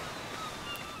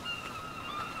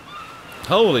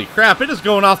 Holy crap, it is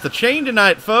going off the chain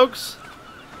tonight, folks.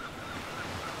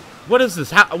 What is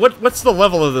this? What's the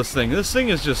level of this thing? This thing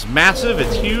is just massive.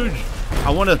 It's huge. I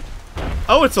want to...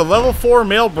 Oh, it's a level 4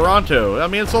 male Bronto. I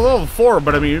mean, it's a level 4,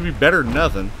 but I mean, it'd be better than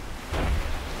nothing.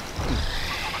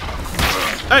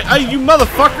 Hey, you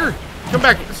motherfucker! Come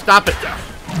back. Stop it.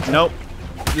 Nope.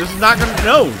 This is not gonna...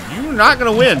 No, you're not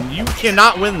gonna win. You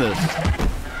cannot win this.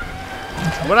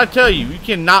 What I tell you, you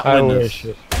cannot win this.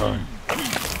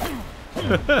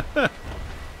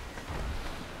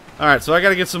 Alright, so I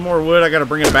gotta get some more wood. I gotta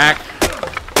bring it back.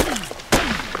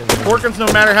 Porkins,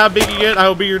 no matter how big you get, I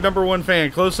will be your #1 fan.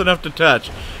 Close enough to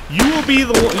touch. You'll be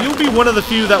one of the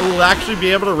few that will actually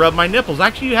be able to rub my nipples.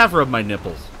 Actually, you have rubbed my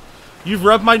nipples. You've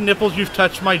rubbed my nipples. You've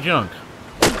touched my junk.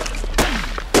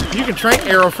 You can trank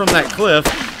arrow from that cliff.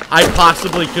 I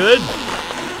possibly could.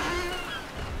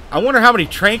 I wonder how many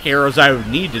trank arrows I would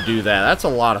need to do that. That's a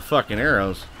lot of fucking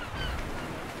arrows.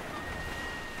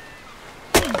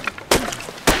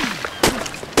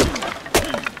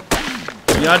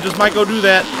 Yeah, I just might go do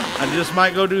that. I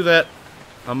might go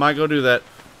do that.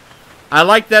 I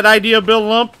like that idea, Bill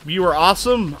Lump. You are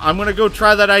awesome. I'm going to go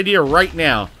try that idea right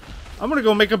now. I'm going to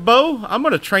go make a bow. I'm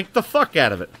going to trank the fuck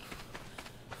out of it.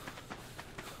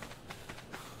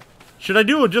 Should I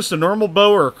do just a normal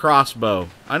bow or a crossbow?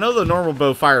 I know the normal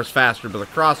bow fires faster, but the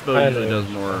crossbow usually does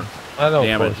more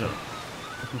damage.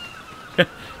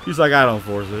 He's like, I don't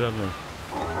force it.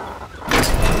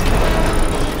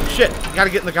 Shit, you gotta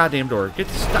get in the goddamn door.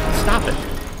 Stop it.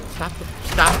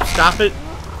 Stop it.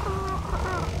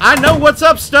 I know what's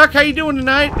up, Stuck. How you doing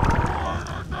tonight?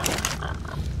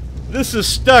 This is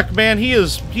Stuck, man.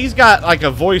 He's got like a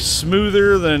voice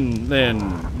smoother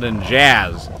than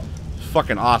Jazz.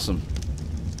 Fucking awesome.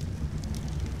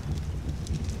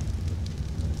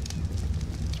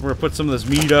 We're gonna put some of this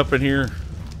meat up in here.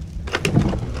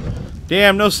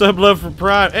 Damn, no sub love for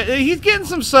Prime. He's getting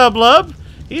some sub love.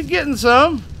 He's getting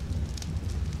some.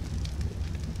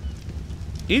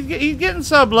 He's getting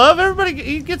sub love. Everybody,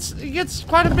 he gets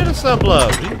quite a bit of sub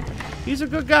love. He's a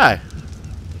good guy.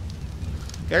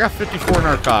 Okay, I got 54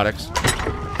 narcotics.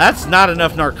 That's not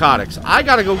enough narcotics. I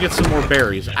gotta go get some more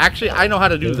berries. Actually, I know how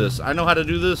to do this. We're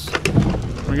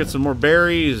gonna get some more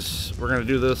berries. We're gonna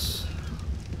do this.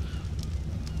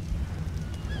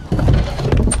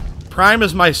 Prime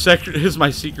is my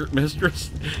secret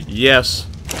mistress. Yes.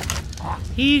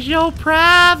 He's your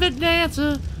private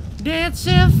dancer,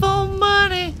 dancing for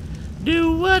money.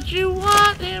 Do what you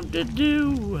want him to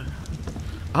do.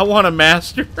 I want a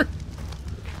master.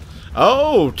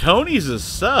 Oh, Tony's a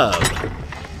sub.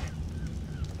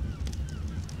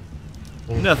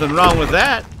 Nothing wrong with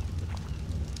that.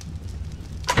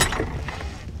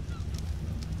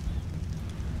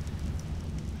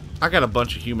 I got a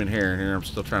bunch of human hair in here. I'm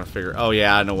still trying to figure. Oh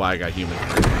yeah, I know why I got human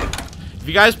hair. If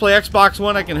you guys play Xbox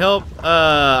One, I can help.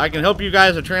 I can help you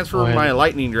guys to transfer my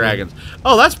lightning dragons.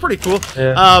 Oh, that's pretty cool.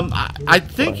 Yeah. I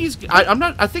think he's.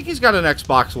 I think he's got an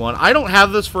Xbox One. I don't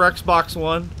have this for Xbox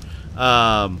One.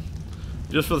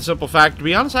 Just for the simple fact, to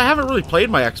be honest, I haven't really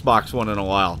played my Xbox One in a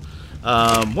while.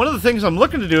 One of the things I'm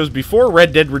looking to do is before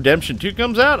Red Dead Redemption 2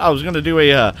 comes out, I was going to do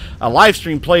a live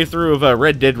stream playthrough of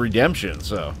Red Dead Redemption.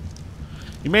 So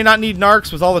you may not need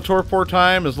narcs with all the torpor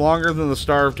time is longer than the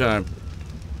starve time.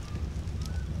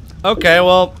 Okay,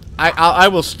 well, I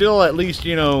will still at least,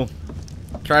 you know,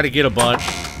 try to get a bunch.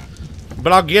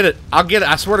 But I'll get it.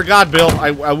 I swear to God, Bill,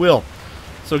 I will.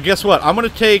 So guess what? I'm gonna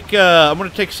take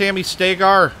Sammy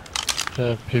Stegar.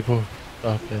 People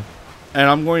stop it. And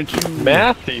I'm going to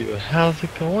Matthew, how's it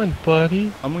going,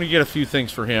 buddy? I'm gonna get a few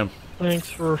things for him. Thanks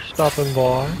for stopping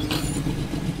by.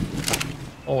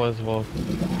 Always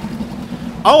welcome.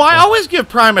 Oh, I always give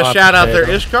Prime a shout out there,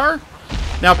 Ishkar.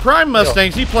 Now, Prime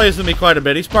Mustangs, he plays with me quite a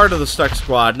bit. He's part of the Stuck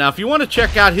Squad. Now, if you want to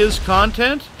check out his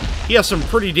content, he has some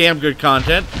pretty damn good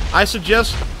content. I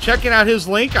suggest checking out his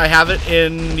link. I have it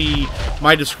in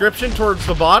my description towards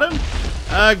the bottom.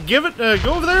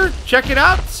 Go over there, check it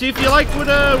out, see if you like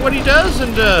what he does,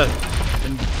 and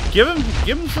give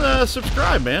him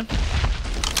subscribe, man.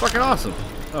 It's fucking awesome.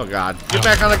 Oh God, get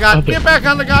back on the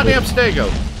goddamn stego.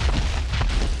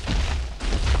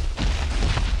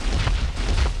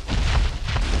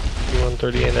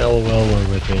 130 and LOL were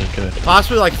with me, good.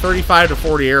 Possibly like 35 to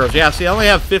 40 arrows. Yeah, see, I only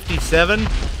have 57,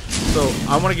 so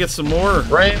I want to get some more.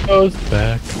 Rainbow's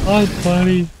back. Hi,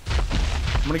 buddy.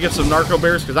 I'm going to get some narco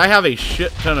bears because I have a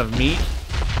shit ton of meat,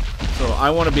 so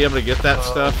I want to be able to get that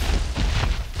stuff.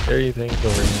 There you think,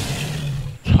 over.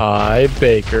 Hi,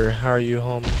 Baker. How are you,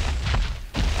 homie?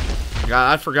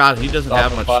 God, I forgot he doesn't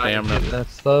have much stamina.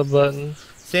 That's the button.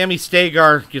 Sammy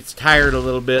Stegar gets tired a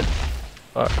little bit.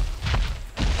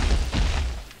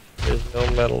 There's no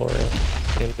metal around.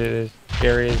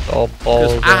 scary as all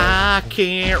balls. Cause I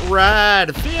can't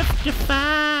ride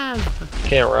 55.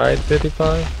 Can't ride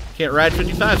 55? Can't ride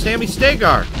 55. Sammy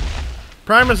Stegar.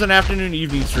 Prime is an afternoon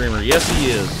evening streamer. Yes,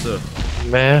 he is. So.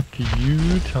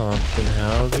 Matthew Thompson,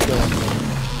 how's it going?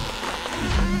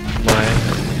 My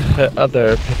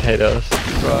other potato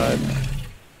subscribe.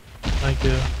 Thank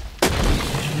you.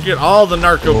 You get all the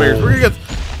narco bears. We're gonna get.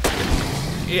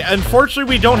 Yeah, unfortunately,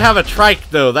 we don't have a trike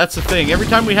though. That's the thing. Every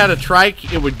time we had a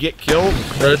trike, it would get killed.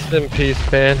 Rest in peace,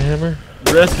 Banhammer.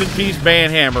 Rest in peace,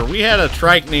 Banhammer. We had a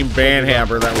trike named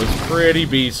Banhammer that was pretty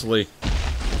beastly.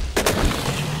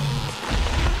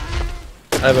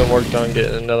 I haven't worked on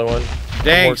getting another one.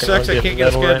 Dang, sucks I can't get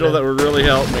a schedule that would really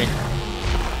help me.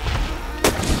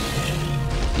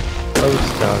 Oh,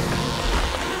 stuck.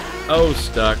 Oh,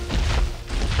 stuck.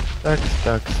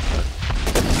 Stuck.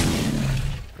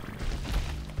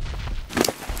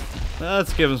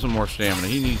 Let's give him some more stamina.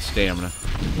 He needs stamina.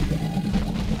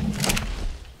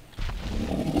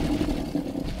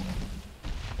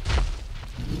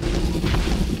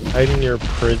 Hiding your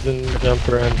prison jump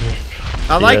around here.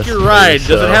 I like your ride.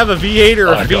 Does it have a V8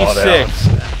 or a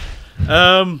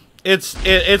V6?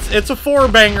 It's a four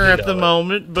banger at the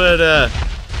moment, but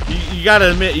you gotta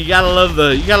admit you gotta love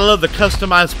the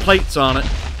customized plates on it.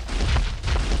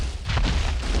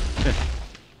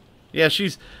 Yeah,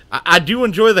 I do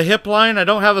enjoy the hip line. I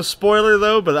don't have a spoiler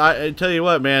though, but I tell you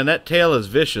what, man, that tail is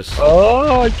vicious.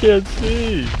 Oh, I can't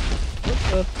see. What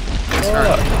the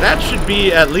fuck? That should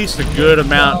be at least a good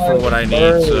amount for what I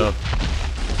need. So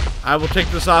I will take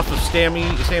this off of Sammy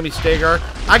Stegar.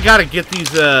 I gotta get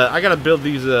these. I gotta build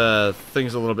these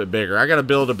things a little bit bigger. I gotta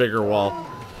build a bigger wall.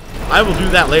 I will do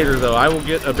that later, though. I will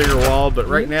get a bigger wall, but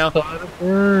right now...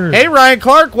 Hey, Ryan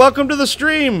Clark, welcome to the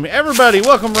stream. Everybody,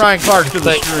 welcome Ryan Clark to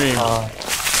the stream.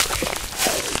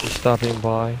 Just stopping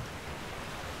by.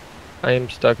 I am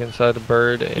stuck inside a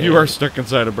bird. You are stuck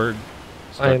inside a bird.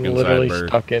 I am literally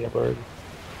stuck in a bird.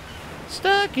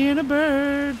 Stuck in a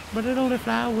bird, but it only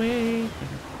fly away.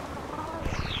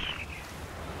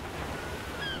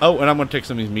 Oh, and I'm going to take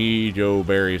some of these Mejo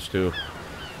berries, too.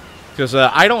 Because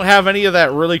I don't have any of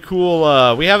that really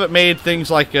cool, we haven't made things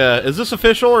like, is this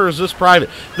official or is this private?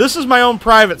 This is my own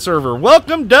private server.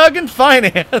 Welcome, Doug and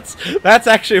Finance. That's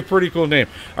actually a pretty cool name.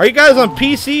 Are you guys on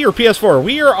PC or PS4?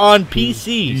 We are on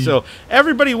PC. So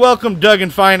everybody welcome Doug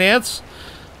and Finance.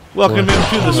 Welcome into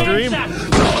the stream.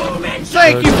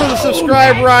 Thank you for the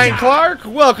subscribe, Ryan Clark.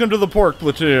 Welcome to the Pork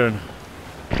Platoon.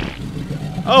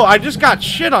 Oh, I just got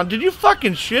shit on. Did you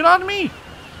fucking shit on me?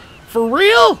 For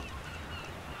real?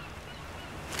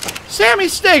 Sammy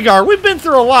Stegar, we've been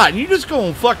through a lot, and you just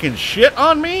gonna fucking shit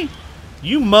on me?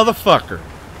 You motherfucker.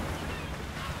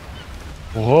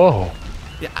 Whoa.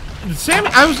 Yeah, Sammy,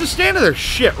 I was just standing there,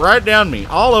 shit right down me,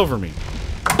 all over me.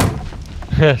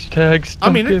 Hashtag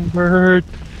stuck in bird.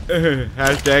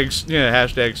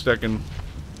 Hashtag stuck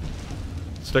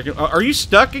in. Are you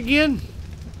stuck again?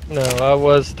 No, I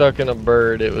was stuck in a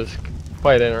bird. It was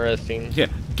quite interesting. Yeah,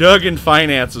 Doug in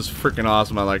Finance is freaking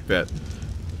awesome. I like that.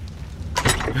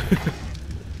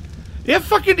 Yeah,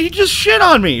 fucking, he just shit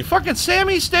on me. Fucking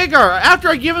Sammy Stegar. After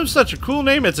I give him such a cool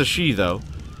name, it's a she, though.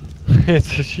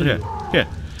 It's a she. Yeah.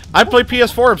 I play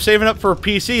PS4. I'm saving up for a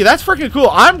PC. That's freaking cool.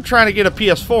 I'm trying to get a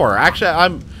PS4.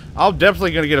 Actually, I'm definitely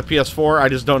going to get a PS4. I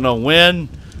just don't know when,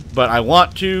 but I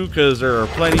want to because there are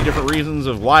plenty of different reasons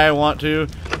of why I want to,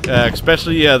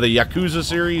 especially the Yakuza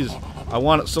series. I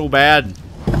want it so bad.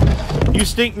 You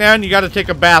stink now and you got to take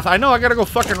a bath. I know I got to go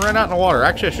fucking run out in the water.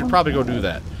 Actually, I should probably go do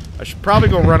that. I should probably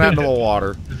go run out into the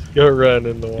water. Just go run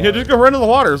in the water. Yeah, just go run in the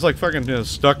water. It's like fucking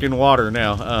stuck in water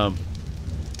now. All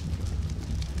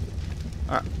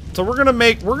right. So we're gonna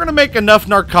make enough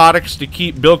narcotics to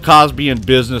keep Bill Cosby in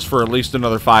business for at least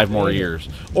another 5 more years,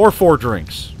 or 4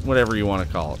 drinks, whatever you want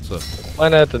to call it. So why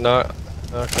not to knock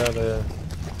out a...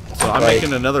 So I'm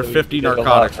making another 50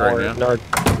 narcotics right now.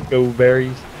 Narco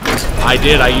berries. I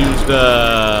did. I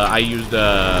used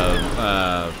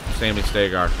Sammy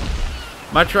Stegar.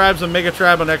 My tribe's a mega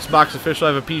tribe on Xbox official.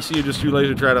 I have a PC. You're just too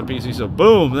lazy to try it on PC. So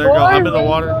boom, there you go. I'm in the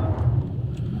water.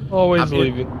 Always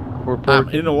leaving. I'm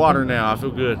in the water now. I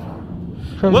feel good.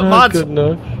 I'm what not mods? Good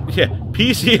enough. Yeah,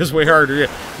 PC is way harder. Yeah.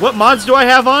 What mods do I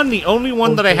have on? The only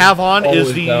one that I have on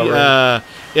is the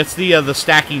it's the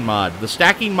stacking mod. The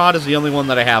stacking mod is the only one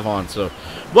that I have on. So,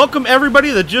 welcome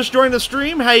everybody that just joined the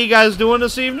stream. How you guys doing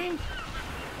this evening?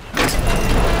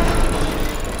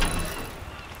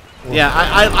 Yeah,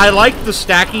 I like the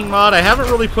stacking mod. I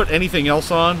haven't really put anything else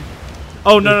on.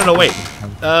 Oh no, wait.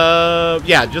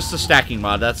 Yeah, just the stacking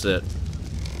mod. That's it.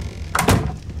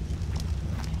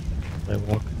 I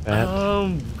walk back.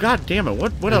 God damn it!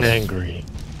 What else? Angry.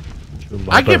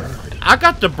 I get I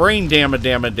got the brain damage,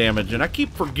 and I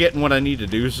keep forgetting what I need to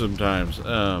do sometimes. You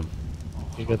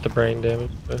got the brain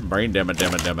damage? Brain damage.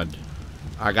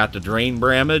 I got the drain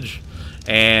damage,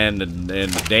 and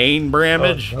the Dane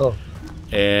damage. Oh,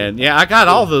 And yeah, I got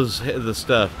all the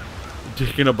stuff.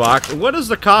 Dick in a box. What is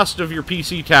the cost of your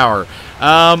PC tower?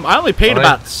 I only paid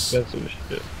about.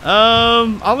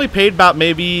 I only paid about,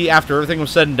 maybe after everything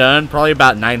was said and done, probably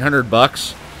about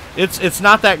 $900. It's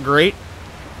not that great,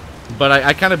 but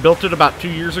I kind of built it about 2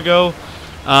 years ago.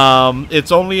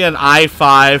 It's only an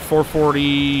i5 440,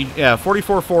 yeah,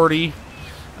 4440.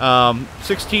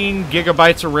 16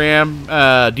 gigabytes of RAM,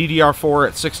 DDR4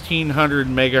 at 1600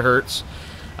 megahertz.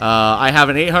 I have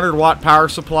an 800 watt power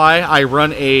supply. I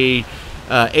run a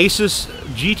Asus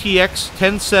GTX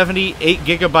 1070 8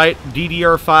 gigabyte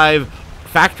DDR5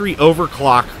 factory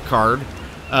overclock card,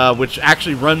 which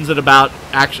actually runs at about,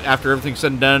 after everything's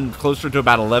said and done, closer to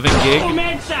about 11 gig.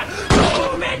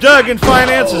 Doug in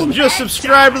Finance has just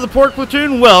subscribed to the Pork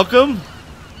Platoon. Welcome.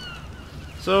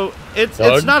 So it's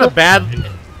not a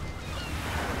bad.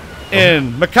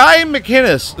 And Mackay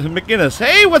McGinnis.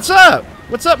 Hey, what's up?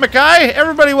 What's up, Mackay?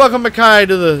 Everybody, welcome Mackay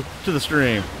to the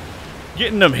stream.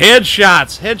 Getting them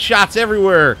headshots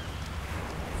everywhere.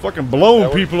 Fucking blowing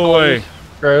people away.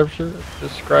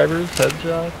 Subscribers,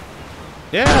 headshots.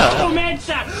 Yeah.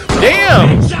 Damn.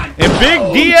 And Big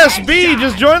DSB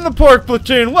just joined the Pork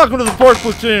Platoon. Welcome to the Pork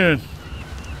Platoon.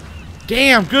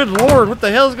 Damn, good lord, what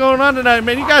the hell's going on tonight,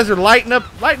 man? You guys are lighting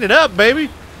it up, baby.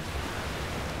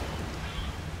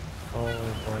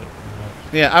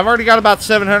 Yeah, I've already got about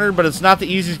 700, but it's not the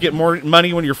easiest to get more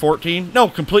money when you're 14. No,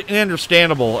 completely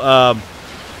understandable.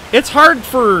 It's hard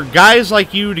for guys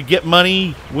like you to get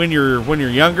money when you're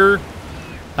younger.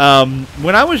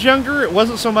 When I was younger, it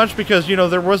wasn't so much because, you know,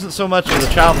 there wasn't so much of the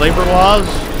child labor laws.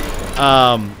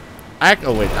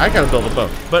 Oh wait, I gotta build a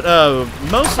boat. But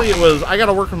mostly it was, I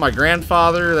gotta work with my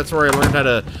grandfather. That's where I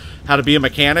learned how to be a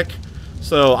mechanic.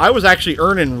 So I was actually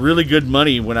earning really good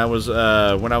money when I was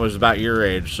about your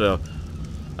age. So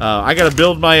I gotta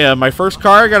build my my first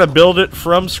car. I gotta build it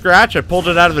from scratch. I pulled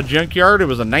it out of the junkyard. It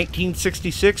was a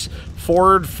 1966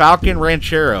 Ford Falcon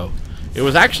Ranchero. It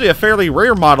was actually a fairly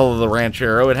rare model of the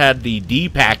Ranchero. It had the D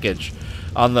package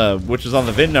which is on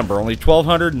the VIN number. Only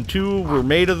 1,202 were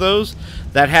made of those.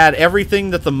 That had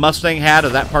everything that the Mustang had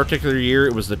of that particular year.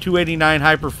 It was the 289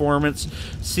 high performance,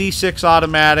 C6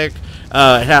 automatic.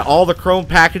 It had all the chrome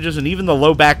packages, and even the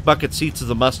low back bucket seats of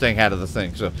the Mustang had of the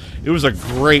thing. So it was a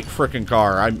great freaking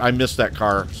car. I missed that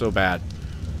car so bad.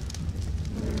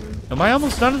 Am I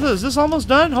almost done with this? Is this almost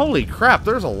done? Holy crap,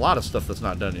 there's a lot of stuff that's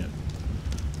not done yet.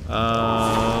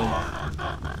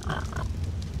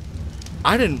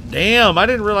 I didn't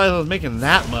realize I was making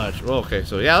that much. Well, okay,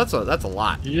 so yeah, that's a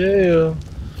lot. Yeah.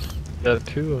 Got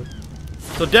two.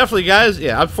 So definitely, guys,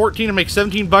 yeah, I'm 14 and make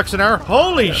 17 bucks an hour.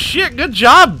 Holy shit, good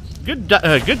job. Good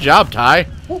job, Ty.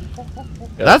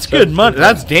 That's good money.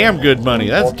 That's damn good money.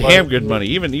 That's damn good money.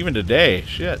 Even today.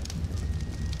 Shit.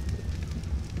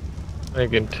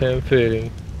 Making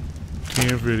 1050.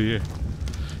 1050.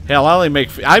 Hell, I only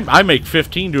make I make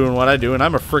 15 doing what I do, and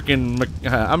I'm a freaking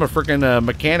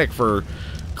mechanic for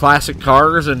classic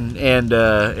cars and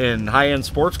high-end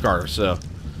sports cars. So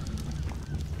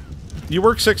you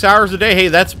work 6 hours a day. Hey,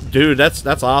 that's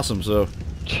awesome. So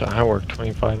I work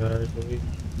 25 hours a week.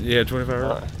 Yeah, 25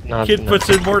 hours. Kid puts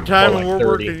in more time when we're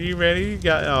working than you, man. He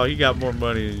got more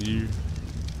money than you.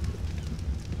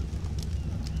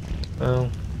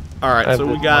 Well, all right, so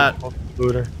we got.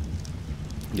 Booter.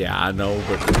 Yeah, I know,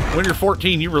 but when you're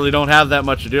 14, you really don't have that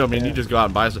much to do. I mean, you just go out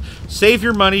and buy stuff. Save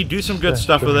your money, do some good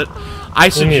stuff with it. I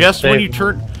suggest when you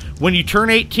turn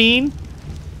 18,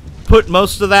 put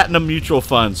most of that in the mutual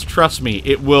funds. Trust me,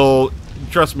 it will.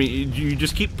 Trust me, you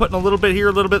just keep putting a little bit here,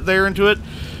 a little bit there into it.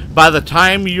 By the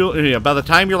time you're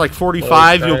like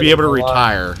 45, you'll be able to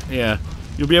retire. Yeah,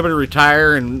 you'll be able to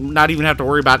retire and not even have to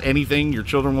worry about anything. Your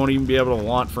children won't even be able to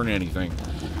want for anything.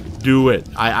 Do it.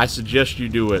 I suggest you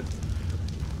do it.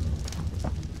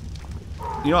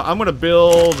 You know, I'm gonna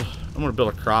build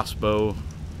a crossbow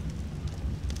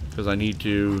because I need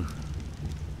to.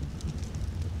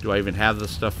 Do I even have the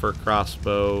stuff for a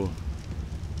crossbow?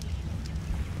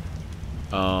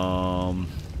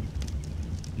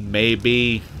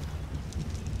 Maybe.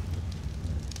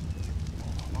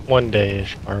 One day.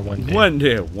 One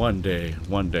day.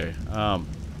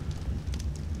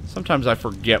 Sometimes I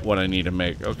forget what I need to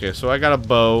make. Okay, so I got a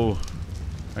bow.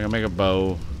 I gotta make a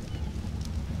bow.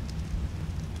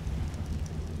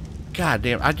 God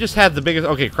damn, I just had the biggest...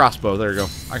 Okay, crossbow, there you go.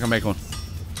 I can make one.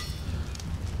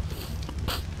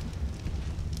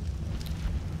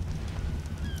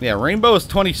 Yeah, Rainbow is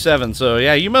 27, so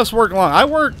yeah, you must work long.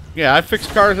 I fixed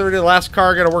cars every day. The last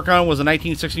car I got to work on was a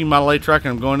 1960 Model A truck,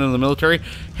 and I'm going into the military.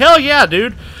 Hell yeah,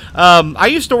 dude. I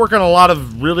used to work on a lot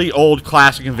of really old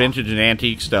classic and vintage and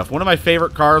antique stuff. One of my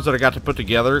favorite cars that I got to put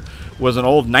together was an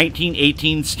old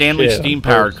 1918 Stanley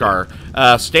steam-powered car.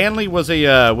 Stanley was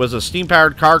a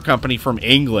steam-powered car company from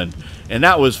England, and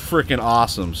that was freaking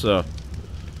awesome, so...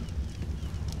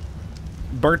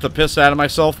 Burnt the piss out of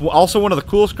myself. Also, one of the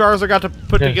coolest cars I got to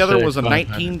put together was a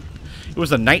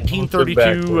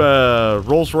 1932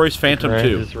 Rolls-Royce Phantom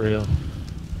 2.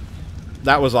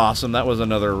 That was awesome. That was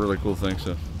another really cool thing.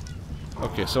 So,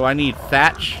 okay, so I need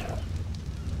thatch.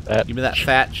 Give me that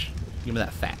thatch. Give me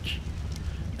that thatch.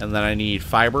 And then I need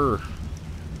fiber.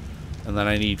 And then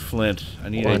I need flint. I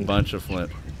need a bunch of flint.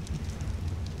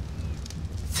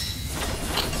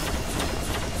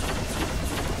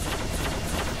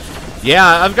 Yeah,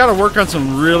 I've got to work on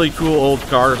some really cool old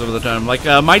cars over the time. Like,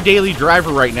 my daily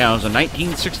driver right now is a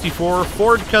 1964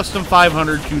 Ford Custom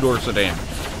 500 two-door sedan.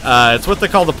 It's what they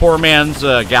call the poor man's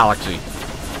Galaxy.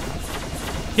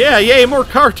 Yeah, yay, more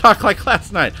car talk like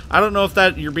last night. I don't know if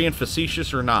that you're being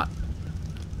facetious or not.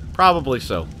 Probably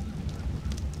so.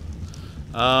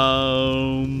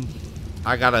 I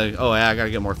gotta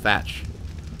get more thatch.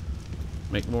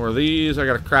 Make more of these. I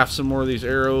gotta craft some more of these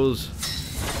arrows.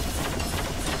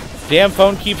 Damn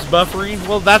phone keeps buffering.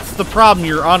 Well, that's the problem.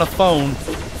 You're on a phone.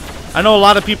 I know a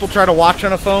lot of people try to watch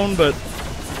on a phone, but...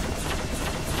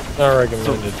 Not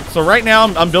recommended. So right now,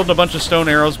 I'm building a bunch of stone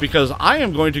arrows because I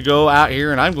am going to go out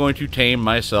here and I'm going to tame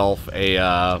myself a...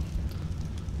 I'm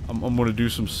going to do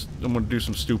some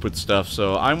stupid stuff.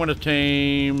 So I'm going to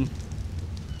tame...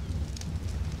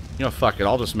 You know, fuck it.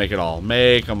 I'll just make it all.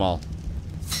 Make them all.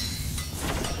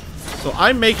 So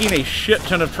I'm making a shit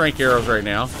ton of trank arrows right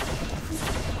now.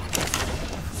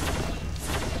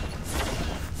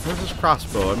 Where's this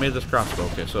crossbow? I made this crossbow.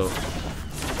 Okay, so...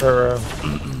 So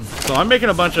I'm making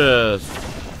a bunch of...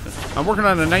 I'm working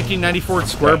on a 1994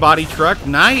 square body truck.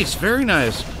 Nice, very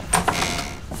nice.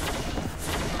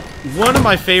 One of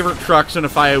my favorite trucks, and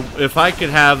if I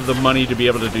could have the money to be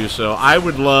able to do so, I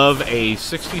would love a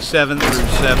 67 through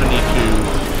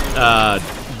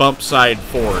 72 bump side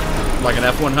Ford, like an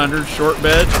F100 short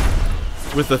bed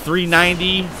with the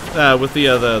 390 with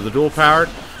the dual powered.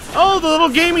 Oh, the little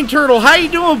gaming turtle! How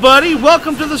you doing, buddy?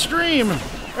 Welcome to the stream.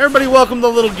 Everybody, welcome the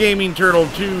little gaming turtle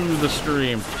to the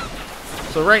stream.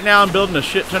 So right now I'm building a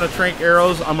shit ton of trank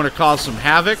arrows. I'm going to cause some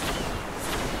havoc.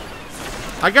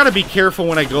 I got to be careful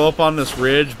when I go up on this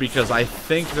ridge because I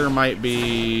think there might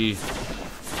be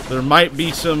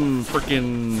some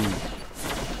freaking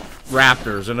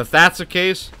raptors, and if that's the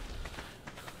case,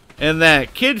 and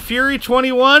that Kid Fury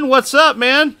 21, what's up,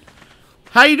 man?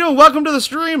 How you doing? Welcome to the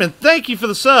stream, and thank you for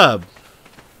the sub.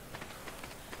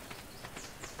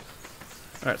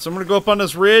 All right, so I'm gonna go up on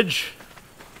this ridge.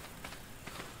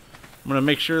 I'm gonna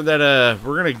make sure that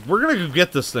we're gonna go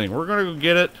get this thing. We're gonna go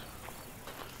get it.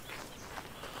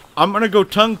 I'm gonna go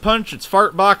tongue punch its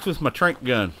fart box with my trank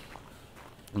gun.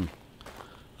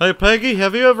 Hey Peggy,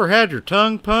 have you ever had your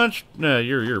tongue punched? No,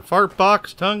 your fart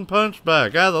box tongue punched by a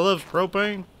guy that loves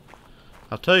propane?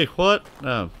 I'll tell you what.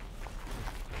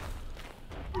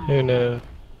 Who knows?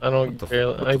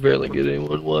 I barely get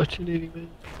anyone watching anyway.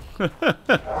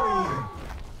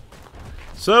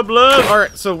 Sub love. All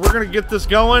right, so we're gonna get this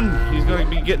going. He's gonna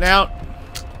be getting out.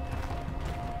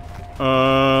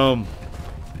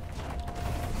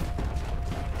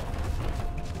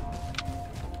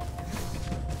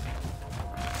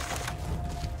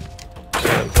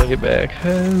 Take it back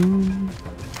home.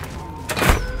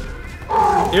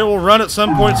 It will run at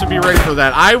some point, so be ready for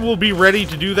that. I will be ready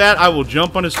to do that. I will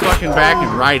jump on his fucking back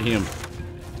and ride him.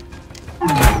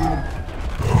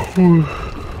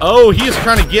 Oh, he is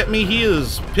trying to get me. He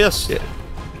is pissed. Yeah.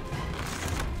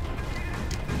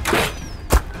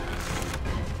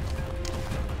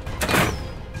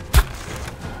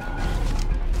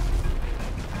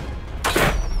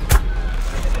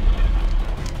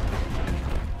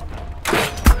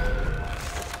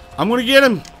 I'm gonna get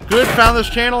him. Good, found this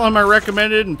channel on my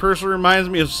recommended and personally reminds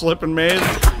me of Slip and Maze.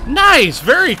 Nice,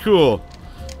 very cool.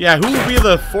 Yeah, who will be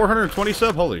the 420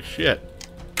 sub? Holy shit.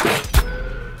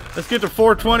 Let's get to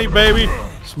 420, baby.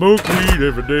 Smoke weed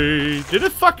every day. Did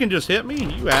it fucking just hit me?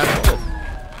 You asshole.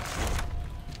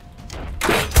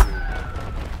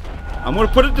 I'm gonna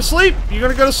put it to sleep. You're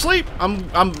gonna go to sleep. I'm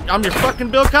your fucking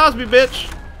Bill Cosby,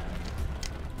 bitch.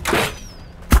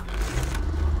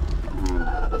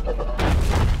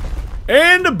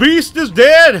 And the beast is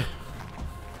dead.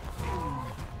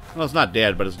 Well, it's not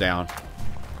dead, but it's down.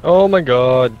 Oh my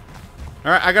god.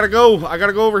 All right, I gotta go. I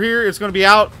gotta go over here. It's gonna be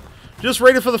out Just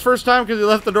raided for the first time because he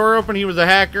left the door open. He was a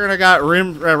hacker, and I got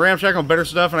ramshackle on better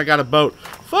stuff, and I got a boat.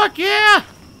 Fuck yeah!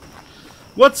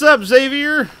 What's up,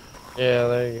 Xavier? Yeah,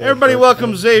 there you go. Everybody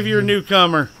welcome Xavier,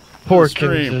 newcomer.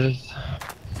 Porkins.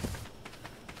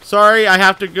 Sorry, I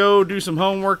have to go do some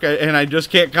homework, and I just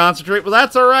can't concentrate. But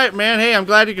that's all right, man. Hey, I'm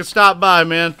glad you could stop by,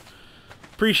 man.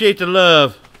 Appreciate the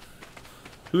love.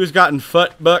 Who has gotten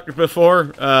bucked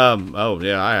before? Oh,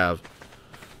 yeah, I have.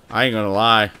 I ain't gonna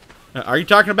lie. Are you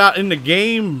talking about in the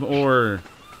game, or?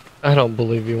 I don't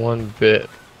believe you one bit.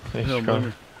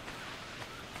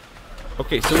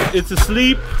 Okay, so it's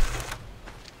asleep.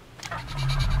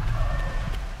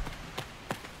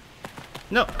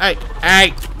 No,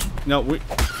 hey. No, we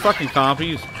fucking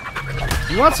compies.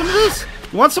 You want some of this?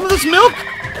 You want some of this milk?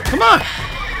 Come on.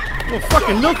 I'm gonna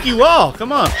fucking milk you all.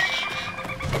 Come on.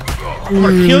 I'm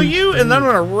gonna kill you, and then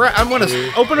I'm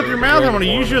gonna open up your mouth. I'm gonna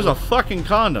use you as a fucking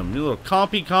condom. You little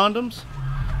compy condoms.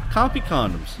 Compy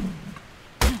condoms.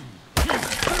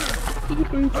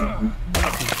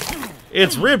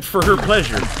 It's ribbed for her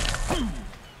pleasure,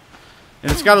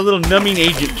 and it's got a little numbing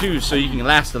agent too, so you can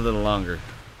last a little longer.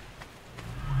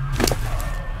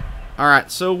 All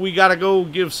right, so we gotta go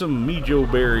give some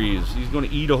Mijo berries. He's gonna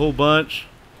eat a whole bunch.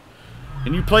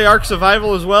 And you play Ark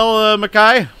Survival as well,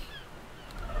 Mackay?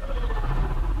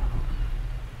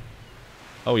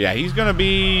 Oh yeah, he's gonna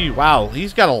be... Wow,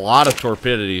 he's got a lot of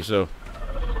torpidity, so...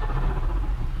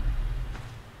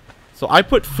 So I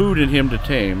put food in him to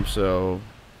tame, so...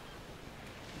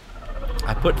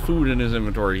 I put food in his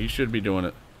inventory. He should be doing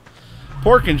it.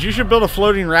 Porkins, you should build a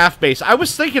floating raft base. I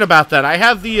was thinking about that. I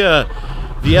have the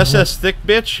SS Thick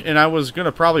Bitch, and I was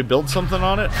gonna probably build something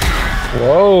on it.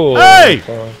 Whoa! Hey!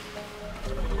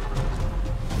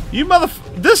 You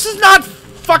This is not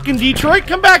fucking Detroit.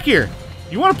 Come back here.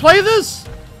 You want to play this?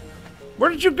 Where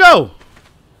did you go?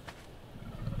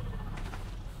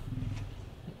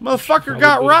 Motherfucker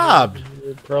got robbed.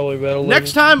 Probably better.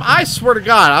 Next time, I swear to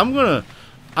God,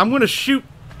 I'm gonna shoot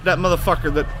that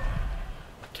motherfucker that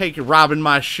robbing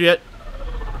my shit.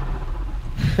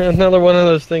 Another one of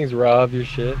those things rob your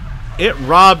shit. It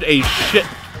robbed a shit.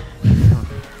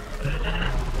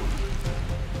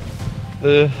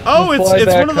 Oh,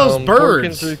 it's one of those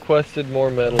birds. Porkins requested more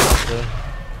metals. So.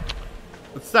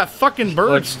 It's that fucking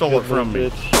bird stole it from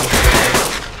me.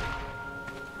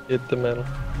 Get the metal.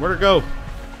 Where'd it go?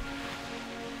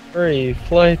 Hurry,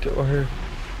 flight or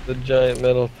the giant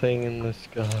metal thing in the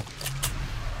sky.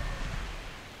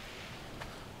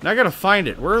 Now I gotta find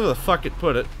it. Where the fuck it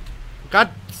put it? God,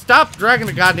 stop dragging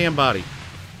the goddamn body.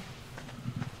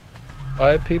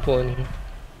 5 people in here.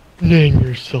 Name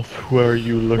yourself. Who are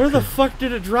you looking? Where the fuck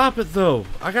did it drop it though?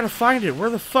 I gotta find it. Where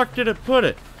the fuck did it put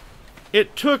it?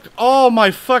 It took all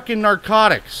my fucking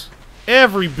narcotics.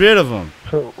 Every bit of them.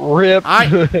 Rip.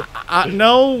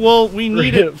 No, well, we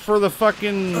need it for the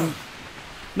fucking...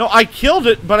 No, I killed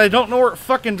it, but I don't know where it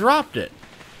fucking dropped it.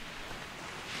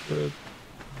 Rip.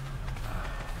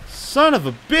 Son of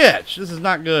a bitch. This is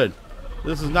not good.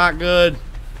 This is not good.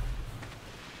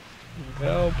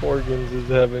 Now Porkins is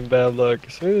having bad luck.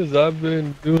 As soon as I've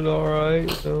been doing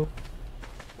alright, so...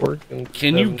 Porkins.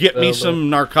 Can you get me some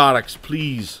narcotics,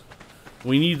 please?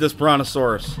 We need this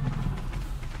brontosaurus.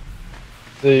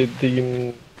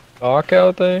 The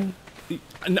knockout thing?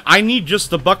 I need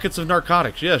just the buckets of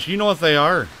narcotics. Yes, you know what they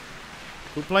are.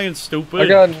 We're playing stupid. I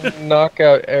got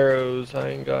knockout arrows. I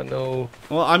ain't got no...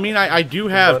 Well, I mean, I do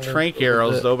have trank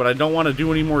arrows, though, but I don't want to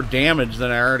do any more damage than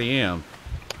I already am.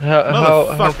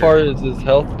 How far is his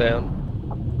health down?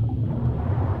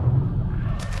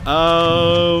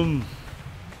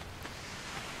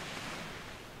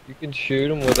 You can shoot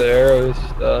him with arrows,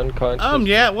 unconscious.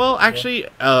 Yeah, well, actually,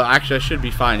 I should be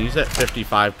fine. He's at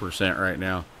 55% right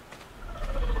now.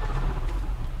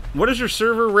 What is your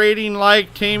server rating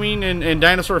like, taming and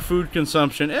dinosaur food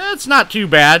consumption? It's not too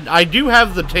bad. I do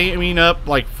have the taming up,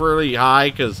 like, fairly high,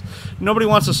 because nobody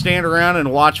wants to stand around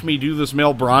and watch me do this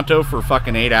male Bronto for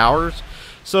fucking 8 hours.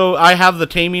 So I have the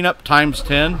taming up times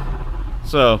 10.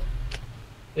 So...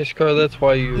 Ishkar, that's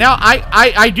why you... Now,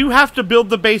 I do have to build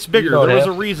the base bigger. There was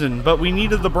a reason, but we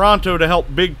needed the Bronto to help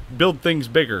build things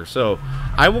bigger. So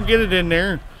I will get it in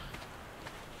there.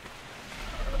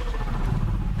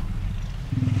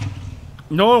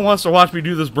 No one wants to watch me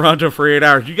do this Bronto for 8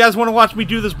 hours. You guys want to watch me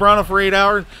do this Bronto for 8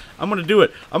 hours? I'm going to do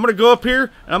it. I'm going to go up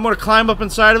here, and I'm going to climb up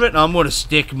inside of it, and I'm going to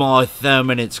stick my thumb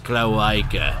in its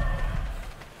cloaca.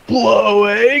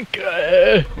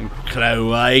 Cloaca!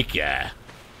 Cloaca.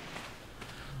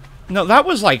 No, that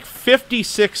was like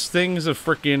 56 things of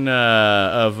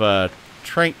frickin'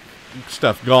 trank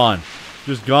stuff gone.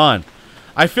 Just gone.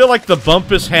 I feel like the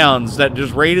Bumpus hounds that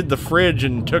just raided the fridge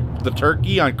and took the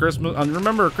turkey on Christmas.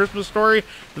 Remember A Christmas Story?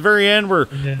 At the very end where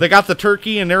they got the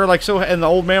turkey and they were like and the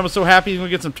old man was so happy he's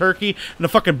gonna get some turkey, and the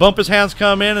fucking Bumpus hounds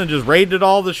come in and just raided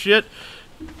all the shit.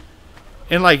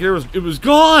 And like it was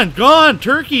gone,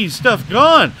 turkey stuff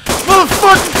gone.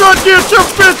 Motherfucking goddamn son of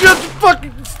a bitch, you have to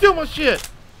fucking steal my shit.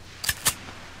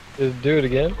 Do it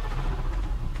again?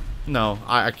 No,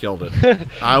 I killed it.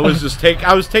 I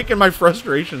was taking my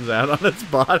frustrations out on its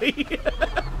body.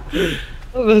 I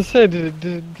was gonna say, did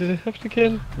it happen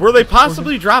again? Were they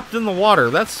possibly dropped in the water?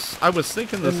 I was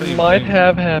thinking the same thing. It might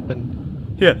have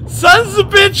happened. Yeah. Sons of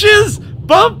bitches!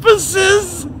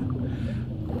 Bumpuses!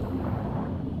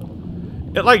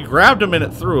 It like grabbed him and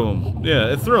it threw him.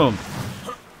 Yeah, it threw him.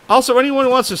 Also, anyone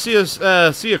who wants to see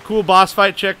see a cool boss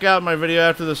fight, check out my video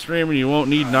after the stream, and you won't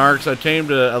need narcs. I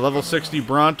tamed a level 60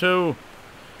 Bronto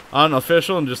on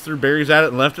official and just threw berries at it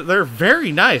and left it there.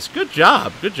 Very nice. Good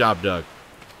job. Good job, Doug.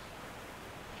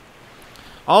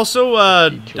 Also,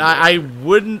 I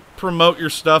wouldn't promote your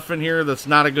stuff in here. That's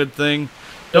not a good thing.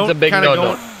 That's a big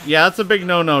no-no. Yeah, that's a big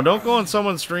no-no. Don't go on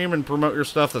someone's stream and promote your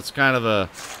stuff. That's kind of a...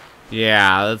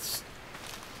 Yeah, that's...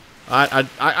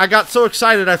 I got so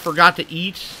excited I forgot to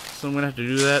eat, so I'm going to have to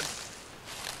do that.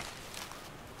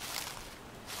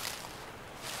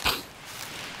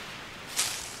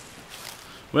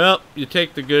 Well, you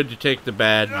take the good, you take the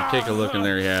bad, you take a look, and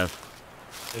there you have.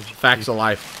 Facts of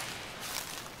life.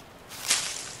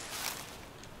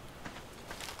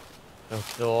 Don't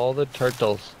kill all the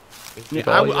turtles. Yeah,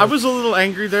 I was a little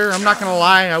angry there. I'm not gonna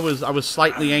lie. I was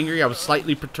slightly angry. I was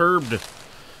slightly perturbed.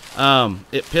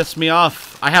 It pissed me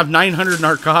off. I have 900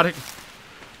 narcotic.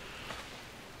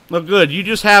 Well, good. You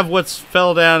just have what's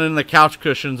fell down in the couch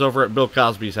cushions over at Bill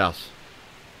Cosby's house.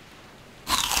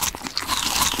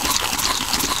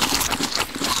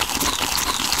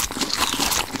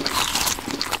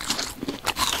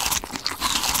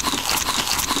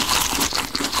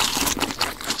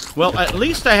 Well, at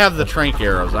least I have the trank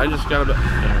arrows. I just gotta...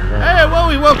 Hey, whoa,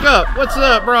 he woke up. What's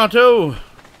up, Bronto?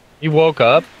 He woke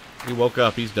up? He woke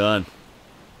up. He's done.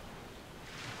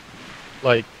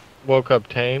 Like, woke up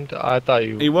tamed? I thought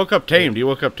you... He woke up tamed. He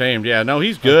woke up tamed. Yeah, no,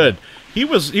 he's good. He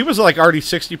was like already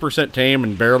 60% tame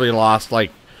and barely lost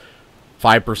like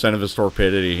 5% of his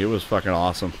torpidity. It was fucking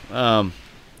awesome.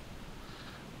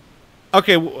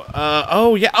 Okay,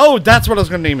 oh, yeah. Oh, that's what I was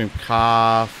gonna name him.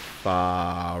 Kafara.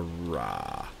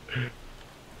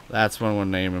 That's what I want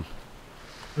to name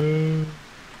him.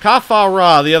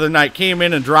 Kafara the other night came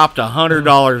in and dropped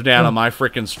 $100 down on my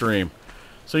freaking stream.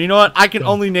 So you know what? I can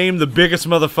only name the biggest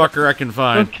motherfucker I can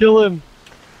find. Don't kill him.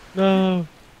 No.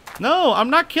 No, I'm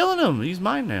not killing him. He's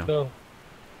mine now. No.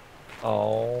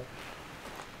 Oh.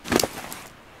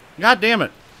 God damn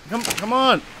it. Come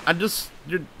on.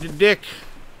 Your dick.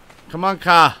 Come on,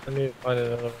 Ka. I need to find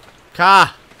another one.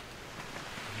 Ka.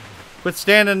 Quit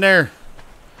standing there.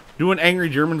 Doing angry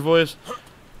German voice.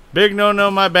 Big no,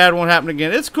 my bad, won't happen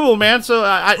again. It's cool, man. So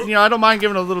I don't mind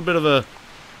giving a little bit of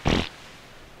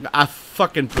a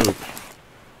fucking poop.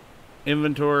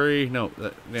 Inventory. No.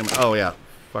 Damn it. Oh yeah.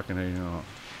 Fucking. You know.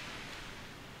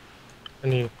 I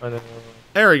need to find another one.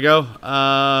 There we go.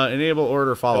 Enable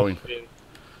order following.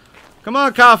 Come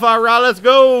on, Kafara, let's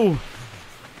go.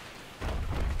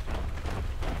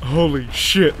 Holy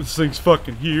shit, this thing's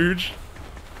fucking huge.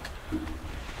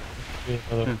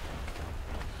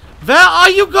 Where are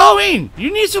you going?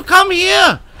 You need to come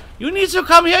here. You need to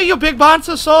come here, you big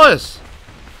Brontosaurus.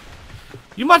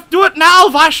 You must do it now,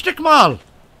 wasch dich mal.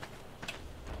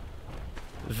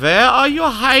 Where are you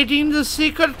hiding the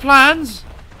secret plans?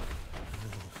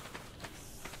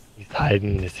 He's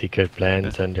hiding the secret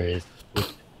plans under his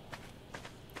boot.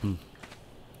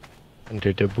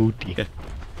 Under the booty. Yeah.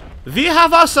 We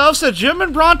have ourselves a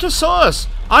German Brontosaurus.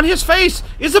 On his face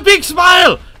is a big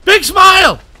smile. Big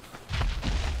smile.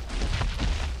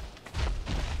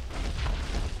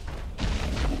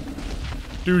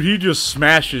 Dude, he just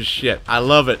smashes shit. I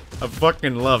love it. I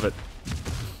fucking love it.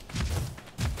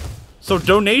 So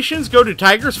donations go to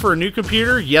Tigers for a new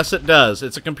computer? Yes, it does.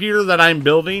 It's a computer that I'm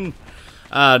building.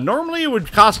 Normally, it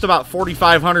would cost about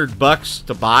 $4,500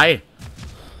 to buy.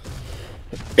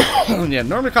 Yeah,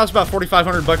 normally it costs about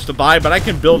 $4,500 to buy, but I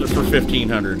can build it for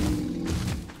 $1,500.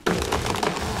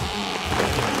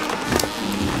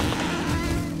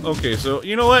 Okay, so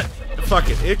you know what? Fuck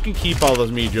it. It can keep all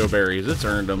those Mijo berries. It's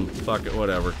earned them. Fuck it,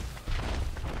 whatever.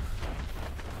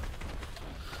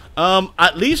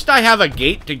 At least I have a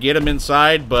gate to get them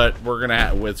inside, but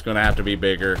it's gonna have to be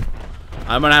bigger.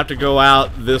 I'm gonna have to go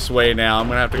out this way now. I'm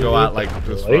gonna have to go out like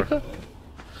this far.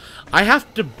 I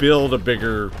have to build a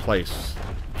bigger place.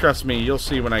 Trust me, you'll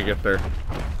see when I get there.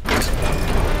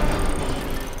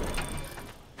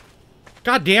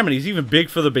 God damn it, he's even big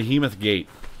for the behemoth gate.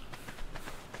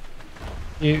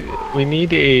 We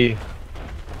need a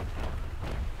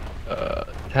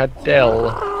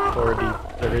saddle for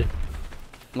the.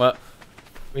 What?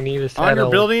 We need a saddle. On your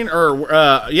building, or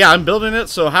yeah, I'm building it.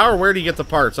 So how or where do you get the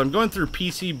parts? I'm going through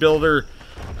PC Builder,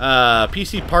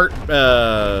 PC Part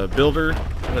Builder,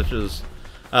 which is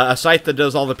a site that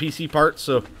does all the PC parts.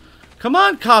 So come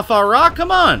on, Kafara,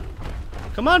 come on,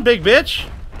 come on, big bitch,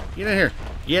 get in here,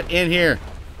 get in here.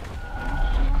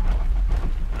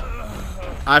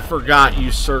 I forgot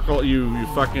you circle, you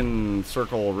fucking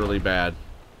circle really bad.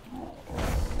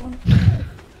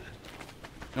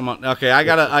 Come on, okay, I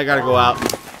gotta go out.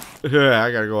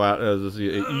 I gotta go out.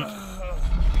 Eat.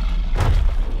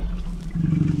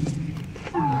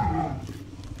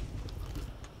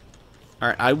 All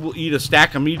right, I will eat a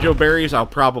stack of Mijo berries. I'll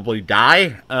probably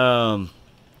die.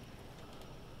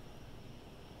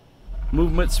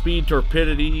 Movement speed,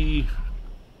 torpidity.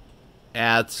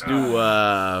 Yeah, let's do.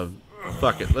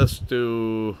 Fuck it. Let's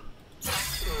do.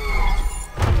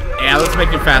 Yeah, let's make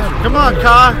it faster. Come on,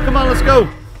 Ka. Come on, let's go.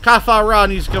 Ka-Fa-Ra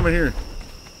needs to come in here.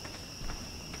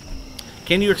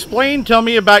 Can you explain, tell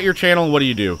me about your channel and what do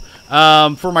you do?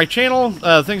 For my channel,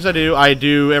 things I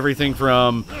do everything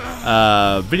from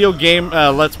video game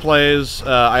Let's Plays.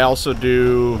 I also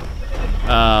do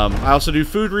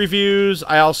food reviews.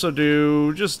 I also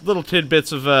do just little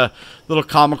tidbits of little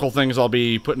comical things I'll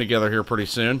be putting together here pretty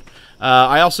soon.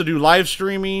 I also do live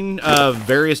streaming of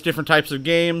various different types of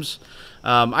games.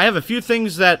 I have a few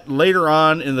things that later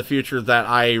on in the future that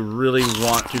I really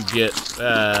want to get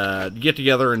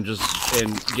together and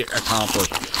get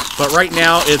accomplished. But right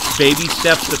now, it's baby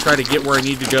steps to try to get where I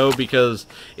need to go because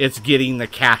it's getting the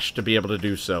cash to be able to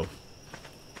do so.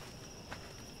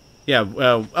 Yeah,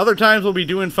 other times we'll be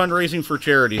doing fundraising for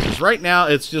charities. Right now,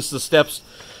 it's just the steps.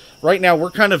 Right now,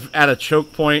 we're kind of at a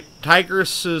choke point.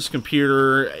 Tigress's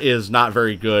computer is not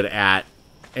very good at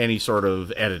any sort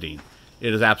of editing.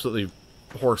 It is absolutely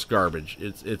horse garbage.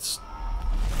 It's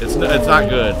not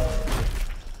good.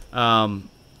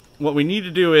 What we need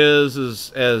to do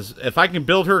is if I can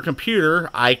build her a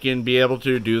computer, I can be able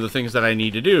to do the things that I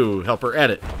need to do, help her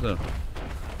edit. So.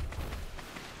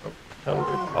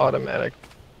 Automatic.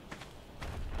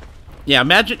 Yeah,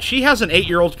 imagine she has an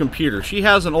 8-year-old computer. She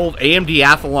has an old AMD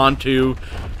Athlon 2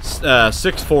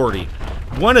 640.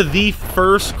 One of the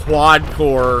first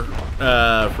quad-core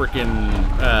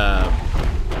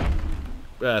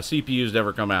CPUs to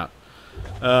ever come out.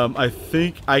 I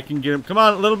think I can get him. Come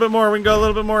on, a little bit more. We can go a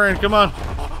little bit more in. Come on.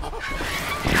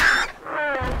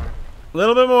 A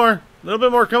little bit more. A little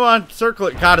bit more. Come on. Circle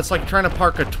it. God, it's like trying to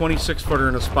park a 26-footer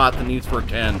in a spot that needs for a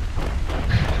 10.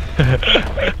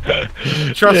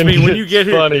 Trust me, when you get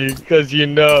here. It's funny, because you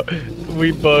know,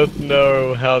 we both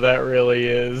know how that really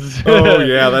is. Oh,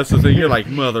 yeah, that's the thing. You're like,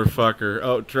 motherfucker.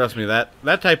 Oh, trust me, that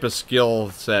type of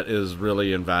skill set is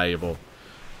really invaluable.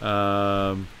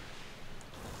 You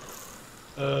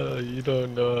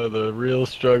don't know the real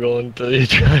struggle until you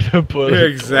try to put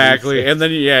it. Exactly, and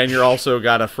then and you're also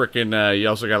got a freaking you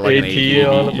also got like AT an AT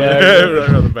on the back.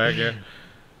 right on the back, yeah.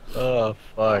 Oh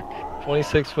fuck,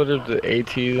 26-footers with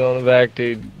ATs on the back,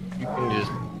 dude. You can just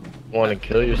want to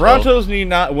kill yourself.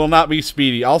 Brontos will not be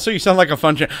speedy. Also, you sound like a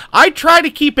fun chat. I try to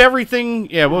keep everything.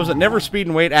 Yeah, what was it? Never speed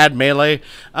and weight. Add melee.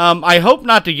 I hope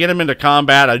not to get him into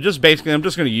combat. I'm just going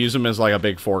to use him as like a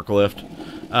big forklift.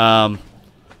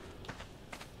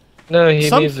 No, he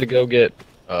needs to go get.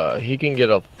 He can get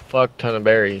a fuck ton of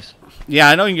berries. Yeah,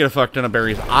 I know you can get a fuck ton of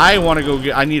berries. I want to go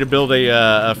get. I need to build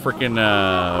a freaking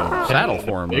saddle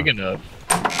for him. Big enough.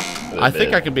 I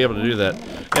think I can be able to do that.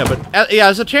 Yeah, but yeah,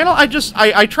 as a channel, I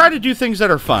try to do things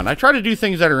that are fun. I try to do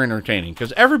things that are entertaining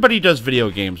because everybody does video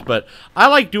games, but I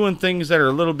like doing things that are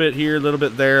a little bit here, a little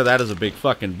bit there. That is a big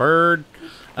fucking bird.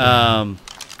 Yeah,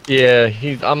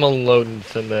 I'm unloading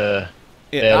some metal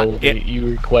that you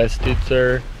requested,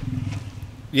 sir.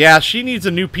 Yeah, she needs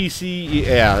a new PC.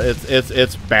 Yeah,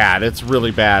 it's bad. It's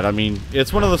really bad. I mean,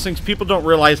 it's one of those things people don't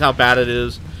realize how bad it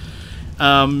is.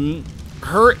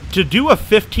 To do a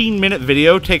 15-minute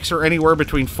video takes her anywhere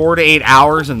between 4 to 8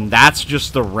 hours, and that's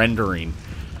just the rendering.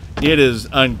 It is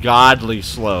ungodly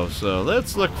slow. So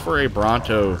let's look for a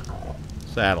Bronto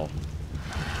saddle.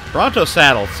 Bronto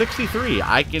saddle 63.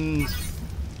 I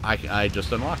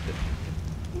just unlocked it.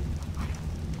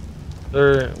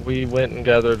 Sir, we went and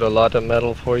gathered a lot of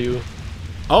metal for you.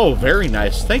 Oh, very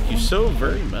nice. Thank you so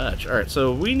very much. All right,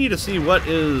 so we need to see what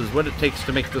it takes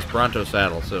to make this Bronto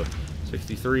saddle. So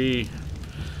 63,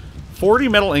 40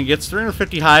 metal ingots,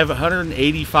 350 hive,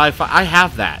 185. I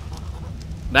have that.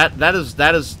 That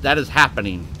is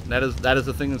happening. That is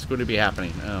the thing that's going to be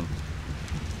happening.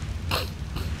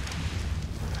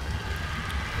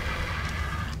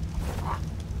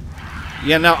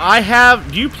 Yeah, now I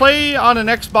have... Do you play on an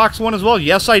Xbox One as well?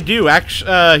 Yes, I do.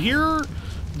 Actually, here,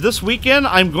 this weekend,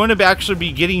 I'm going to actually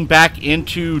be getting back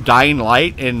into Dying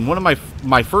Light, and one of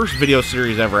my first video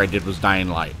series ever I did was Dying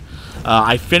Light.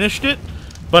 I finished it,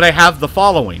 but I have the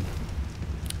following.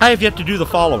 I have yet to do the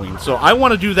following, so I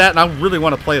want to do that, and I really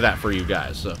want to play that for you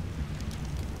guys, so...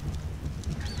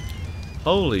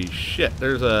 Holy shit,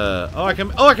 there's a... I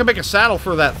can make a saddle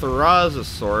for that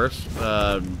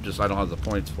Therozosaurus. Just I don't have the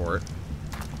points for it.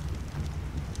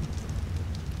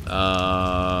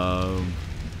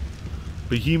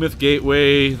 Behemoth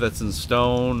Gateway, that's in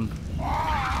stone.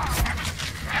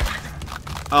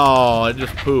 Oh, it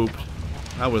just pooped.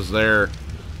 I was there.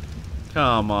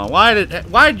 Come on,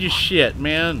 why'd you shit,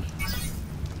 man?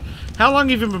 How long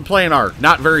have you been playing ARK?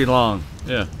 Not very long.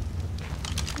 Yeah.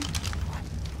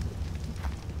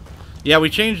 Yeah,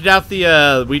 we changed out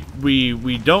the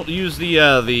we don't use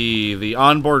the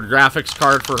onboard graphics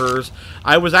card for hers.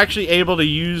 I was actually able to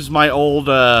use my old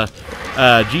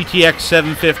GTX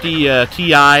 750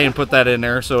 Ti and put that in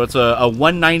there. So it's a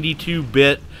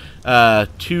 192-bit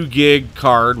 2 gig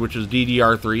card, which is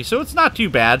DDR3. So it's not too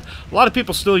bad. A lot of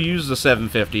people still use the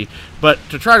 750, but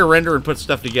to try to render and put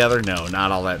stuff together, no,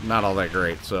 not all that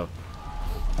great. So.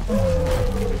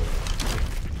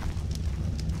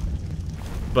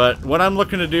 But what I'm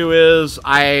looking to do is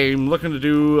I'm looking to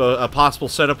do a possible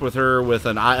setup with her with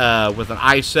an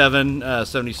i7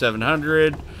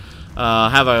 7700. I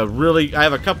have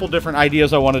a couple different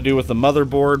ideas I want to do with the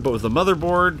motherboard, but with the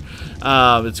motherboard,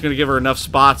 it's going to give her enough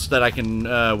spots that I can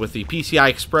with the PCI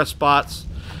Express spots.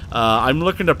 I'm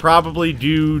looking to probably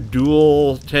do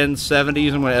dual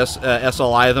 1070s. I'm going to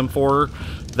SLI them for her.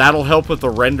 That'll help with the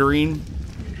rendering.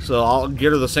 So I'll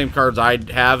get her the same cards I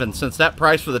have, and since that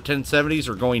price for the 1070s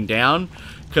are going down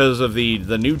because of the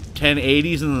new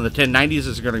 1080s and then the 1090s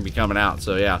is going to be coming out.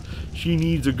 So yeah, she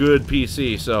needs a good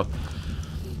PC. So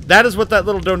that is what that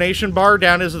little donation bar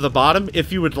down is at the bottom.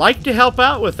 If you would like to help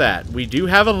out with that, we do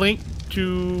have a link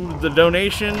to the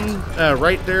donation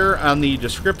right there on the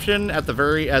description at the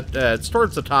very it's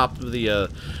towards the top of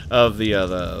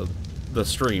the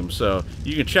stream. So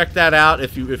you can check that out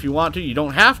if you want to. You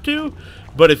don't have to.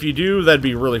 But if you do, that'd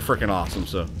be really freaking awesome.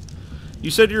 So, you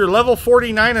said you're level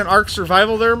 49 in ARK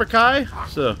Survival there, Makai?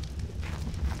 So,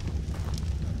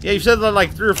 yeah, you said that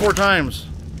like 3 or 4 times.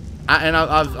 I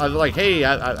was like, hey,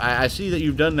 I see that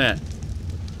you've done that.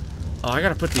 Oh, I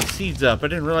gotta put these seeds up. I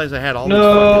didn't realize I had all these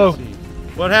fucking seeds.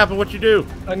 What happened? What'd you do?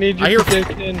 I need you to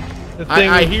get in. The thing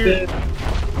I hear.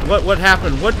 What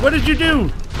happened? What did you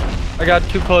do? I got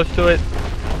too close to it.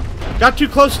 Got too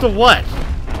close to what?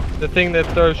 The thing that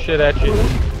throws shit at you.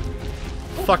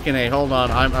 Fucking A, hold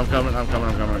on. I'm coming.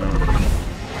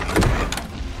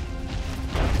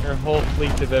 Your whole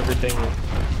fleet of everything is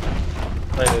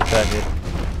trying to attack it.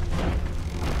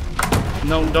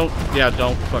 No, don't. Yeah,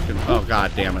 don't fucking. Oh,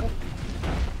 god damn it.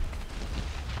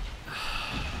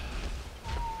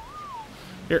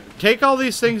 Here, take all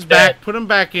these things back. Put them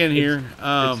back in here.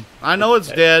 I know it's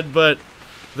dead, but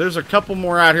there's a couple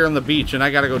more out here on the beach, and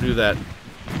I gotta go do that.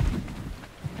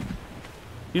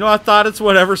 You know, I thought it's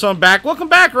whatever, so I'm back. Welcome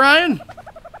back, Ryan.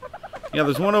 Yeah,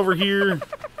 there's one over here.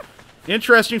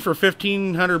 Interesting for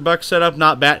 $1,500 setup,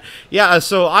 not bad. Yeah,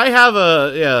 so I have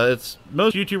it's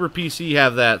most YouTuber PC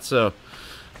have that. So,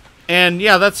 and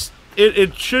yeah, that's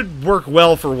it should work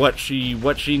well for what she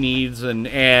needs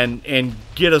and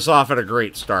get us off at a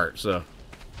great start. So.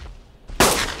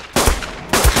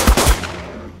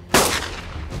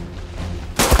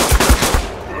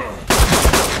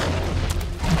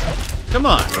 Come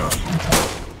on.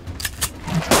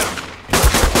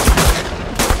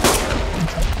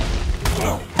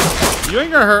 You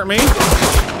ain't gonna hurt me.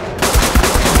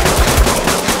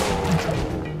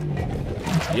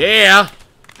 Yeah.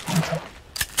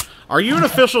 Are you an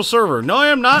official server? No, I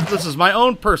am not. This is my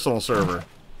own personal server.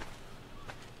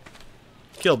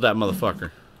 Killed that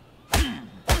motherfucker.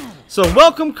 So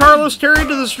welcome Carlos Terry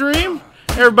to the stream.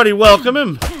 Everybody welcome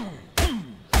him.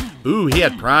 Ooh, he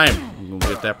had Prime. I'm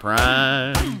gonna get that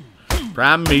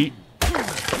prime meat.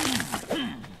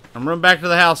 I'm running back to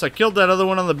the house. I killed that other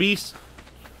one on the beast.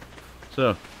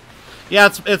 So, yeah,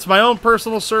 it's my own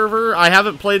personal server. I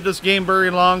haven't played this game very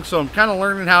long, so I'm kind of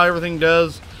learning how everything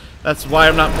does. That's why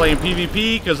I'm not playing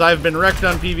PvP, because I've been wrecked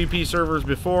on PvP servers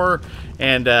before,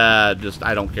 and just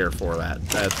I don't care for that.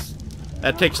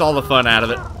 That takes all the fun out of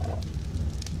it.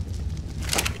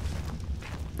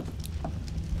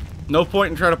 No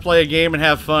point in trying to play a game and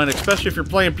have fun, especially if you're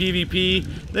playing PvP.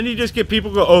 Then you just get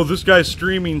people go, oh, this guy's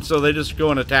streaming, so they just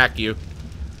go and attack you.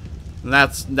 And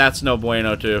that's no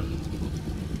bueno, too.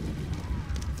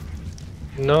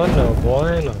 No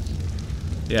bueno.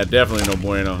 Yeah, definitely no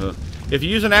bueno. If you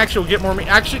use an axe, you'll get more meat.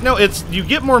 Actually, no, it's you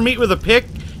get more meat with a pick.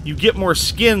 You get more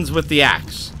skins with the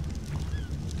axe.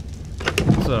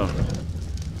 So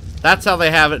that's how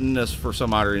they have it in this for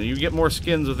some odd reason. You get more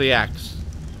skins with the axe.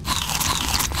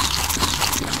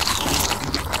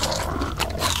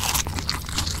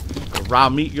 The raw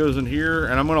meat goes in here,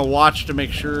 and I'm gonna watch to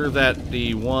make sure that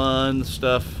the one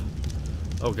stuff.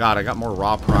 Oh god, I got more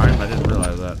raw prime. I didn't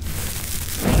realize that.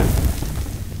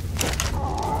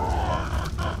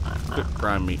 Cooked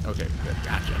prime meat. Okay, good.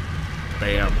 Gotcha.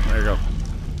 Bam. There you go.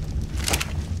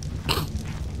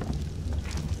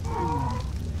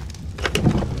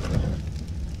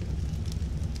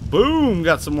 Boom!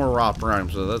 Got some more raw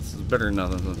prime, so that's better than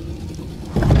nothing.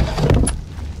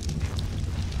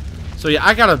 So yeah,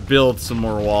 I gotta build some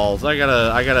more walls. I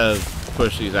gotta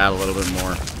push these out a little bit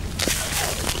more.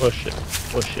 Push it.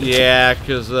 Push it. Yeah,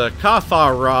 because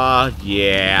Kafa Raw,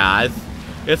 yeah.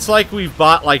 It's like we've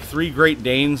bought like 3 Great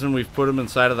Danes and we've put them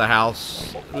inside of the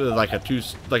house, like a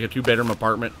 2-bedroom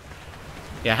apartment.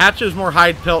 Yeah, hatches more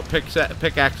hide pelt,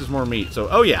 pickaxes more meat. So,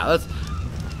 oh yeah, that's.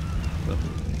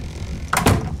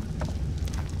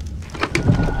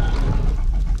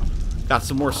 Got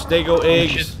some more stego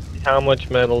eggs. How much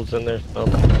metal's in there?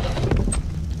 Hold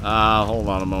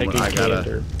on a moment. I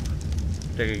gotta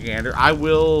take a gander. I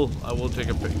will take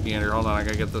a gander. Hold on, I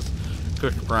gotta get this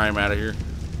cooked prime out of here.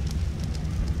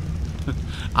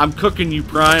 I'm cooking you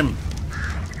prime.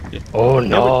 Oh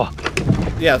no.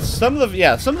 Yeah, some of the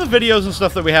videos and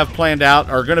stuff that we have planned out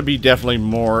are going to be definitely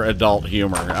more adult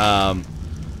humor.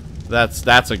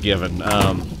 That's a given.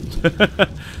 I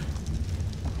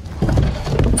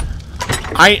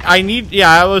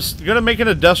was going to make an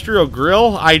industrial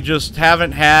grill. I just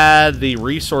haven't had the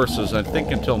resources, I think,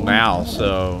 until now.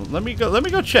 So let me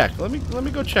go check. Let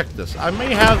me go check this. I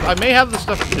may have the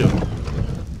stuff to do.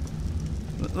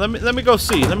 Let me go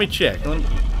see. Let me check.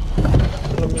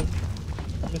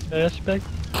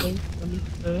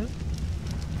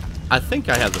 I think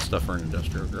I have the stuff for an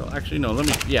industrial grill. Actually, no.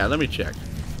 Let me check.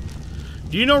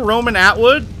 Do you know Roman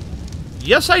Atwood?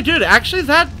 Yes, I did. Actually,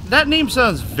 that name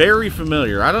sounds very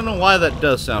familiar. I don't know why that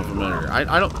does sound familiar.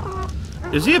 I don't.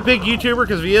 Is he a big YouTuber?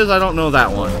 Because if he is, I don't know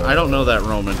that one. I don't know that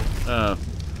Roman.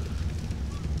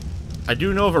 I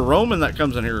do know of a Roman that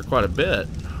comes in here quite a bit.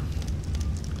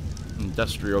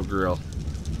 Industrial grill.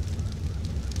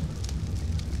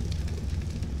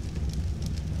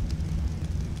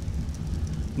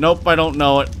 Nope, I don't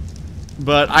know it.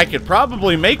 But I could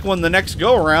probably make one the next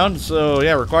go around. So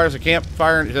yeah, requires a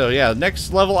campfire. So yeah,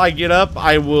 next level I get up,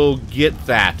 I will get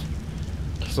that.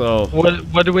 So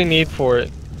what do we need for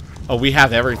it? Oh, we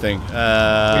have everything. We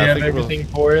have everything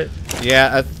for it.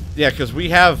 Yeah, because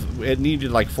it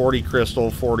needed like 40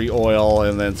 crystal, 40 oil,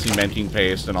 and then cementing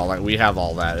paste and all that. We have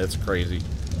all that. It's crazy.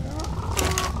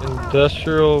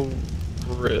 Industrial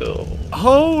grill.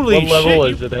 Holy shit! What level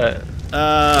is it at?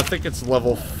 I think it's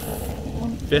level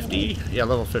 50. Yeah,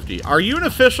 level 50. Are you an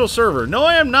official server? No,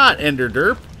 I am not, Ender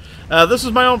Derp. This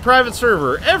is my own private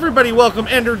server. Everybody, welcome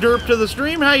Ender Derp to the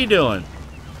stream. How you doing?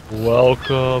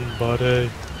 Welcome,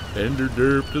 buddy. Ender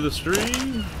Derp to the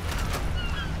stream.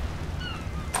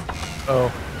 Oh,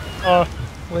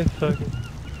 wait a second.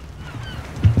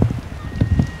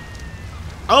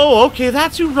 Oh, okay,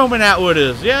 that's who Roman Atwood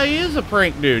is. Yeah, he is a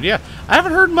prank dude. Yeah, I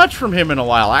haven't heard much from him in a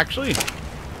while, actually.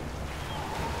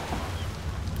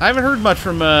 I haven't heard much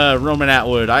from Roman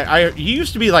Atwood. He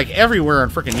used to be like everywhere on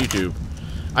frickin' YouTube.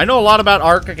 I know a lot about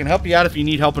ARK. I can help you out if you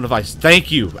need help and advice.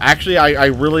 Thank you. Actually, I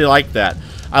really like that.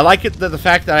 I like it the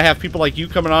fact that I have people like you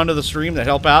coming onto the stream that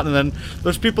help out, and then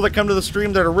there's people that come to the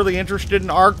stream that are really interested in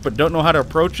ARK but don't know how to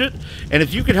approach it. And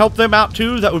if you could help them out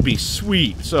too, that would be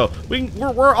sweet. So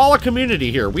we're all a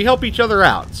community here. We help each other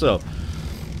out. So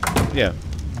yeah,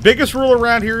 biggest rule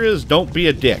around here is don't be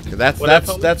a dick.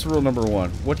 That's rule number 1.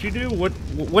 What you do?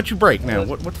 What you break, man?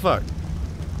 What the fuck?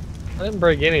 I didn't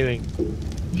break anything.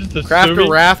 Just craft a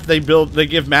raft. They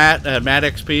give Matt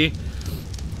XP.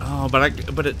 Oh,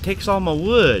 but it takes all my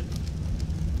wood.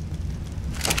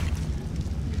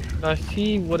 I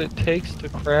see what it takes to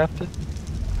craft it.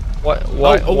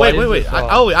 Wait.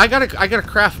 I gotta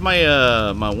craft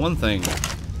my my one thing.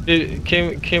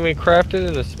 Can we craft it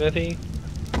in the smithy?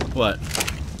 What?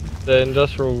 The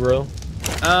industrial grill.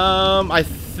 I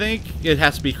think it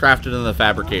has to be crafted in the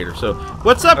fabricator. So,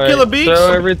 what's up, Killer Beaks?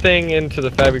 Throw everything into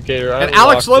the fabricator. And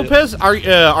Alex Lopez, are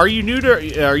you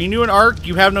new in ARK?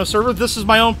 You have no server? This is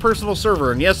my own personal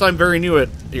server, and yes, I'm very new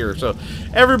here. So,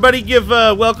 everybody, give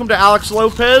welcome to Alex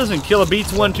Lopez and Killer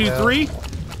Beats 123.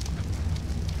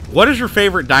 What is your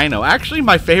favorite dino? Actually,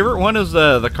 my favorite one is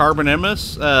the Carbon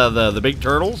MS, the big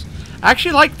turtles. I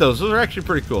actually like those. Those are actually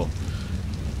pretty cool.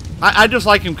 I just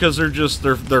like them because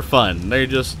they're fun. They're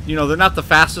just, you know, they're not the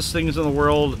fastest things in the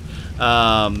world.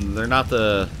 They're not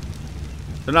the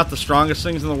strongest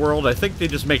things in the world. I think they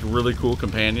just make really cool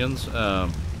companions.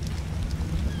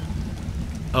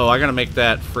 Oh, I gotta make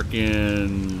that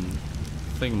frickin'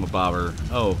 thingamabobber.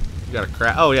 Oh, you gotta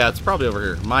craft. Oh yeah, it's probably over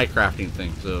here. My crafting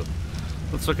thing. So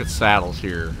let's look at saddles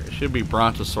here. It should be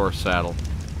Brontosaurus saddle.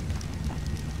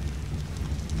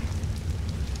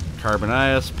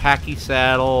 Carbonius, Packy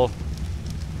saddle.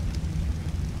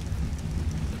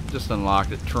 Just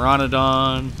unlocked it.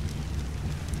 Pteranodon.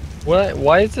 What?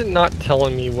 Why is it not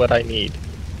telling me what I need?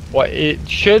 What it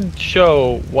should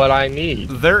show what I need.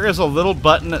 There is a little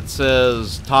button that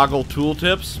says toggle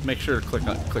tooltips. Make sure to click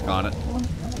on it.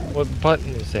 What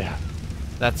button is that?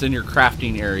 That's in your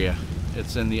crafting area.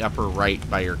 It's in the upper right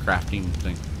by your crafting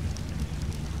thing.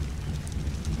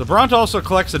 The Bronto also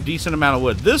collects a decent amount of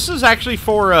wood. This is actually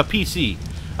for PC.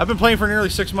 I've been playing for nearly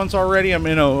 6 months already. I'm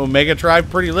in a Omega tribe,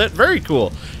 pretty lit. Very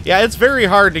cool. Yeah, it's very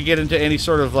hard to get into any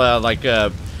sort of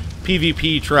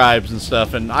PvP tribes and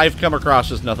stuff, and I've come across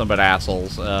just nothing but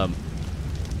assholes. Am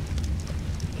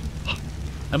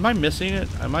I missing it?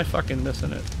 Am I fucking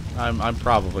missing it? I'm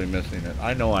probably missing it.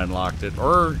 I know I unlocked it.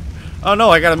 Or, oh no,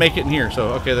 I gotta make it in here. So,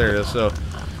 okay, there it is. So,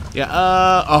 yeah,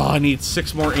 oh, I need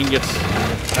 6 more ingots.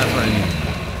 That's what I need.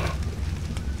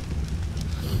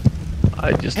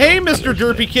 Hey, Mr.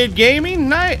 Derpy Kid Gaming.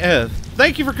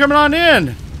 Thank you for coming on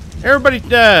in. Everybody,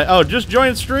 oh, just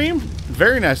joined stream.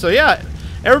 Very nice. So yeah,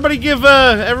 everybody give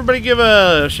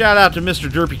a shout out to Mr.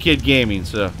 Derpy Kid Gaming.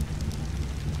 So,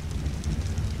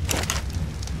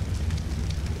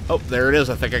 oh, there it is.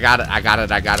 I think I got it. I got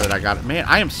it. Man,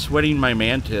 I am sweating my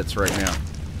man tits right now.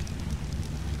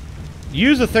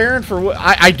 Use a Theron for what?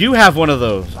 I do have one of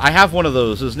those. I have one of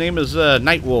those. His name is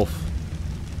Nightwolf.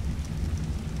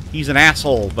 He's an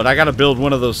asshole, but I gotta build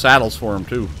one of those saddles for him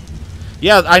too.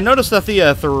 Yeah, I noticed that the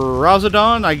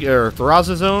Therazodon, or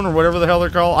Therazazone, or whatever the hell they're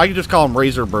called, I can just call them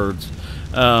razor birds.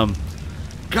 God,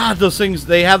 those things,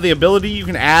 they have the ability, you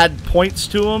can add points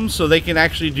to them, so they can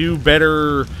actually do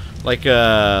better, like,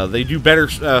 they do better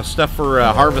stuff for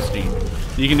harvesting.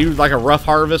 You can do like a rough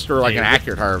harvest or like an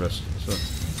accurate harvest. So.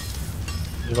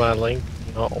 You want a link?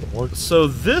 So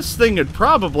this thing would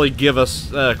probably give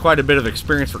us quite a bit of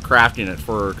experience for crafting it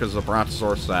because of the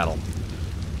Brontosaurus saddle.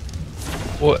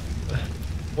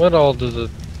 What all does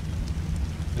it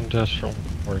industrial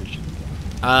orange?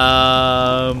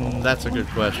 That's a good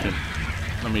question.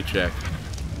 Let me check.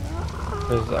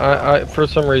 Because I for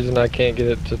some reason I can't get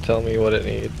it to tell me what it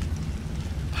needs.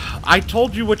 I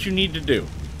told you what you need to do.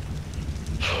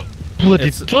 But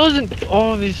it doesn't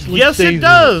obviously. Yes, it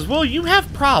does. Well, you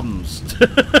have problems.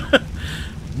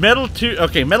 Metal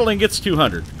metal ingots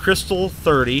 200, crystal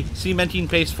 30, cementing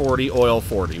paste 40, oil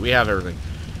 40. We have everything.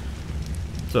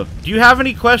 So, do you have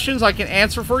any questions I can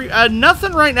answer for you?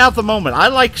 Nothing right now at the moment. I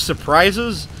like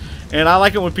surprises, and I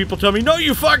like it when people tell me, "No,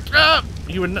 you fucked up."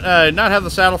 You would not have the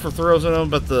saddle for throws in them,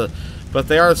 but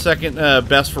they are the second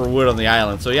best for wood on the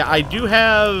island. So yeah, I do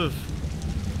have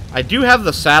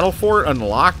the saddle for it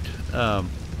unlocked. I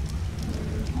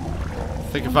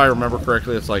think if I remember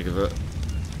correctly, it's like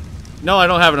no, I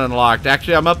don't have it unlocked.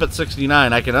 Actually, I'm up at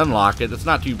 69. I can unlock it. It's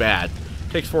not too bad.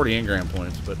 It takes 40 engram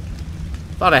points, but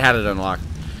thought I had it unlocked.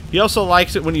 He also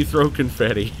likes it when you throw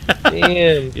confetti.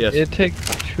 Damn. Yes. It takes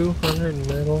 200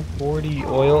 metal, 40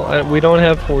 oil. We don't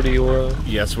have 40 oil.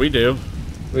 Yes, we do.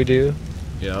 We do?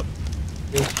 Yep.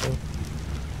 Yes, so.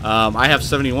 I have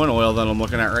 71 oil that I'm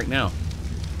looking at right now.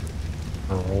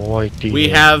 Righty. We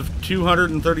have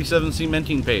 237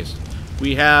 cementing paste.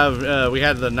 We have we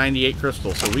had the 98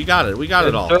 crystal, so we got it. We got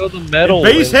it all. Throw the metal.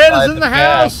 Base head is in the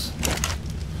house.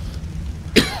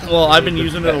 Well, I've been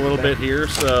using it a little bit here,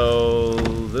 so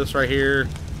this right here.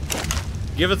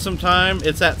 Give it some time.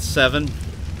 It's at 7.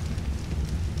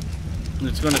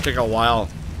 It's going to take a while.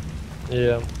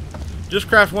 Yeah. Just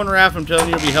craft one raft. I'm telling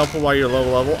you, it'll be helpful while you're low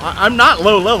level. I'm not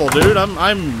low level, dude. I'm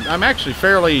actually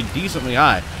fairly decently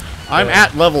high. I'm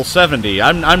at level 70.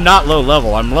 I'm not low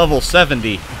level. I'm level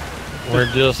 70. We're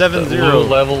just 70. low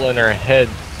level in our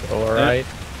heads, alright?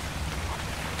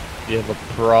 You have a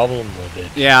problem with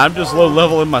it. Yeah, I'm just low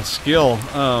level in my skill.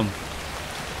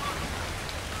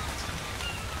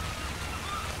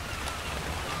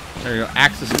 There you go.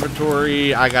 Access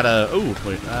inventory. I gotta. Oh,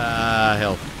 wait.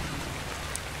 Hell.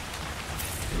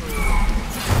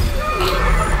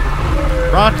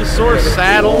 Brontosaurus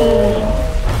saddle.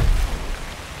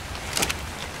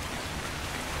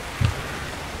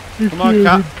 Come on,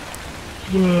 cop.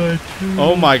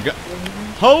 Oh my god.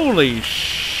 Holy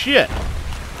shit.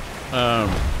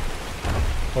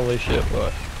 Holy shit,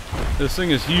 what? This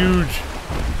thing is huge.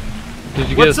 Did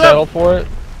you get What's a saddle up? for it?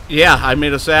 Yeah, I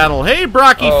made a saddle. Hey,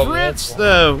 Brocky Oh, Fritz,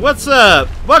 what's up?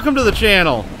 Welcome to the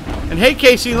channel. And hey,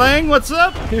 Casey Lang, what's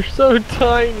up? You're so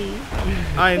tiny.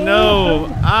 I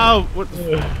know. Oh, what?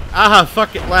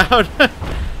 Fuck it loud.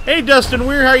 Hey, Dustin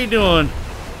Weir, how you doing?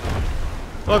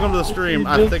 Welcome to the stream.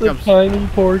 I think I'm tiny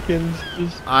Porkins.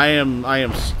 Just... I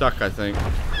am stuck, I think.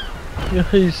 Yeah,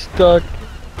 he's stuck.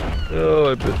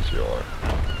 Oh, I bet you are.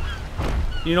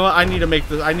 You know what? I need to make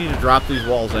this. I need to drop these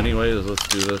walls anyways. Let's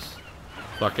do this.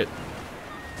 Fuck it.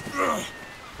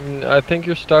 I think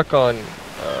you're stuck on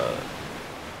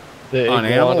the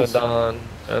iguanodon.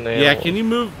 Animals. Yeah, can you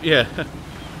move? Yeah.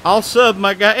 I'll sub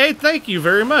my guy. Hey, thank you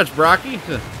very much, Brocky.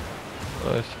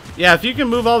 Nice. Yeah, if you can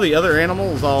move all the other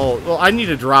animals, I'll... Well, I need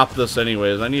to drop this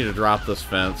anyways. I need to drop this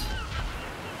fence.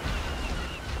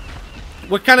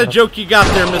 What kind of joke you got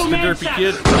there, Mr. Derpy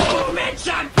Kid?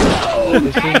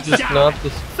 This is just not the...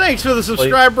 Thanks for the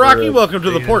subscribe, Brocky. Welcome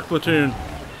to the Pork Platoon.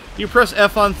 You press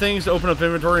F on things to open up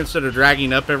inventory instead of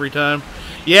dragging up every time.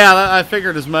 Yeah, I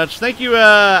figured as much. Thank you,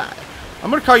 I'm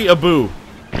gonna call you Abu.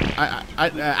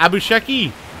 Abu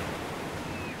Sheki.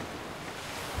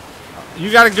 You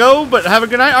gotta go, but have a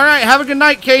good night. Alright, have a good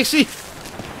night, Casey.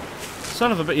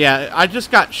 Son of a bitch. Yeah, I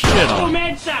just got shit on.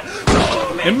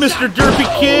 And Mr.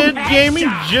 Derpy Kid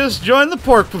Gaming just joined the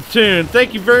Pork Platoon.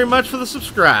 Thank you very much for the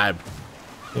subscribe.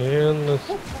 And the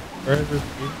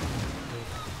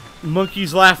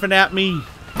Monkey's laughing at me.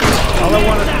 All I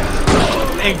want to...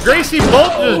 And Gracie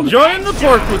Bolt just joined the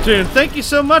Pork Platoon. Thank you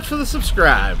so much for the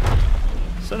subscribe.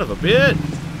 Son of a bitch.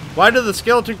 Why did the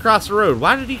skeleton cross the road?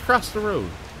 Why did he cross the road?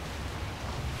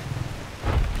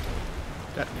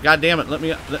 God damn it, let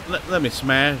me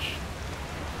smash.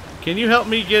 Can you help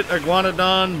me get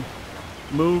Iguanodon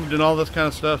moved and all this kind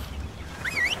of stuff?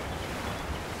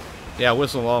 Yeah,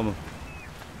 whistle on them.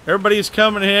 Everybody's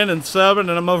coming in and subbing,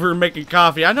 and I'm over here making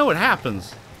coffee. I know what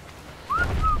happens.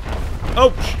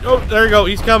 Oh, there you go.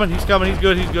 He's coming. He's coming. He's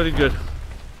good. He's good. He's good.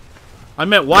 I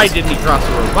meant, why didn't he cross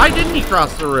the road? Why didn't he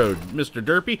cross the road, Mr.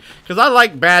 Derpy? Because I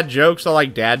like bad jokes. I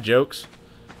like dad jokes.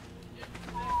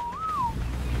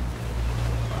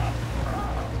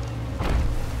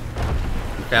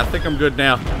 Okay, I think I'm good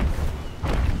now.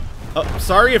 Oh,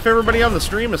 sorry if everybody on the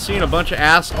stream is seeing a bunch of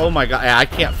ass. Oh my god, I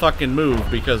can't fucking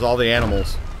move because all the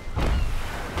animals.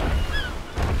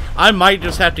 I might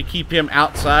just have to keep him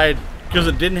outside because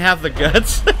it didn't have the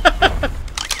guts.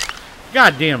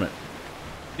 God damn it.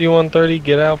 D130,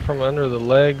 get out from under the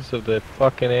legs of that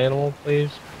fucking animal,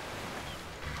 please.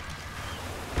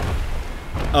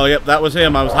 Oh, yep, that was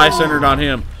him. I was high-centered on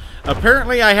him.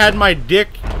 Apparently, I had my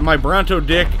dick, my Bronto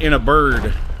dick, in a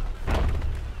bird.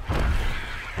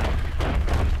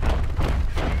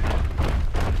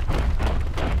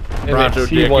 Bronto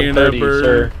dick in a bird.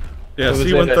 Sir. Yeah,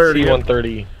 C-130.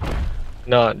 C-130,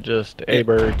 not just a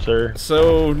bird, sir.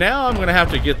 So now I'm gonna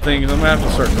have to get things. I'm gonna have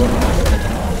to start going.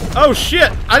 Oh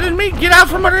shit! I didn't mean get out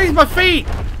from underneath my feet.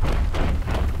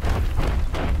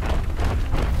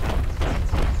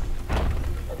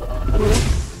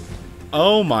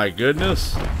 Oh my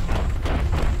goodness.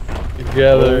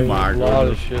 Together, oh my a lot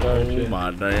of shit, aren't you? Oh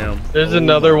my damn. There's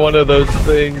another one of those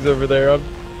things over there.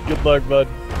 Good luck, bud.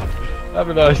 Have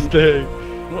a nice day.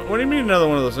 What do you mean another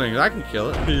one of those things? I can kill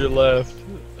it. To your left.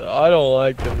 I don't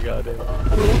like them, goddamn.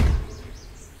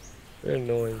 They're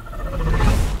annoying.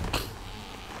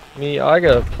 Me, I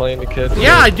got a plane to catch.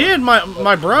 Yeah, I did.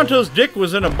 My Bronto's dick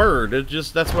was in a bird. It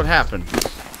just, that's what happened.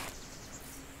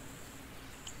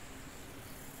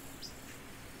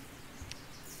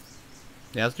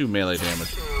 Yeah, let's do melee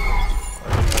damage.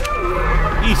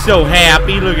 He's so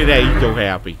happy. Look at that. He's so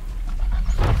happy.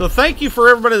 So thank you for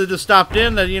everybody that just stopped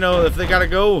in. That, you know, if they gotta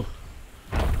go,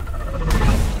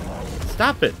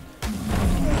 stop it.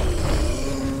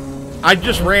 I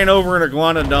just ran over an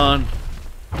Iguanodon.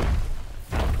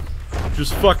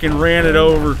 Just fucking ran it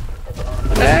over.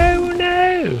 Oh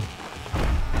no!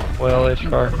 Well,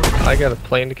 Ishkar, I got a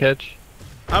plane to catch.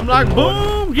 I'm like,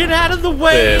 boom! Get out of the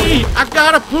way! I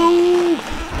gotta poop!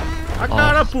 I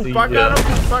gotta poop! I gotta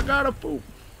poop! I gotta poop!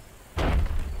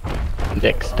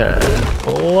 Next time.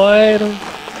 Later.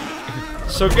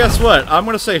 So guess what? I'm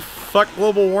gonna say fuck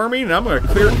global warming, and I'm gonna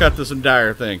clear cut this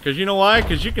entire thing. Cause you know why?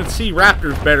 Cause you can see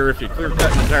raptors better if you clear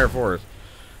cut the entire forest.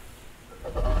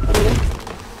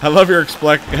 I love your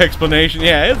explanation.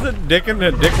 Yeah, it's a dick, and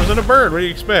a dick was in a bird. What do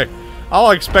you expect?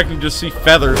 I'll expect to just see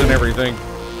feathers and everything.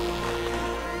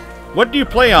 What do you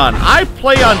play on? I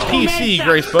play on PC,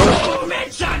 Gracebo.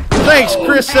 Thanks,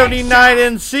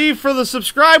 Chris79NC, for the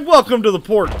subscribe. Welcome to the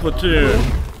Pork Platoon.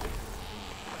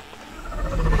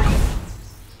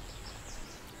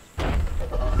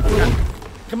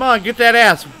 Come Come on, get that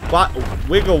ass.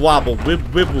 Wiggle wobble.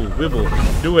 Wibble,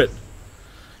 wibble. Do it.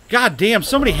 God damn,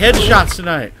 so many headshots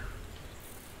tonight.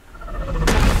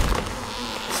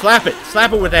 Slap it.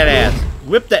 Slap it with that ass.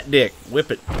 Whip that dick.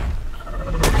 Whip it.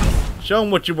 Show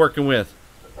them what you're working with.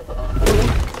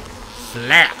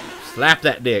 Slap. Slap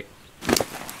that dick.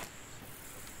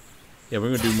 Yeah,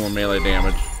 we're gonna do more melee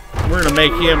damage. We're gonna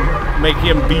make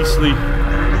him beastly.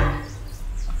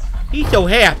 He's so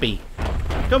happy.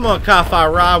 Come on, Ka-Fi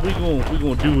Ra, we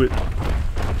gonna do it.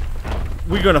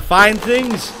 We're gonna find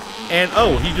things, and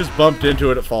oh, he just bumped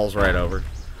into it. It falls right over.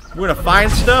 We're gonna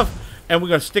find stuff, and we're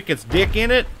gonna stick its dick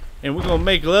in it, and we're gonna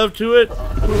make love to it.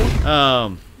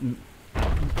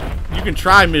 You can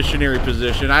try missionary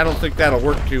position. I don't think that'll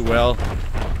work too well.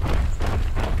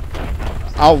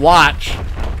 I'll watch.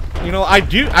 You know, I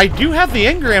do have the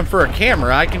engram for a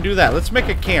camera. I can do that. Let's make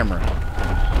a camera.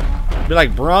 Be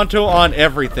like Bronto on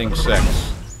everything sex.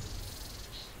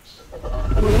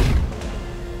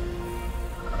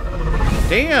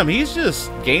 Damn, he's just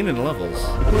gaining levels.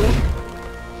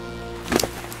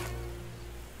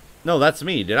 No, that's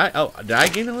me. Did I? Oh, did I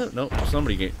gain a level? No,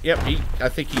 somebody gained. Yep, I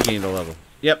think he gained a level.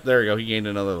 Yep, there we go. He gained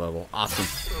another level. Awesome.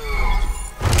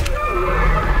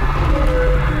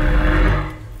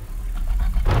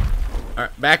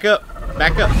 Alright, back up.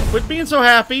 Back up. Quit being so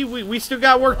happy. We still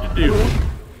got work to do.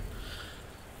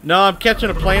 No, I'm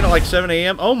catching a plane at like 7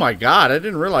 a.m. Oh my god, I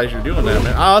didn't realize you were doing that,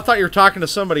 man. Oh, I thought you were talking to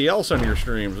somebody else on your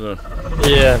streams.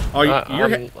 Yeah, oh,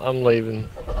 I'm leaving.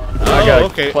 Oh, I got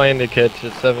okay. a plane to catch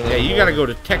at 7 Yeah, you gotta go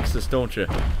to Texas, don't you?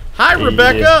 Hi,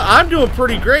 Rebecca. Yeah. I'm doing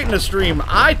pretty great in the stream.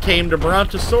 I tamed a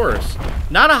Brontosaurus.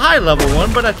 Not a high-level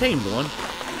one, but I tamed one.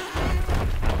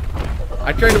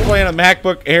 I tried to play on a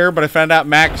MacBook Air, but I found out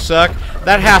Macs suck.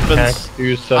 That happens. Macs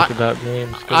do suck about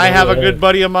games. I have a good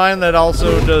buddy of mine that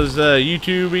also does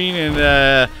YouTubing,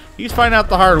 and he's finding out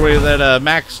the hard way that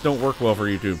Macs don't work well for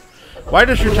YouTube. Why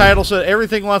does your title say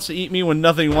everything wants to eat me when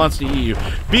nothing wants to eat you?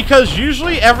 Because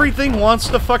usually everything wants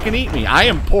to fucking eat me. I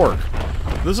am pork.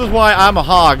 This is why I'm a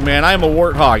hog, man. I'm a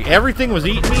warthog. Everything was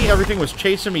eating me. Everything was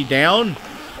chasing me down.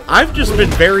 I've just been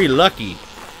very lucky.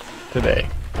 Today.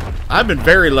 I've been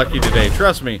very lucky today.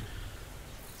 Trust me.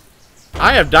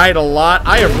 I have died a lot.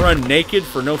 I have run naked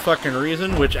for no fucking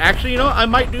reason, which actually, you know, I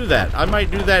might do that. I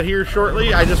might do that here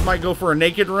shortly. I just might go for a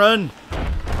naked run.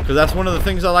 Because that's one of the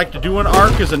things I like to do in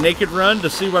ARK is a naked run to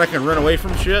see what I can run away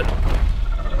from shit.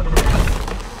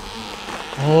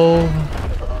 Oh.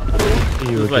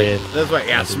 You again. That's right.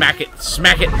 Yeah, smack it.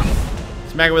 Smack it.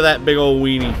 Smack it with that big old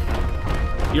weenie.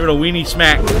 Give it a weenie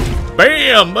smack.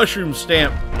 Bam! Mushroom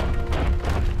stamp.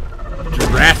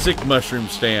 Jurassic mushroom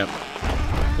stamp.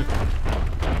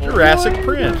 Jurassic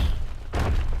print.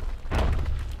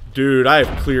 Dude, I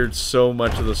have cleared so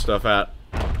much of the stuff out.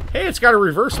 Hey, it's got a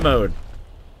reverse mode.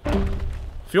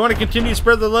 If you want to continue to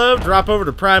spread the love, drop over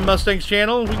to Prime Mustang's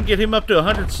channel. We can get him up to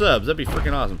 100 subs. That'd be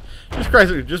freaking awesome.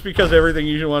 Just because everything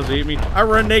usually wants to eat me, I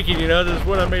run naked, you know. This is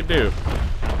what I may do.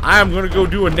 I am going to go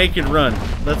do a naked run.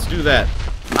 Let's do that.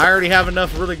 I already have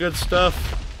enough really good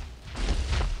stuff.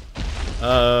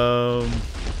 Let's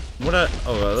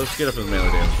get up in the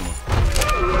melee dance.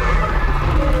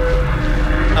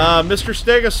 Mr.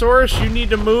 Stegosaurus, you need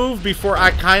to move before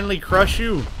I kindly crush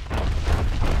you.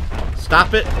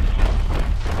 Stop it.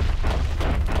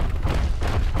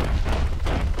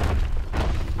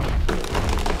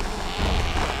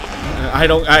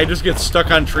 I just get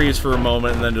stuck on trees for a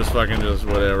moment and then just fucking just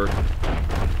whatever.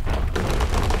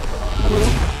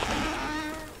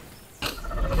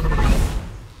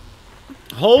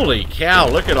 Holy cow,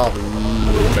 look at all the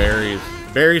berries.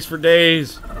 Berries for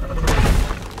days.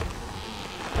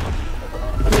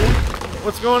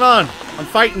 What's going on? I'm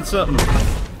fighting something.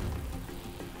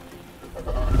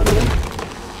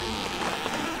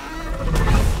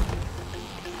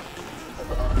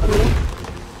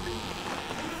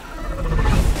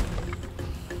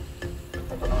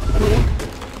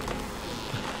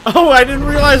 Oh, I didn't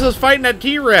realize I was fighting that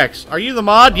T-Rex. Are you the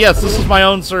mod? Yes, this is my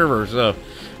own server, so...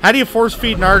 How do you force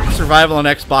feed an ARK survival on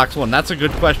Xbox One? That's a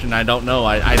good question. I don't know.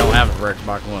 I don't have it for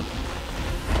Xbox One.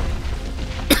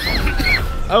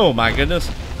 Oh my goodness.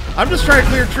 I'm just trying to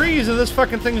clear trees and this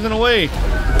fucking thing's in the way.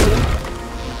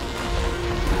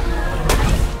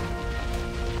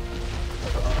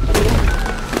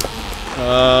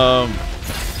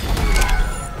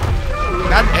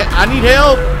 I need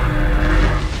help.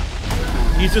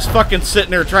 He's just fucking sitting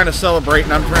there trying to celebrate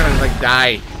and I'm trying to like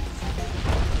die.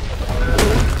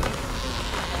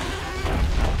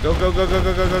 Go, go, go, go,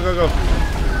 go, go, go, go, go.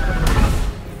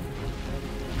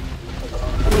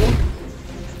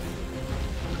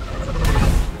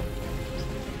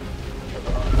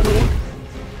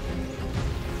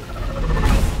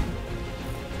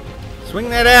 Swing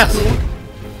that ass.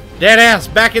 That ass.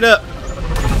 Back it up.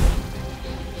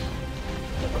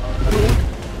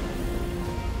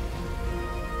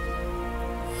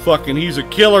 Fucking, he's a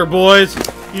killer, boys.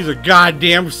 He's a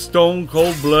goddamn stone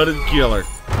cold-blooded killer.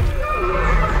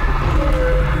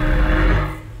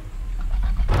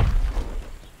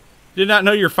 Did not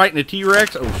know you're fighting a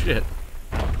T-Rex? Oh, shit.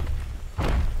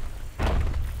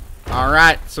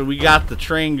 Alright, so we got the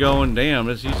train going. Damn,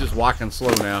 he's just walking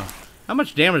slow now. How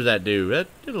much damage did that do? That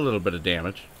did a little bit of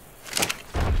damage.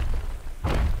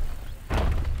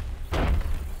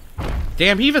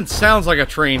 Damn, he even sounds like a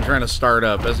train trying to start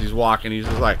up as he's walking. He's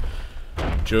just like,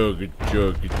 chug,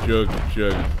 chug, chug,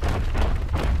 chug.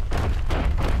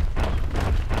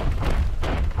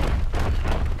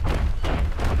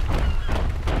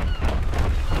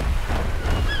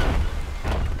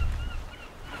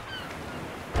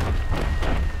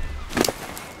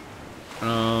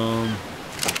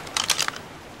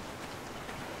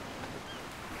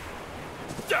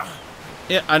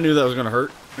 Yeah, I knew that was gonna hurt.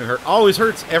 It hurt. Always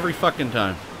hurts every fucking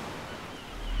time.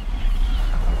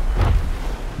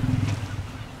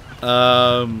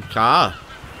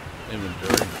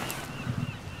 Inventory.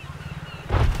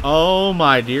 Oh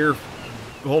my dear.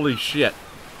 Holy shit.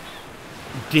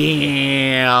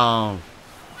 Damn.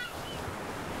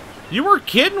 You were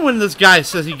kidding when this guy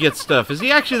says he gets stuff. Is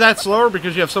he actually that slower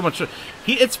because you have so much?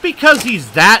 It's because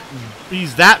he's that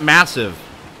massive.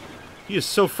 He is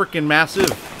so freaking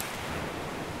massive.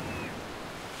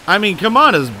 I mean, come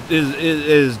on,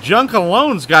 his junk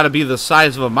alone's got to be the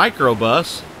size of a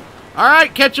microbus. All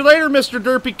right, catch you later, Mr.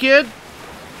 Derpy Kid.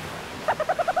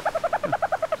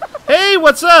 Hey,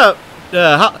 what's up?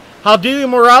 Haldelia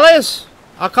Morales?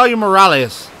 I'll call you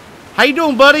Morales. How you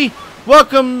doing, buddy?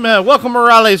 Welcome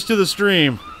Morales to the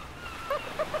stream.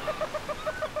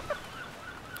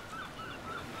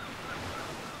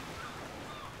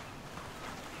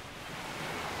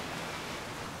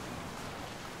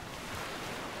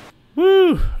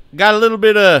 Woo! Got a little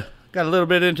bit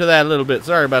into that a little bit.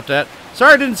 Sorry about that.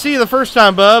 Sorry I didn't see you the first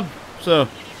time, bub. So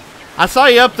I saw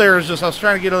you up there. It's just I was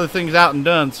trying to get other things out and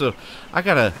done. So I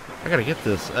gotta get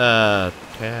this. Tab.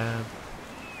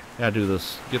 Gotta do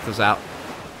this. Get this out.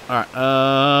 All right.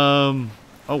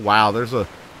 Oh wow. There's a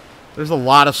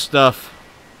lot of stuff.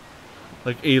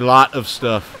 Like a lot of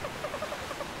stuff.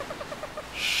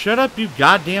 Shut up, you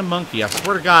goddamn monkey! I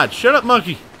swear to God, shut up,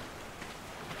 monkey.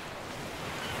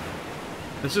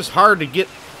 It's just hard to get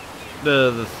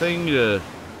the thing to.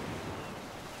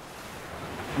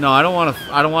 No, I don't want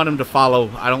him to follow.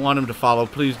 I don't want him to follow.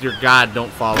 Please, dear God, don't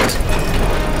follow.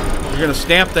 You're gonna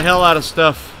stamp the hell out of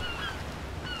stuff.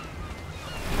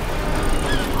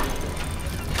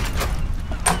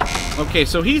 Okay,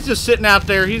 so he's just sitting out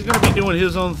there. He's gonna be doing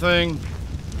his own thing.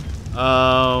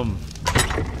 Oh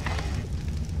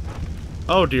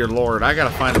dear Lord, I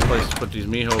gotta find a place to put these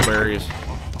miho berries.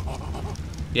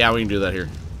 Yeah, we can do that here.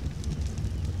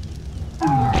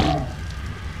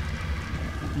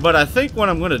 But I think what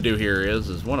I'm going to do here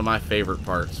is one of my favorite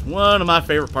parts. One of my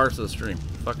favorite parts of the stream.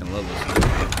 Fucking love this.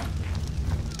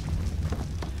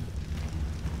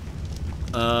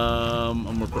 I'm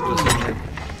going to put this in here.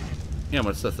 Yeah, I'm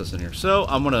going to set this in here. So,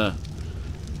 I'm going to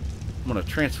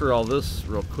transfer all this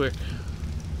real quick.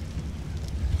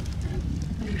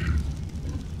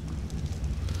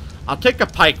 I'll take a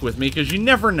pike with me because you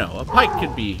never know. A pike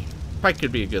could be a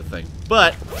good thing.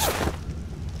 But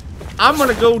I'm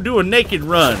gonna go do a naked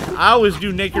run. I always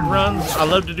do naked runs. I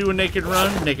love to do a naked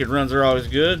run. Naked runs are always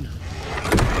good.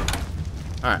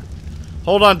 Alright.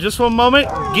 Hold on just one moment.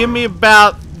 Give me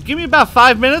about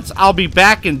 5 minutes. I'll be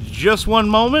back in just one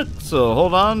moment. So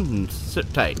hold on and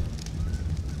sit tight.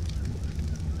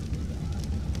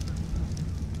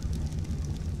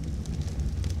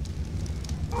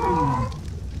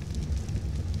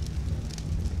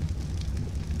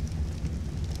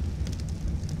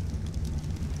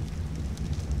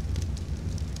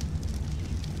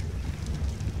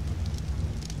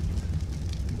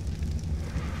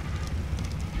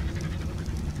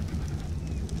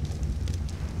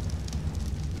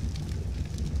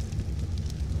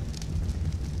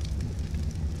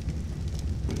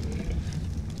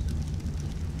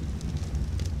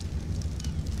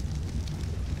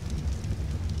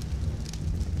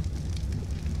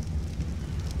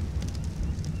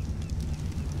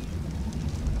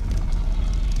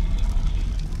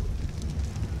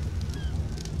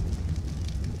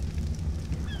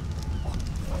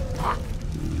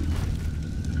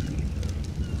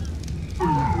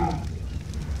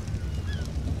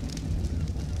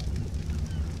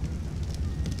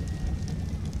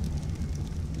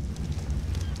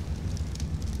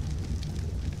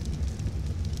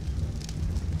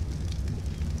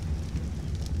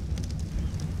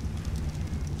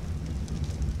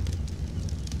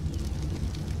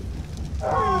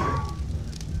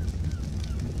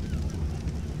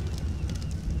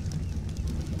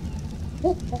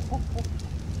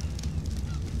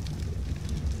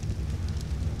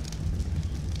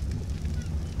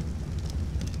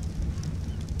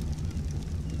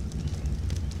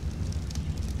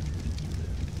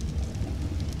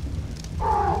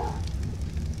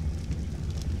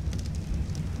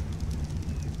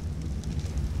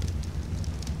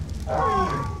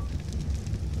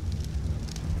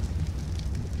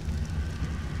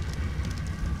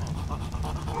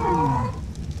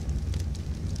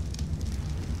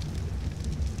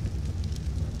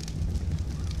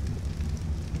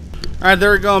 Alright,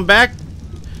 they're going back.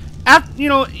 After, you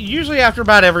know, usually after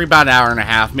about an hour and a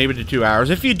half, maybe to 2 hours.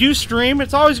 If you do stream,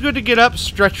 it's always good to get up,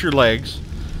 stretch your legs.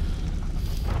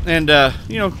 And,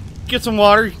 you know, get some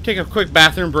water, take a quick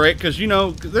bathroom break. Because, you know,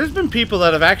 there's been people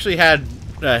that have actually had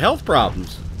health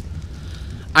problems.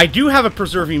 I do have a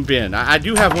preserving bin. I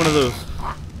do have one of those.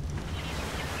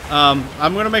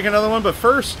 I'm going to make another one. But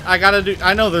first, I got to do...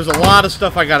 I know there's a lot of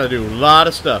stuff I got to do. A lot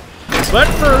of stuff.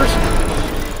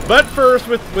 But first,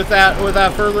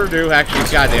 without further ado, actually,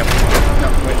 goddamn. No,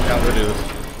 wait, no, we'll do this.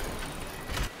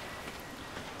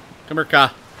 Come here,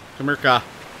 Ka. Come here, Ka.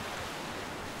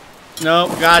 No,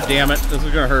 goddamn it. This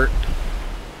is gonna hurt.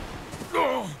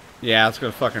 Yeah, it's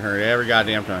gonna fucking hurt every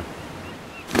goddamn time.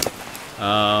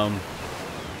 I'm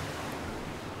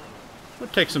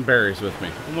gonna take some berries with me.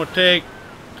 I'm gonna take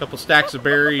a couple stacks of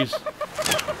berries.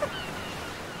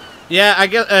 Yeah, I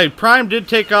guess Prime did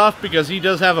take off because he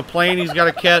does have a plane he's got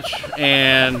to catch,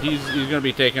 and he's going to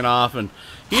be taking off, and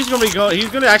he's going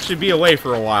to actually be away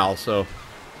for a while. So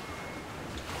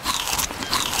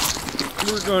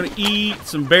we're going to eat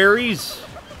some berries.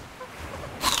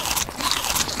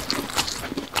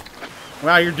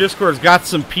 Wow, your Discord's got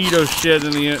some pedo shit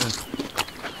in the.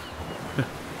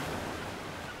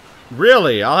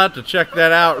 Really? I'll have to check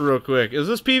that out real quick. Is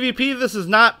this PvP? This is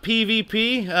not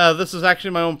PvP. This is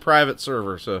actually my own private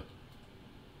server, so.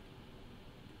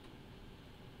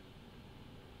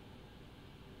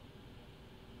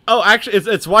 Oh, actually,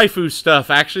 it's waifu stuff.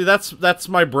 Actually, that's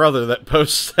my brother that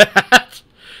posts that.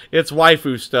 It's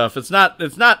waifu stuff. It's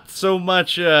not so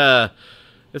much.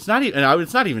 It's not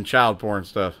even child porn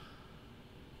stuff.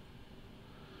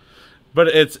 But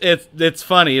it's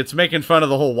funny. It's making fun of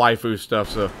the whole waifu stuff.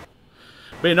 So.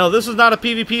 But you know, this is not a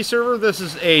PvP server. This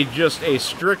is just a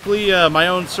strictly my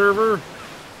own server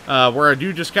where I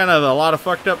do just kind of a lot of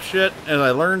fucked up shit and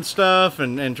I learn stuff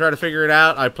and try to figure it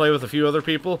out. I play with a few other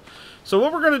people. So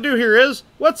what we're going to do here is,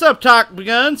 what's up, Top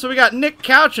Gun? So we got Nick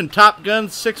Couch and Top Gun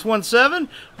 617.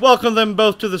 Welcome them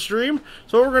both to the stream.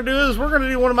 So what we're going to do is we're going to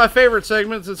do one of my favorite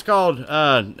segments. It's called, Did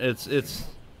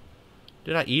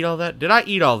I eat all that? Did I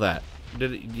eat all that?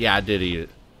 Yeah, I did eat it.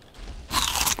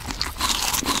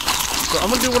 So I'm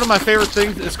going to do one of my favorite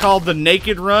things. It's called the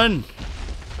Naked Run.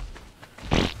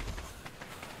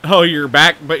 Oh, you're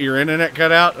back, but your internet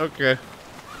cut out? Okay.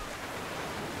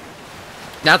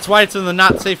 That's why it's in the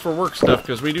not safe for work stuff,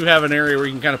 because we do have an area where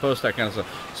you can kind of post that kind of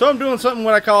stuff. So I'm doing something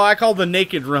what I call the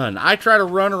Naked Run. I try to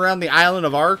run around the island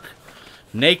of ARK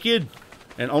naked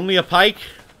and only a pike.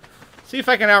 See if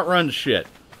I can outrun shit.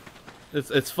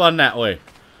 It's fun that way.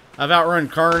 I've outrun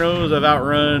Carnos, I've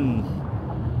outrun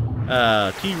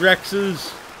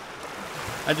T-Rexes.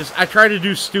 I try to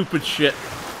do stupid shit.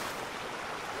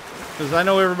 Because I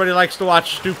know everybody likes to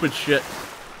watch stupid shit.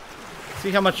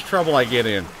 See how much trouble I get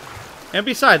in. And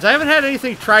besides, I haven't had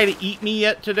anything try to eat me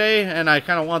yet today, and I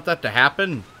kind of want that to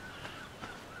happen.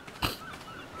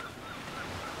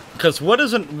 Because what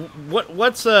is an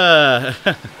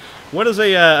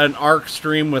ARK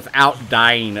stream without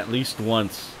dying at least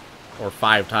once or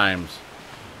 5 times?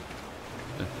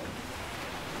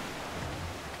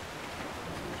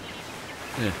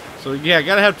 Yeah. So yeah,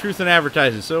 gotta have truth in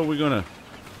advertising. So we're gonna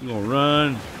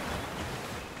run.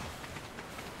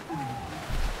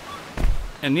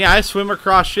 And yeah, I swim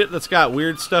across shit that's got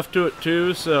weird stuff to it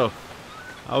too, so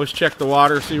I always check the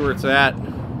water, see where it's at.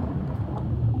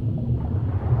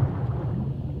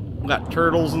 Got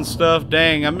turtles and stuff.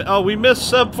 Dang, oh, we missed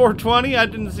sub 420. I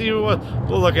didn't see what.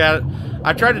 We'll look at it.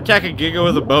 I tried to attack a Giga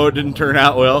with a bow. It didn't turn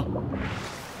out well.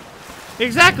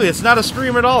 Exactly, it's not a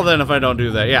stream at all then if I don't do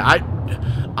that. Yeah,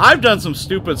 I've done some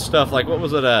stupid stuff. Like, what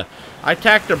was it? I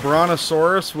attacked a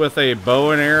Brontosaurus with a bow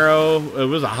and arrow. It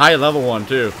was a high level one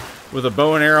too. With a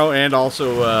bow and arrow and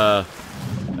also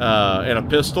and a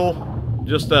pistol.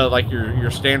 Just like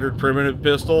your standard primitive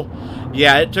pistol.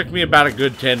 Yeah, it took me about a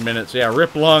good 10 minutes. Yeah,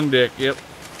 rip Long Dick. Yep.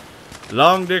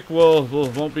 Long Dick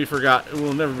won't be forgotten.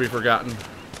 Will never be forgotten.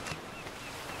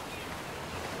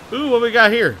 Ooh, what we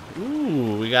got here?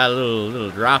 Ooh, we got a little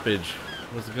droppage.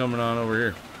 What's coming on over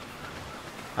here?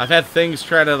 I've had things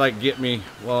try to like get me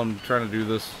while I'm trying to do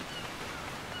this.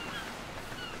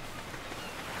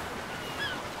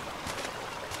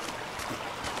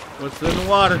 What's in the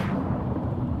water?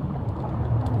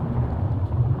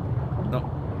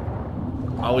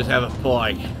 No. Always have it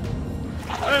plug.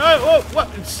 Whoa, what?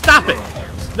 Stop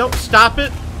it! No, stop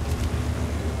it!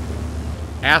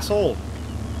 Asshole.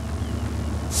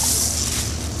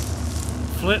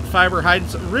 Flint, fiber, hide.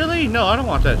 Really? No, I don't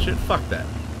want that shit. Fuck that.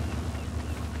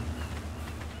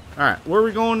 Alright, where are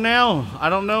we going now? I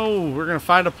don't know. We're gonna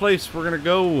find a place. We're gonna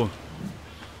go.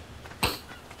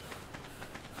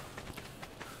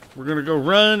 We're gonna go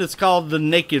run. It's called the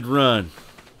Naked Run.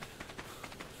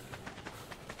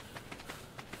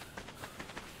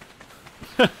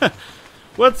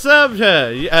 What's up,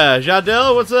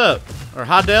 Jadel? What's up? Or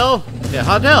Hadel? Yeah,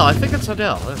 Hadel. I think it's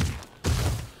Hadel.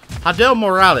 Hadel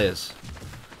Morales.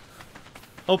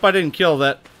 Hope I didn't kill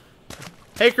that.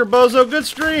 Haker Bozo, good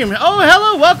stream. Oh,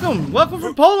 hello, welcome. Welcome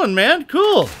from Poland, man.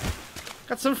 Cool.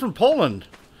 Got some from Poland.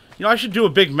 You know, I should do a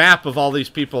big map of all these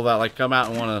people that like come out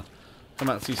and want to come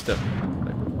out and see stuff.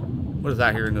 What is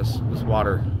that here in this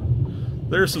water?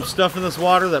 There's some stuff in this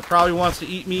water that probably wants to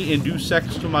eat me and do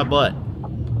sex to my butt.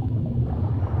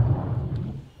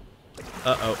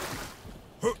 Uh-oh.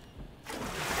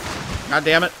 God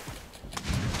damn it.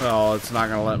 Oh, it's not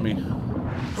gonna let me.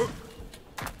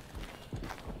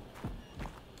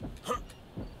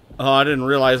 Oh, I didn't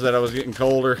realize that I was getting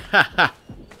colder. Haha.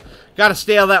 Gotta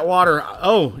stay out of that water.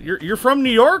 Oh, you're from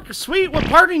New York? Sweet. What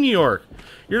part of New York?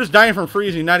 You're just dying from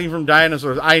freezing, not even from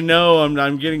dinosaurs. I know.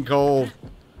 I'm getting cold.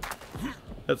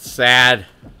 That's sad.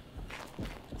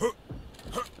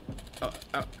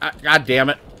 God damn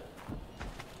it.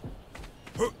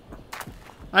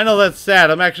 I know that's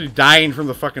sad. I'm actually dying from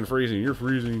the fucking freezing. You're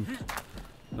freezing.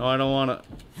 No, I don't want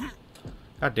to.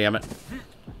 God damn it.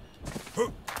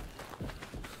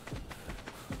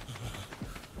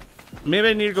 Maybe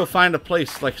I need to go find a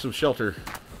place, like some shelter.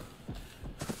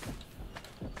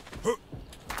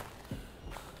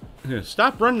 Yeah,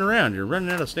 stop running around. You're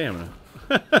running out of stamina.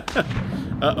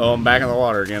 Uh-oh, I'm back in the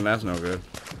water again. That's no good.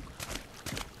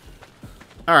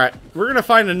 Alright, we're going to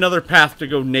find another path to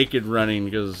go naked running,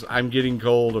 because I'm getting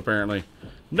cold, apparently.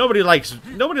 Nobody likes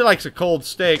a cold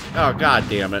steak. Oh, god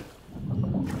damn it.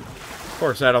 Of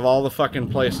course, out of all the fucking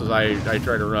places I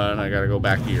try to run, I gotta go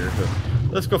back here. So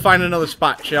let's go find another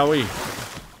spot, shall we?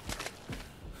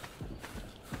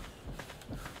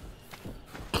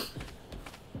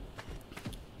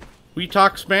 We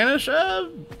talk Spanish?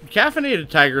 Caffeinated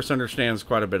Tigress understands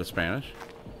quite a bit of Spanish.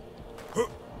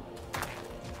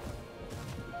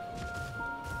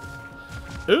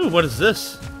 Ooh, what is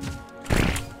this?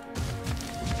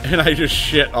 And I just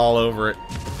shit all over it.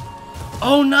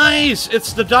 Oh, nice!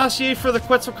 It's the dossier for the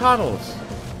Quetzalcoatlus.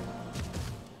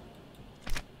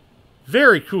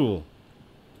 Very cool.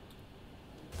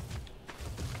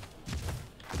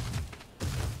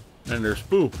 And there's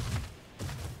poop.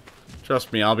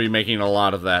 Trust me, I'll be making a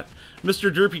lot of that.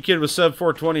 Mr. Derpy Kid with sub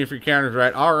 420 if your counter's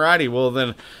right. Alrighty, well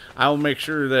then I'll make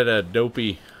sure that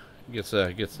Dopey gets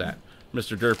that.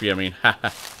 Mr. Derpy, I mean.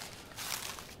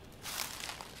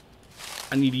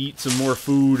 I need to eat some more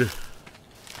food.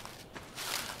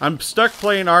 I'm stuck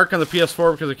playing ARK on the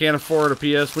PS4 because I can't afford a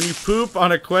PS. When you poop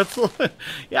on a Quetzal...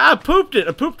 yeah, I pooped it.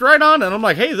 I pooped right on it. And I'm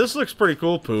like, hey, this looks pretty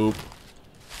cool. Poop.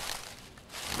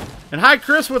 And hi,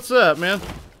 Chris. What's up, man?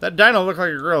 That dino looked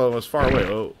like a gorilla. It was far away.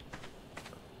 Oh.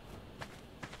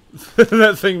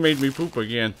 That thing made me poop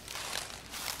again.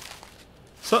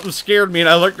 Something scared me and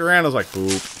I looked around. I was like,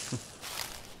 poop.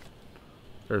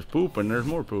 There's poop and there's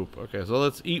more poop. Okay, so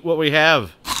let's eat what we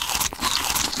have.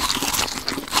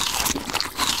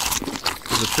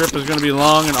 The trip is going to be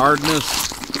long and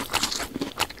arduous.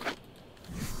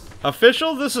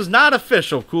 Official? This is not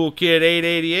official. Cool Kid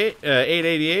 888.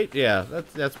 888. Yeah,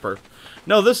 that's perfect.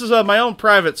 No, this is my own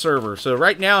private server. So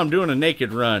right now I'm doing a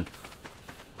naked run.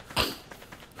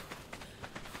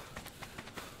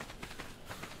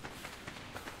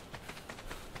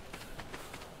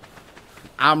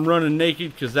 I'm running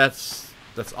naked because that's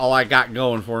all I got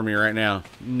going for me right now.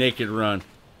 Naked run.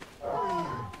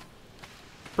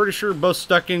 Pretty sure both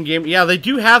stuck in game. Yeah, they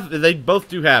both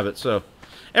do have it. So,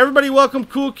 everybody, welcome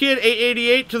Cool Kid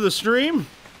 888 to the stream.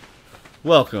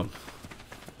 Welcome.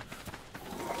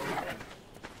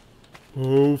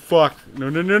 Oh fuck! No!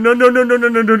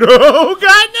 Oh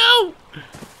god, no!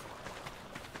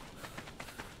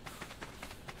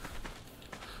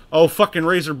 Oh fucking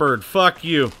Razorbird! Fuck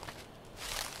you!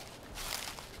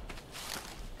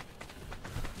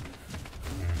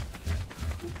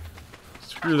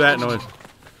 Screw that noise.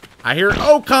 I hear,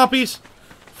 oh, compies!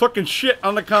 Fucking shit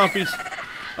on the compies.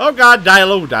 Oh god,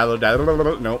 Dilo.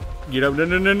 No. Get up.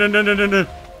 No.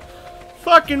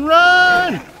 Fucking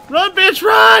run! Run, bitch,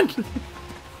 run!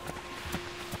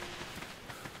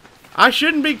 I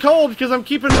shouldn't be cold because I'm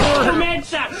keeping more.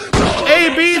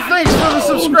 AB, thanks for the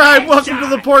subscribe. Welcome to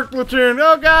the Pork Platoon.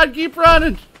 Oh God, keep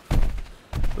running.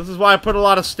 This is why I put a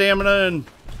lot of stamina and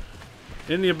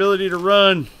in the ability to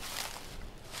run.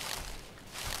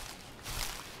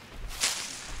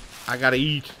 I gotta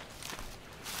eat.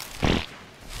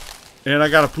 And I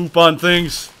gotta poop on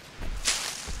things.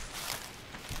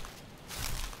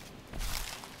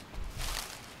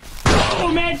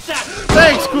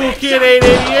 Thanks, Cool Kid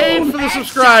 888 for the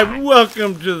subscribe.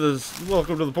 Welcome to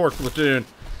the Pork Platoon.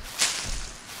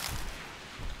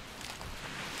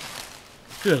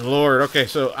 Good Lord. Okay,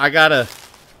 so I gotta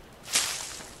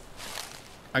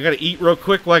eat real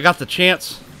quick while I got the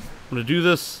chance. I'm gonna do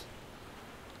this.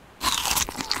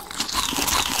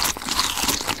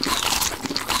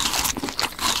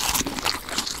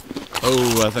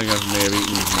 Oh, I think I may have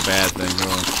eaten a bad thing.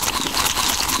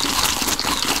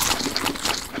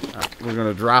 Right, we're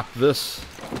gonna drop this,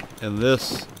 and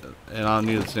I'll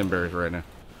need the Simberries right now.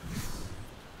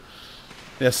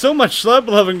 Yeah, so much slub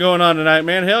loving going on tonight,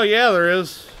 man. Hell yeah, there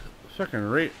is. Fucking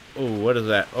rate. Oh, what is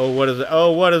that? Oh, what is that?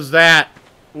 Oh, what is that?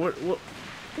 What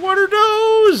are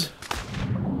those?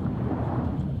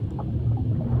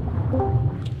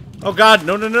 Oh God,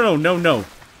 no.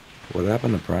 What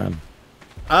happened to Prime?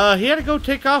 He had to go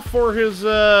take off for his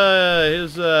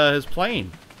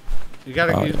plane. He's got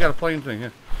a plane thing. Yeah.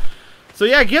 So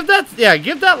yeah, give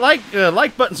that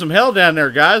like button some hell down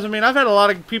there, guys. I mean, I've had a lot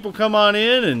of people come on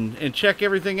in and check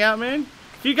everything out, man.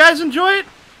 If you guys enjoy it,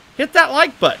 hit that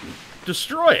like button.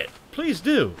 Destroy it, please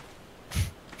do.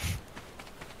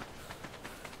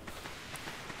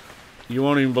 You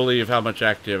won't even believe how much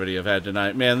activity I've had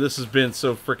tonight, man. This has been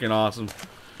so freaking awesome.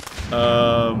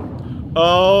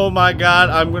 Oh my God,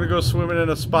 I'm gonna go swimming in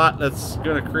a spot that's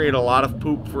gonna create a lot of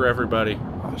poop for everybody.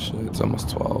 Oh shit, it's almost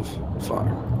 12. Fuck.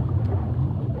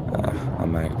 I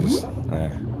might just,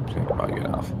 can't probably get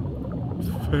off.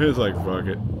 It's like, fuck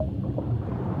it.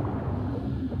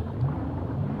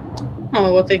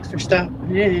 Oh, well, thanks for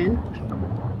stopping in.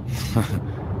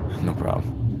 No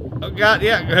problem. Oh God,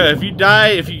 yeah. If you die,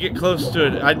 if you get close to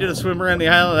it, I did a swim around the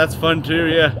island. That's fun too.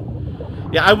 Yeah.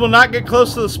 Yeah, I will not get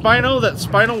close to the Spino. That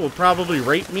Spino will probably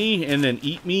rape me and then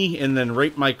eat me and then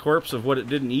rape my corpse of what it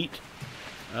didn't eat.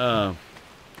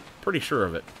 Pretty sure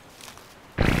of it.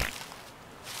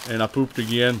 And I pooped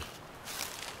again.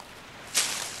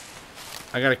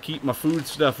 I gotta keep my food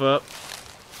stuff up.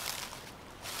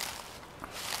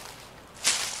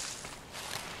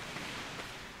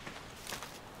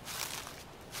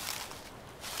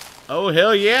 Oh,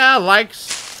 hell yeah.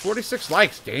 Likes. 46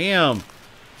 likes. Damn.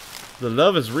 The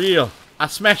love is real. I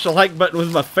smash the like button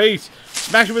with my face.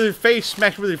 Smash it with your face.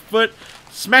 Smash it with your foot.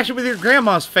 Smash it with your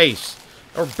grandma's face.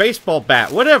 Or baseball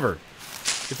bat. Whatever.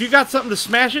 If you got something to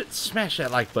smash it, smash that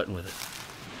like button with it.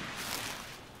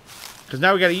 Because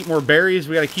now we gotta eat more berries.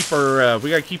 We gotta keep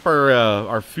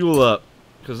our fuel up.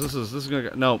 Because this is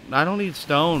gonna. No, I don't need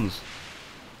stones.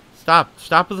 Stop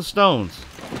with the stones.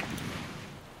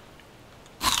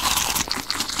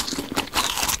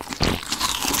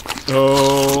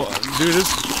 Oh, dude,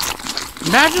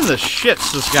 imagine the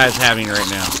shits this guy's having right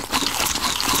now.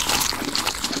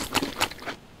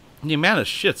 The amount of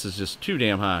shits is just too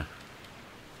damn high.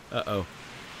 Uh-oh.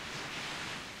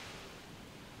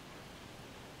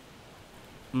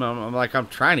 I'm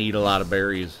trying to eat a lot of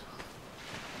berries.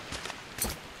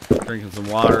 Drinking some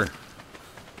water.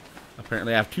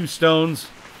 Apparently I have 2 stones.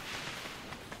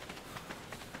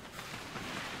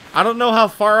 I don't know how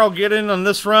far I'll get in on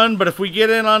this run, but if we get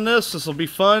in on this will be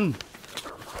fun.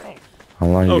 How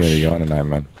long are you gonna be going tonight,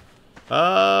 man?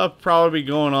 Probably be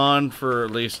going on for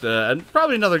at least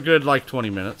probably another good like 20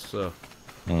 minutes. So,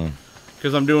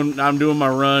 because I'm doing my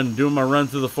run through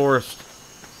the forest.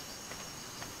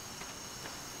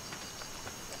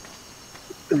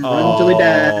 Run till we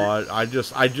die. I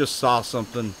just saw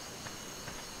something.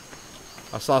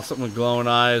 I saw something with glowing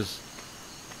eyes.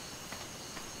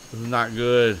 This is not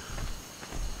good.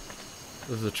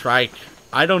 This is a trike.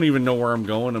 I don't even know where I'm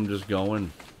going. I'm just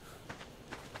going.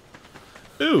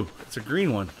 Ooh, it's a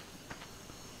green one.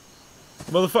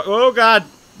 Motherfucker. Oh, God.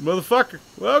 Motherfucker.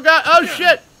 Oh, God. Oh,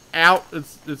 shit. Ow.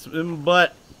 It's in my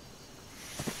butt.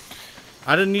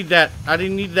 I didn't need that. I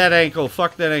didn't need that ankle.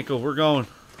 Fuck that ankle. We're going.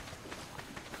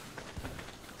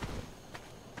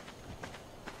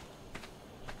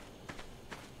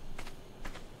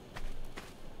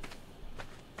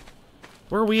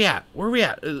 Where are we at? Where are we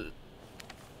at?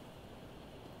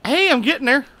 Hey, I'm getting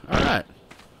there. All right.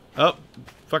 Oh,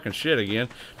 fucking shit again.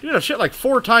 Dude, I've shit like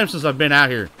 4 times since I've been out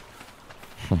here.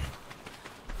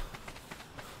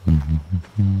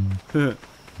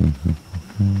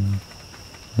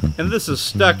 And this is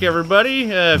Stuck,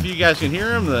 everybody. If you guys can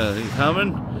hear him, he's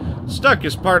humming. Stuck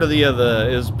is part of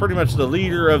is pretty much the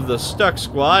leader of the Stuck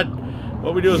squad.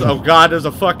 What we do is, oh god, there's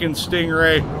a fucking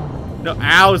stingray. No,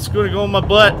 ow, it's gonna go in my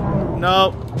butt.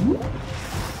 No.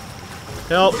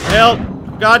 Help, help.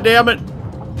 God damn it.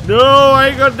 No, I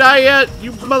ain't gonna die yet,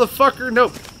 you motherfucker.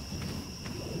 Nope.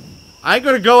 I ain't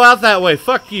gonna go out that way.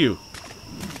 Fuck you.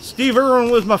 Steve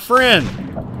Irwin was my friend.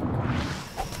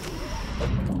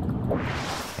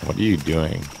 What are you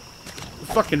doing? The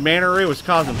fucking manta ray was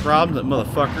causing problems, that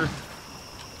motherfucker.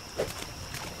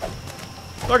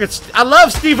 Look, I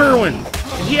love Steve Irwin.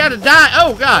 And he had to die.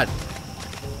 Oh, God.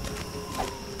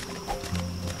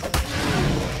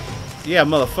 Yeah,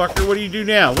 motherfucker. What do you do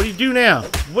now? What do you do now?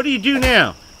 What do you do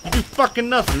now? You do fucking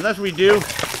nothing. That's what we do.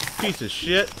 Piece of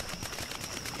shit.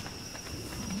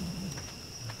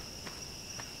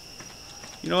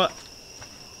 You know what?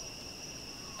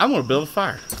 I'm going to build a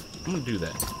fire. I'm going to do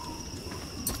that.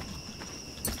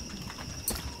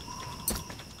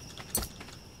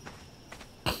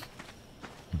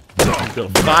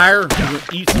 Build a fire. I'm going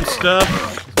to eat some stuff.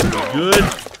 It's going to be good.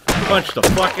 Punch the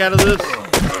fuck out of this.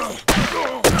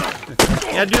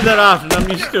 Yeah, I do that often. I'm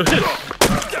used to it.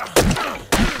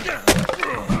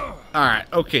 Alright,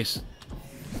 okay.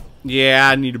 Yeah,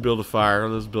 I need to build a fire.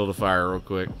 Let's build a fire real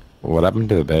quick. What happened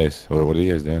to the base? What are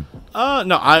you guys doing?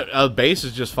 No, base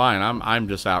is just fine. I'm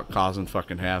just out causing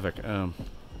fucking havoc. Oh,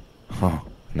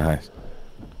 nice.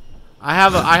 I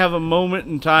have a moment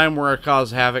in time where I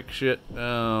cause havoc shit.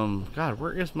 God,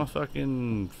 where is my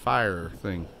fucking fire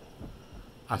thing?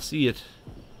 I see it.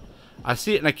 I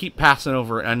see it and I keep passing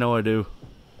over it. I know I do.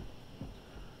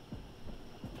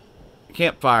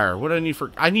 Campfire. What do I need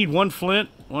for? I need one flint.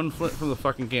 One flint from the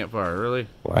fucking campfire. Really?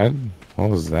 What? What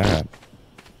was that?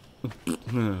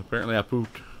 Apparently I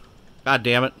pooped. God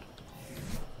damn it.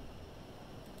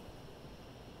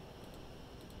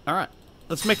 Alright.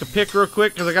 Let's make a pick real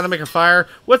quick because I gotta make a fire.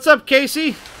 What's up,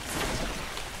 Casey?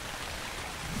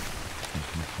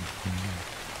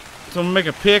 So I'm gonna make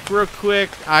a pick real quick.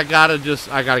 I gotta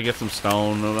get some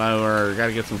stone or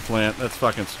gotta get some flint. That's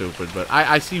fucking stupid, but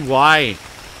I see why.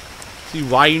 See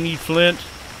why you need flint.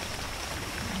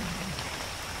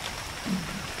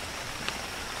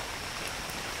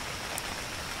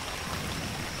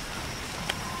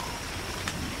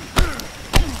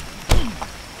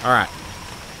 Alright.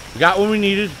 We got what we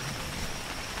needed.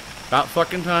 About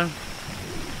fucking time.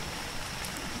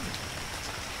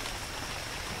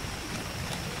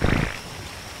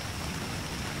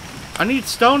 I need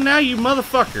stone now, you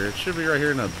motherfucker. It should be right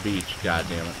here in the beach. God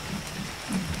damn it.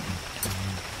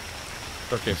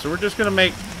 Okay, so we're just gonna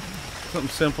make something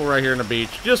simple right here in the beach.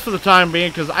 Just for the time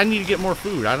being, because I need to get more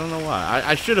food. I don't know why.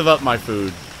 I should have upped my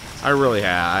food. I really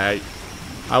have.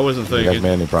 I wasn't thinking. You guys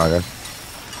made any progress?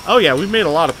 Oh yeah, we've made a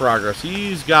lot of progress.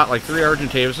 He's got like 3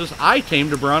 Argentavises. I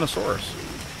tamed a Brontosaurus.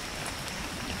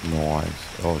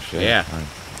 Nice. Oh shit. Yeah. Nice.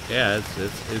 Yeah,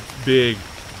 it's big.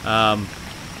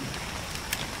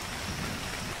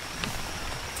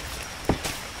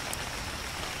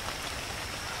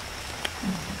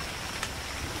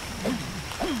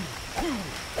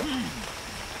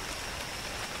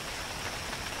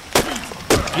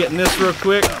 Getting this real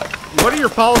quick. What are your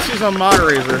policies on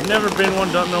moderators? There's never been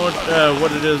one. Don't know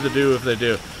what it is to do if they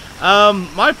do.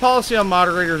 My policy on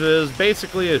moderators is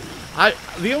basically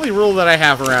the only rule that I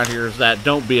have around here is that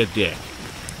don't be a dick.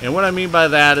 And what I mean by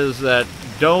that is that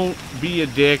don't be a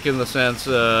dick in the sense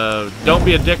of don't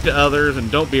be a dick to others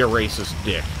and don't be a racist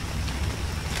dick.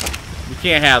 We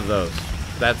can't have those.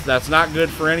 That's not good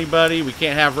for anybody. We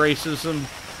can't have racism.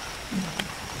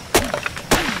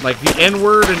 Like the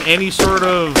N-word in any sort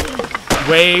of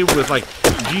way with like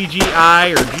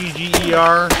GGI or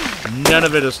GGER, none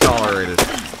of it is tolerated.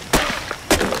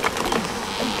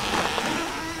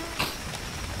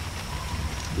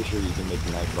 You sure you can make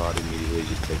the knife rod immediately?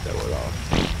 Just take that word off.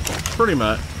 Pretty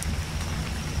much.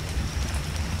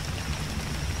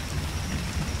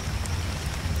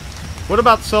 What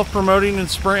about self-promoting and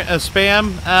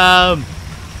spam?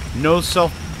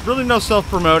 Really no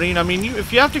self-promoting. I mean,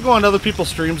 if you have to go on other people's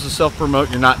streams to self-promote,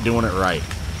 you're not doing it right.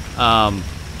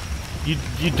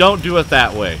 You don't do it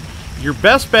that way. Your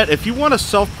best bet, if you want to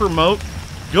self-promote,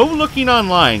 go looking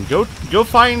online. Go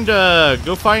find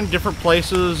different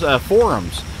places,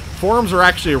 forums. Forums are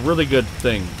actually a really good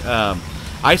thing.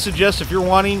 I suggest if you're a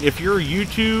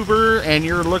YouTuber and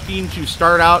you're looking to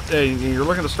start out,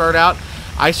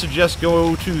 I suggest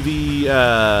go to the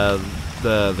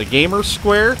Gamer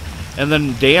Square and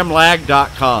then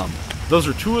damnlag.com. Those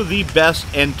are 2 of the best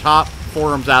and top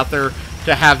forums out there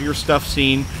to have your stuff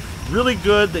seen. really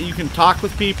good that you can talk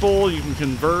with people, you can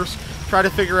converse, try to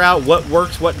figure out what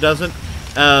works, what doesn't.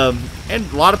 And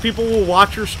a lot of people will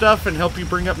watch your stuff and help you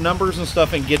bring up numbers and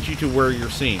stuff and get you to where you're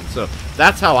seen. So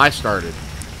that's how I started.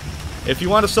 If you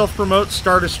want to self-promote,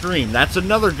 start a stream. That's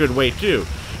another good way too.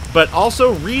 But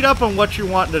also read up on what you're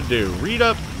wanting to do. Read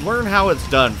up, learn how it's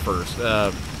done first.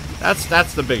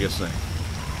 That's the biggest thing.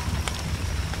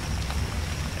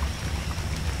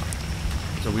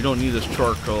 So we don't need this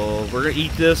charcoal. We're gonna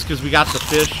eat this because we got the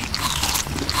fish,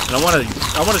 and I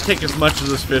want to take as much of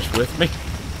this fish with me.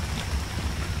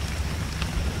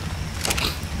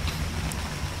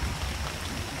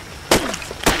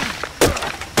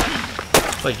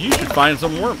 It's like, you should find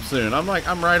some warmth soon. I'm like,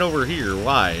 I'm right over here.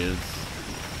 Why?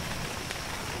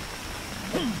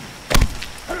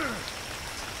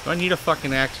 Do I need a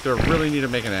fucking axe? Do I really need to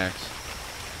make an axe?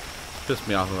 Piss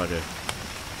me off if I do.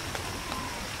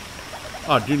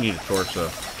 Oh, I do need a torso.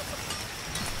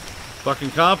 Fucking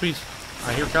compies.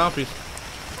 I hear compies.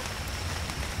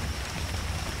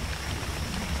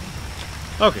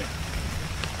 Okay.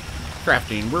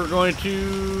 Crafting. We're going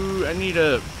to... I need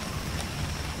a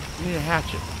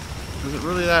hatchet. Is it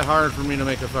really that hard for me to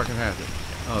make a fucking hatchet?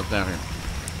 Oh, it's down here.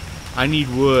 I need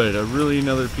wood. I really need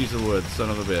another piece of wood,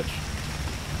 son of a bitch.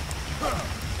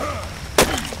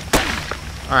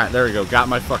 Alright, there we go. Got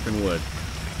my fucking wood.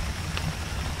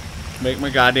 Make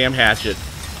my goddamn hatchet.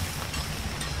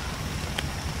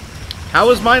 How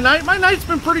was my night? My night's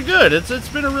been pretty good. It's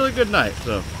been a really good night,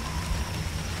 so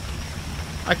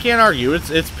I can't argue.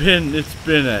 It's been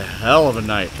a hell of a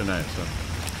night tonight, so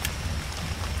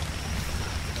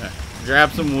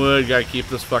grab some wood, gotta keep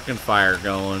this fucking fire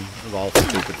going. With all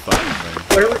stupid fucking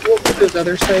things. What were those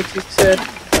other sites you said?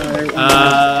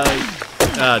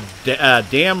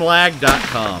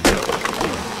 Damlag.com.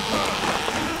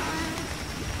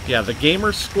 Yeah, the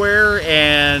Gamer Square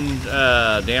and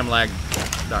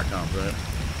damlag.com, right?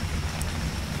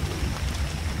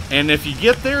 And if you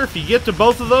get there, if you get to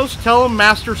both of those, tell them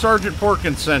Master Sergeant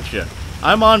Porkins sent you.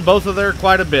 I'm on both of there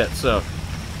quite a bit, so.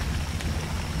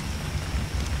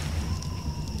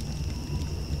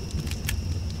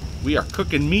 We are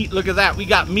cooking meat. Look at that. We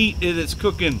got meat and it's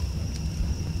cooking.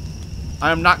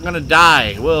 I'm not going to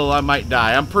die. Well, I might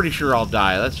die. I'm pretty sure I'll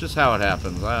die. That's just how it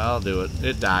happens. I'll do it.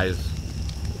 It dies.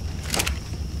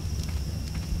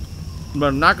 But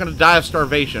I'm not going to die of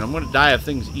starvation. I'm going to die of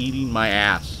things eating my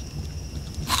ass.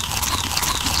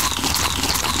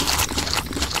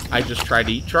 I just tried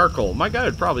to eat charcoal. My guy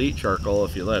would probably eat charcoal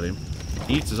if you let him.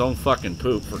 He eats his own fucking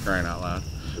poop, for crying out loud.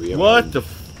 What the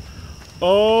f...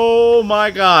 Oh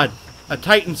my god. A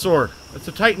Titan sword. It's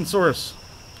a Titansaurus.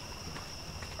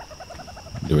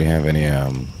 Do we have any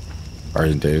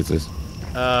Argentavis?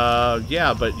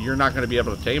 Yeah, but you're not going to be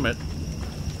able to tame it.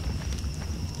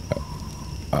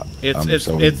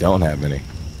 So we don't have any.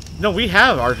 No, we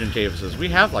have Argentavises. We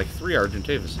have like 3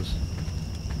 Argentavises.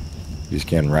 You just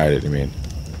can't ride it, you mean?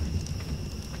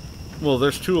 Well,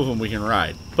 there's 2 of them we can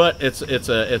ride, but it's a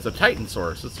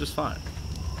Titansaurus. It's just fine.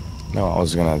 No, I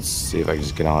was gonna see if I could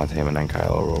just get on a tame an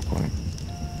Ankylo real quick.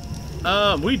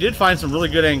 We did find some really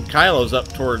good Ankylos up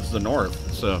towards the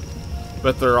north, so,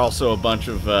 but they're also a bunch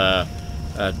of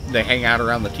they hang out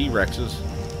around the T-Rexes.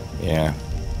 Yeah.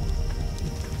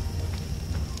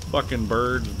 Fucking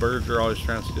birds. Birds are always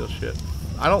trying to steal shit.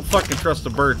 I don't fucking trust the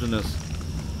birds in this.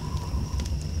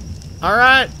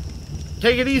 Alright.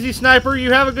 Take it easy, sniper.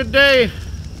 You have a good day.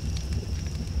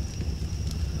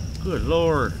 Good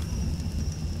lord.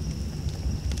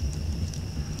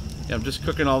 Yeah, I'm just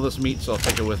cooking all this meat, so I'll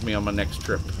take it with me on my next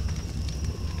trip.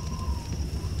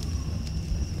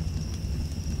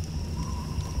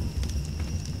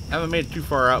 Haven't made it too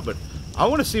far out, but I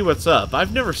want to see what's up.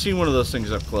 I've never seen one of those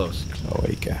things up close.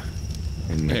 Cloaca.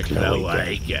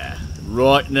 Cloaca.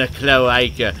 Right in the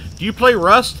cloaca. Do you play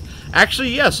Rust? Actually,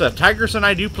 yes. Tigress and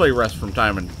I do play Rust from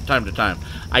time to time.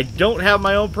 I don't have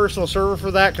my own personal server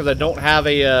for that because I don't have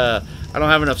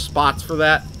enough spots for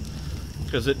that.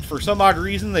 Because for some odd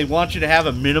reason they want you to have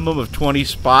a minimum of 20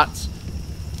 spots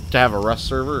to have a Rust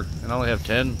server, and I only have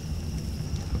 10,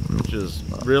 which is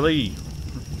really.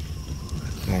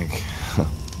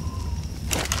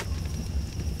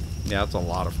 Yeah, that's a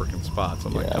lot of freaking spots.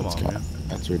 I'm like, come on, man.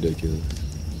 That's ridiculous.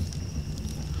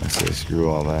 I say screw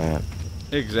all that.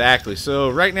 Exactly. So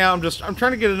right now I'm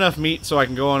trying to get enough meat so I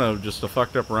can go on just a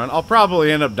fucked up run. I'll probably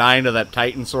end up dying to that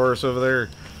Titansaurus over there.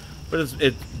 But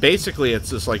basically it's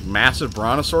this like massive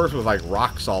brontosaurus with like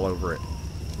rocks all over it.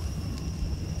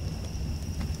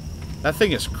 That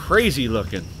thing is crazy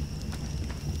looking.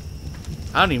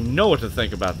 I don't even know what to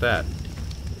think about that.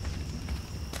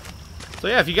 So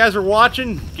yeah, if you guys are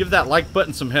watching, give that like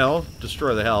button some hell.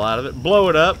 Destroy the hell out of it. Blow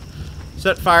it up.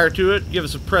 Set fire to it. Give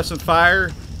us a pressing fire.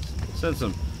 Send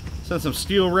some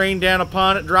steel rain down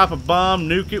upon it. Drop a bomb.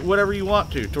 Nuke it. Whatever you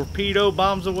want to. Torpedo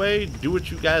bombs away. Do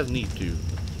what you guys need to.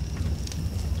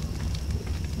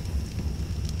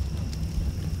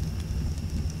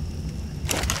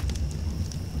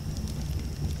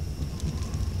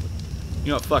 You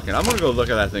know what, fuck it. I'm gonna go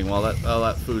look at that thing while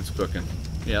that food's cooking.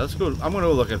 Yeah, let's go. I'm gonna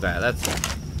go look at that. That's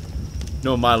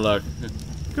no my luck.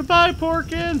 Goodbye,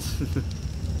 Porkins.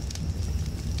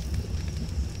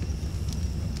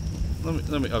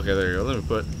 let me. Okay, there you go. Let me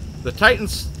put the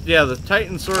Titans. Yeah, the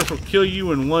Titan source will kill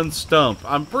you in one stump.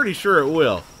 I'm pretty sure it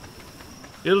will.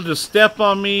 It'll just step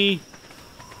on me,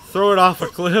 throw it off a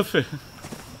cliff.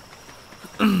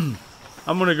 I'm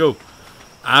gonna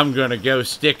go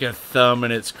stick a thumb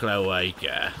in its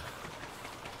cloaca.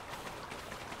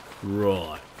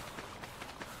 Right.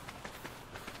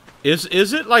 Is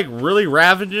it like really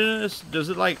ravenous? Does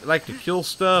it like to kill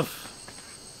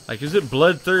stuff? Like, is it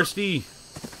bloodthirsty?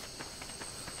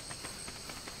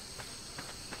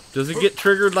 Does it get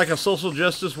triggered like a social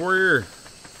justice warrior?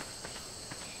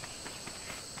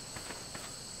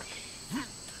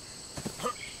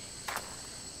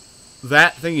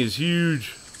 That thing is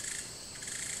huge.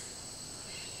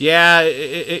 Yeah,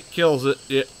 it kills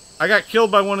it. I got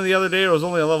killed by one the other day. It was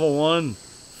only a level 1.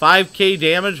 5k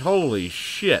damage? Holy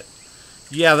shit.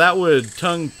 Yeah, that would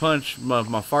tongue punch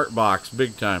my fart box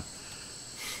big time.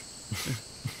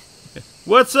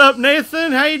 What's up,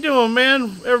 Nathan? How you doing,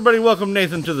 man? Everybody welcome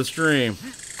Nathan to the stream.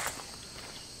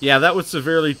 Yeah, that would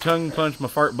severely tongue punch my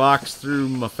fart box through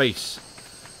my face.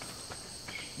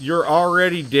 You're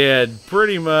already dead.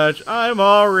 Pretty much. I'm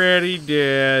already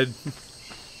dead.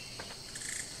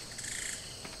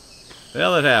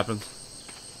 Well, it happens.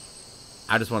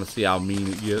 I just want to see how mean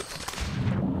it gets.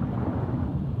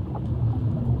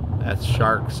 That's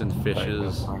sharks and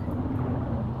fishes.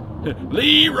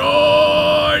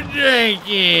 Leroy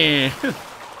Jenkins!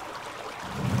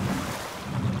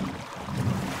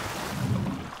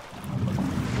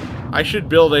 I should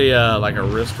build a like a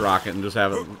wrist rocket and just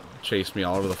have it chase me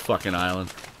all over the fucking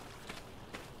island.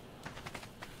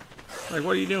 Like,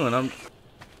 what are you doing? I'm...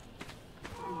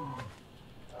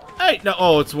 Hey, no,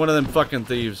 oh, it's one of them fucking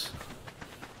thieves.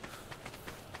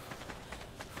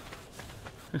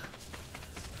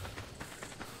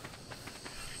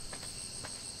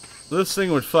 This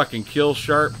thing would fucking kill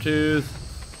Sharptooth.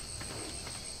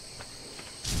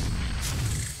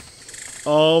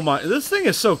 Oh my, this thing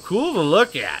is so cool to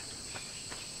look at.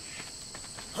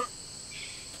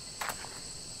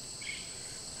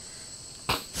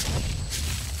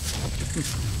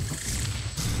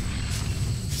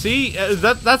 See,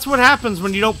 that's what happens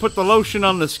when you don't put the lotion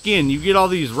on the skin. You get all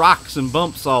these rocks and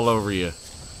bumps all over you.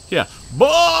 Yeah.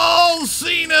 Ball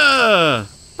Cena!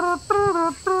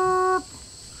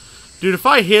 Dude, if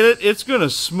I hit it, it's gonna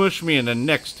smush me into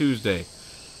next Tuesday.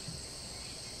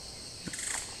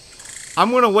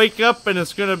 I'm gonna wake up and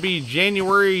it's gonna be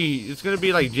January, it's gonna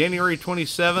be like January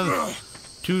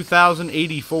 27th,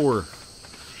 2084.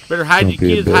 Better hide your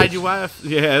kids, hide your wife.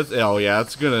 Yeah, oh yeah,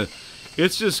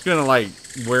 it's just gonna like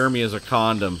wear me as a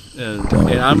condom. And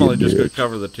I'm only just gonna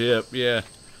cover the tip, yeah.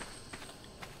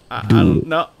 I don't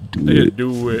know. Do it.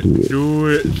 Do it. Do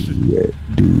it.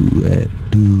 Do it.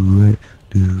 Do it.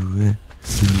 Do it.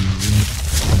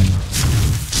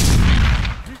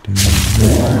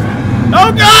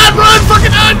 Oh God! Run!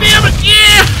 Fucking on! Damn it!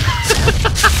 Yeah!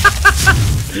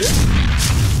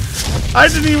 I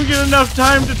didn't even get enough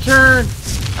time to turn.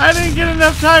 I didn't get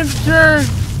enough time to turn.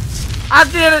 I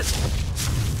did it.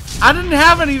 I didn't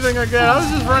have anything like that. I was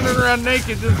just running around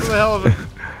naked just for the hell of it.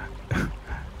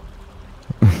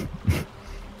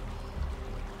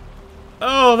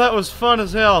 Oh, that was fun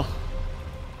as hell.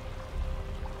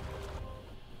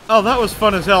 Oh, that was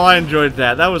fun as hell. I enjoyed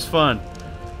that. That was fun.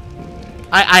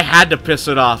 I had to piss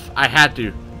it off. I had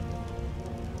to.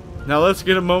 Now let's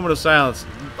get a moment of silence.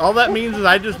 All that means is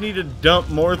I just need to dump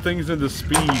more things into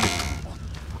speed.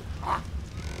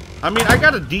 I mean, I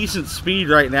got a decent speed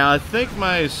right now. I think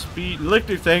my speed licked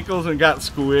its ankles and got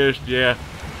squished. Yeah.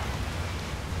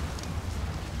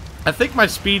 I think my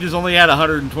speed is only at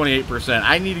 128%.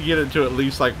 I need to get it to at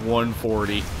least like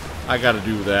 140. I gotta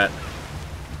do that.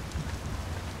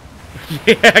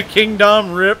 Yeah,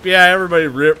 Kingdom, rip. Yeah, everybody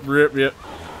rip, rip, yep.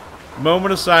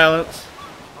 Moment of silence.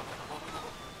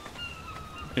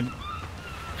 And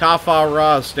Kafa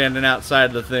Ra is standing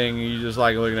outside the thing. And he's just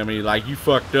like looking at me like, you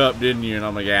fucked up, didn't you? And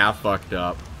I'm like, yeah, I fucked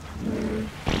up. And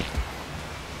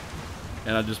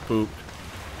I just pooped.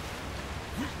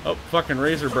 Oh, fucking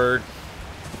Razorbird.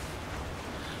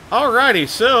 Alrighty,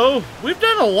 so we've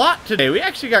done a lot today. We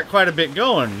actually got quite a bit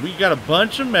going. We got a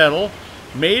bunch of metal.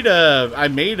 I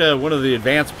made one of the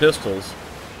advanced pistols.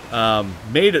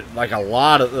 Made it like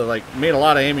made a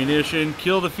lot of ammunition.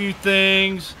 Killed a few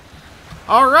things.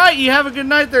 All right, you have a good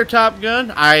night there, Top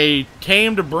Gun. I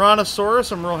tamed a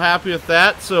brontosaurus. I'm real happy with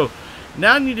that. So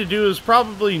now I need to do is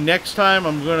probably next time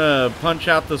I'm gonna punch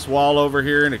out this wall over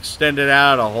here and extend it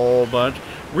out a whole bunch.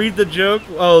 Read the joke.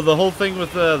 Oh, the whole thing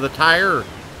with the tire.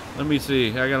 Let me see.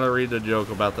 I gotta read the joke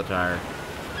about the tire.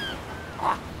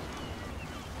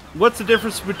 What's the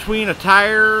difference between a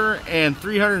tire and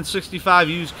 365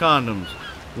 used condoms?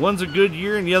 One's a good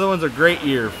year and the other one's a great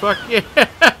year. Fuck yeah.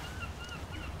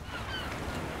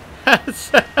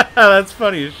 That's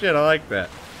funny as shit. I like that.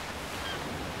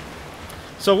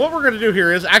 So what we're going to do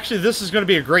here is, actually this is going to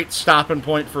be a great stopping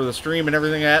point for the stream and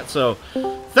everything like that. So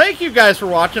thank you guys for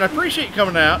watching. I appreciate you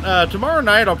coming out. Tomorrow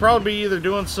night I'll probably be either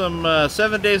doing some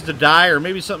 7 Days to Die or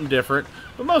maybe something different.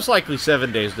 But most likely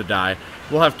 7 Days to Die.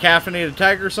 We'll have Caffeinated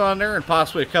Tigers on there and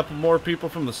possibly a couple more people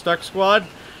from the Stuck Squad.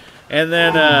 And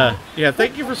then, yeah,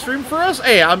 thank you for streaming for us.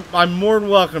 Hey, I'm more than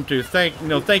welcome to.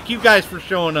 Thank you guys for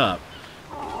showing up.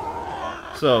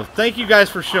 So, thank you guys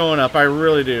for showing up. I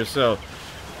really do. So,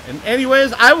 and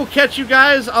anyways, I will catch you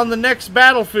guys on the next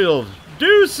battlefield.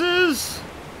 Deuces!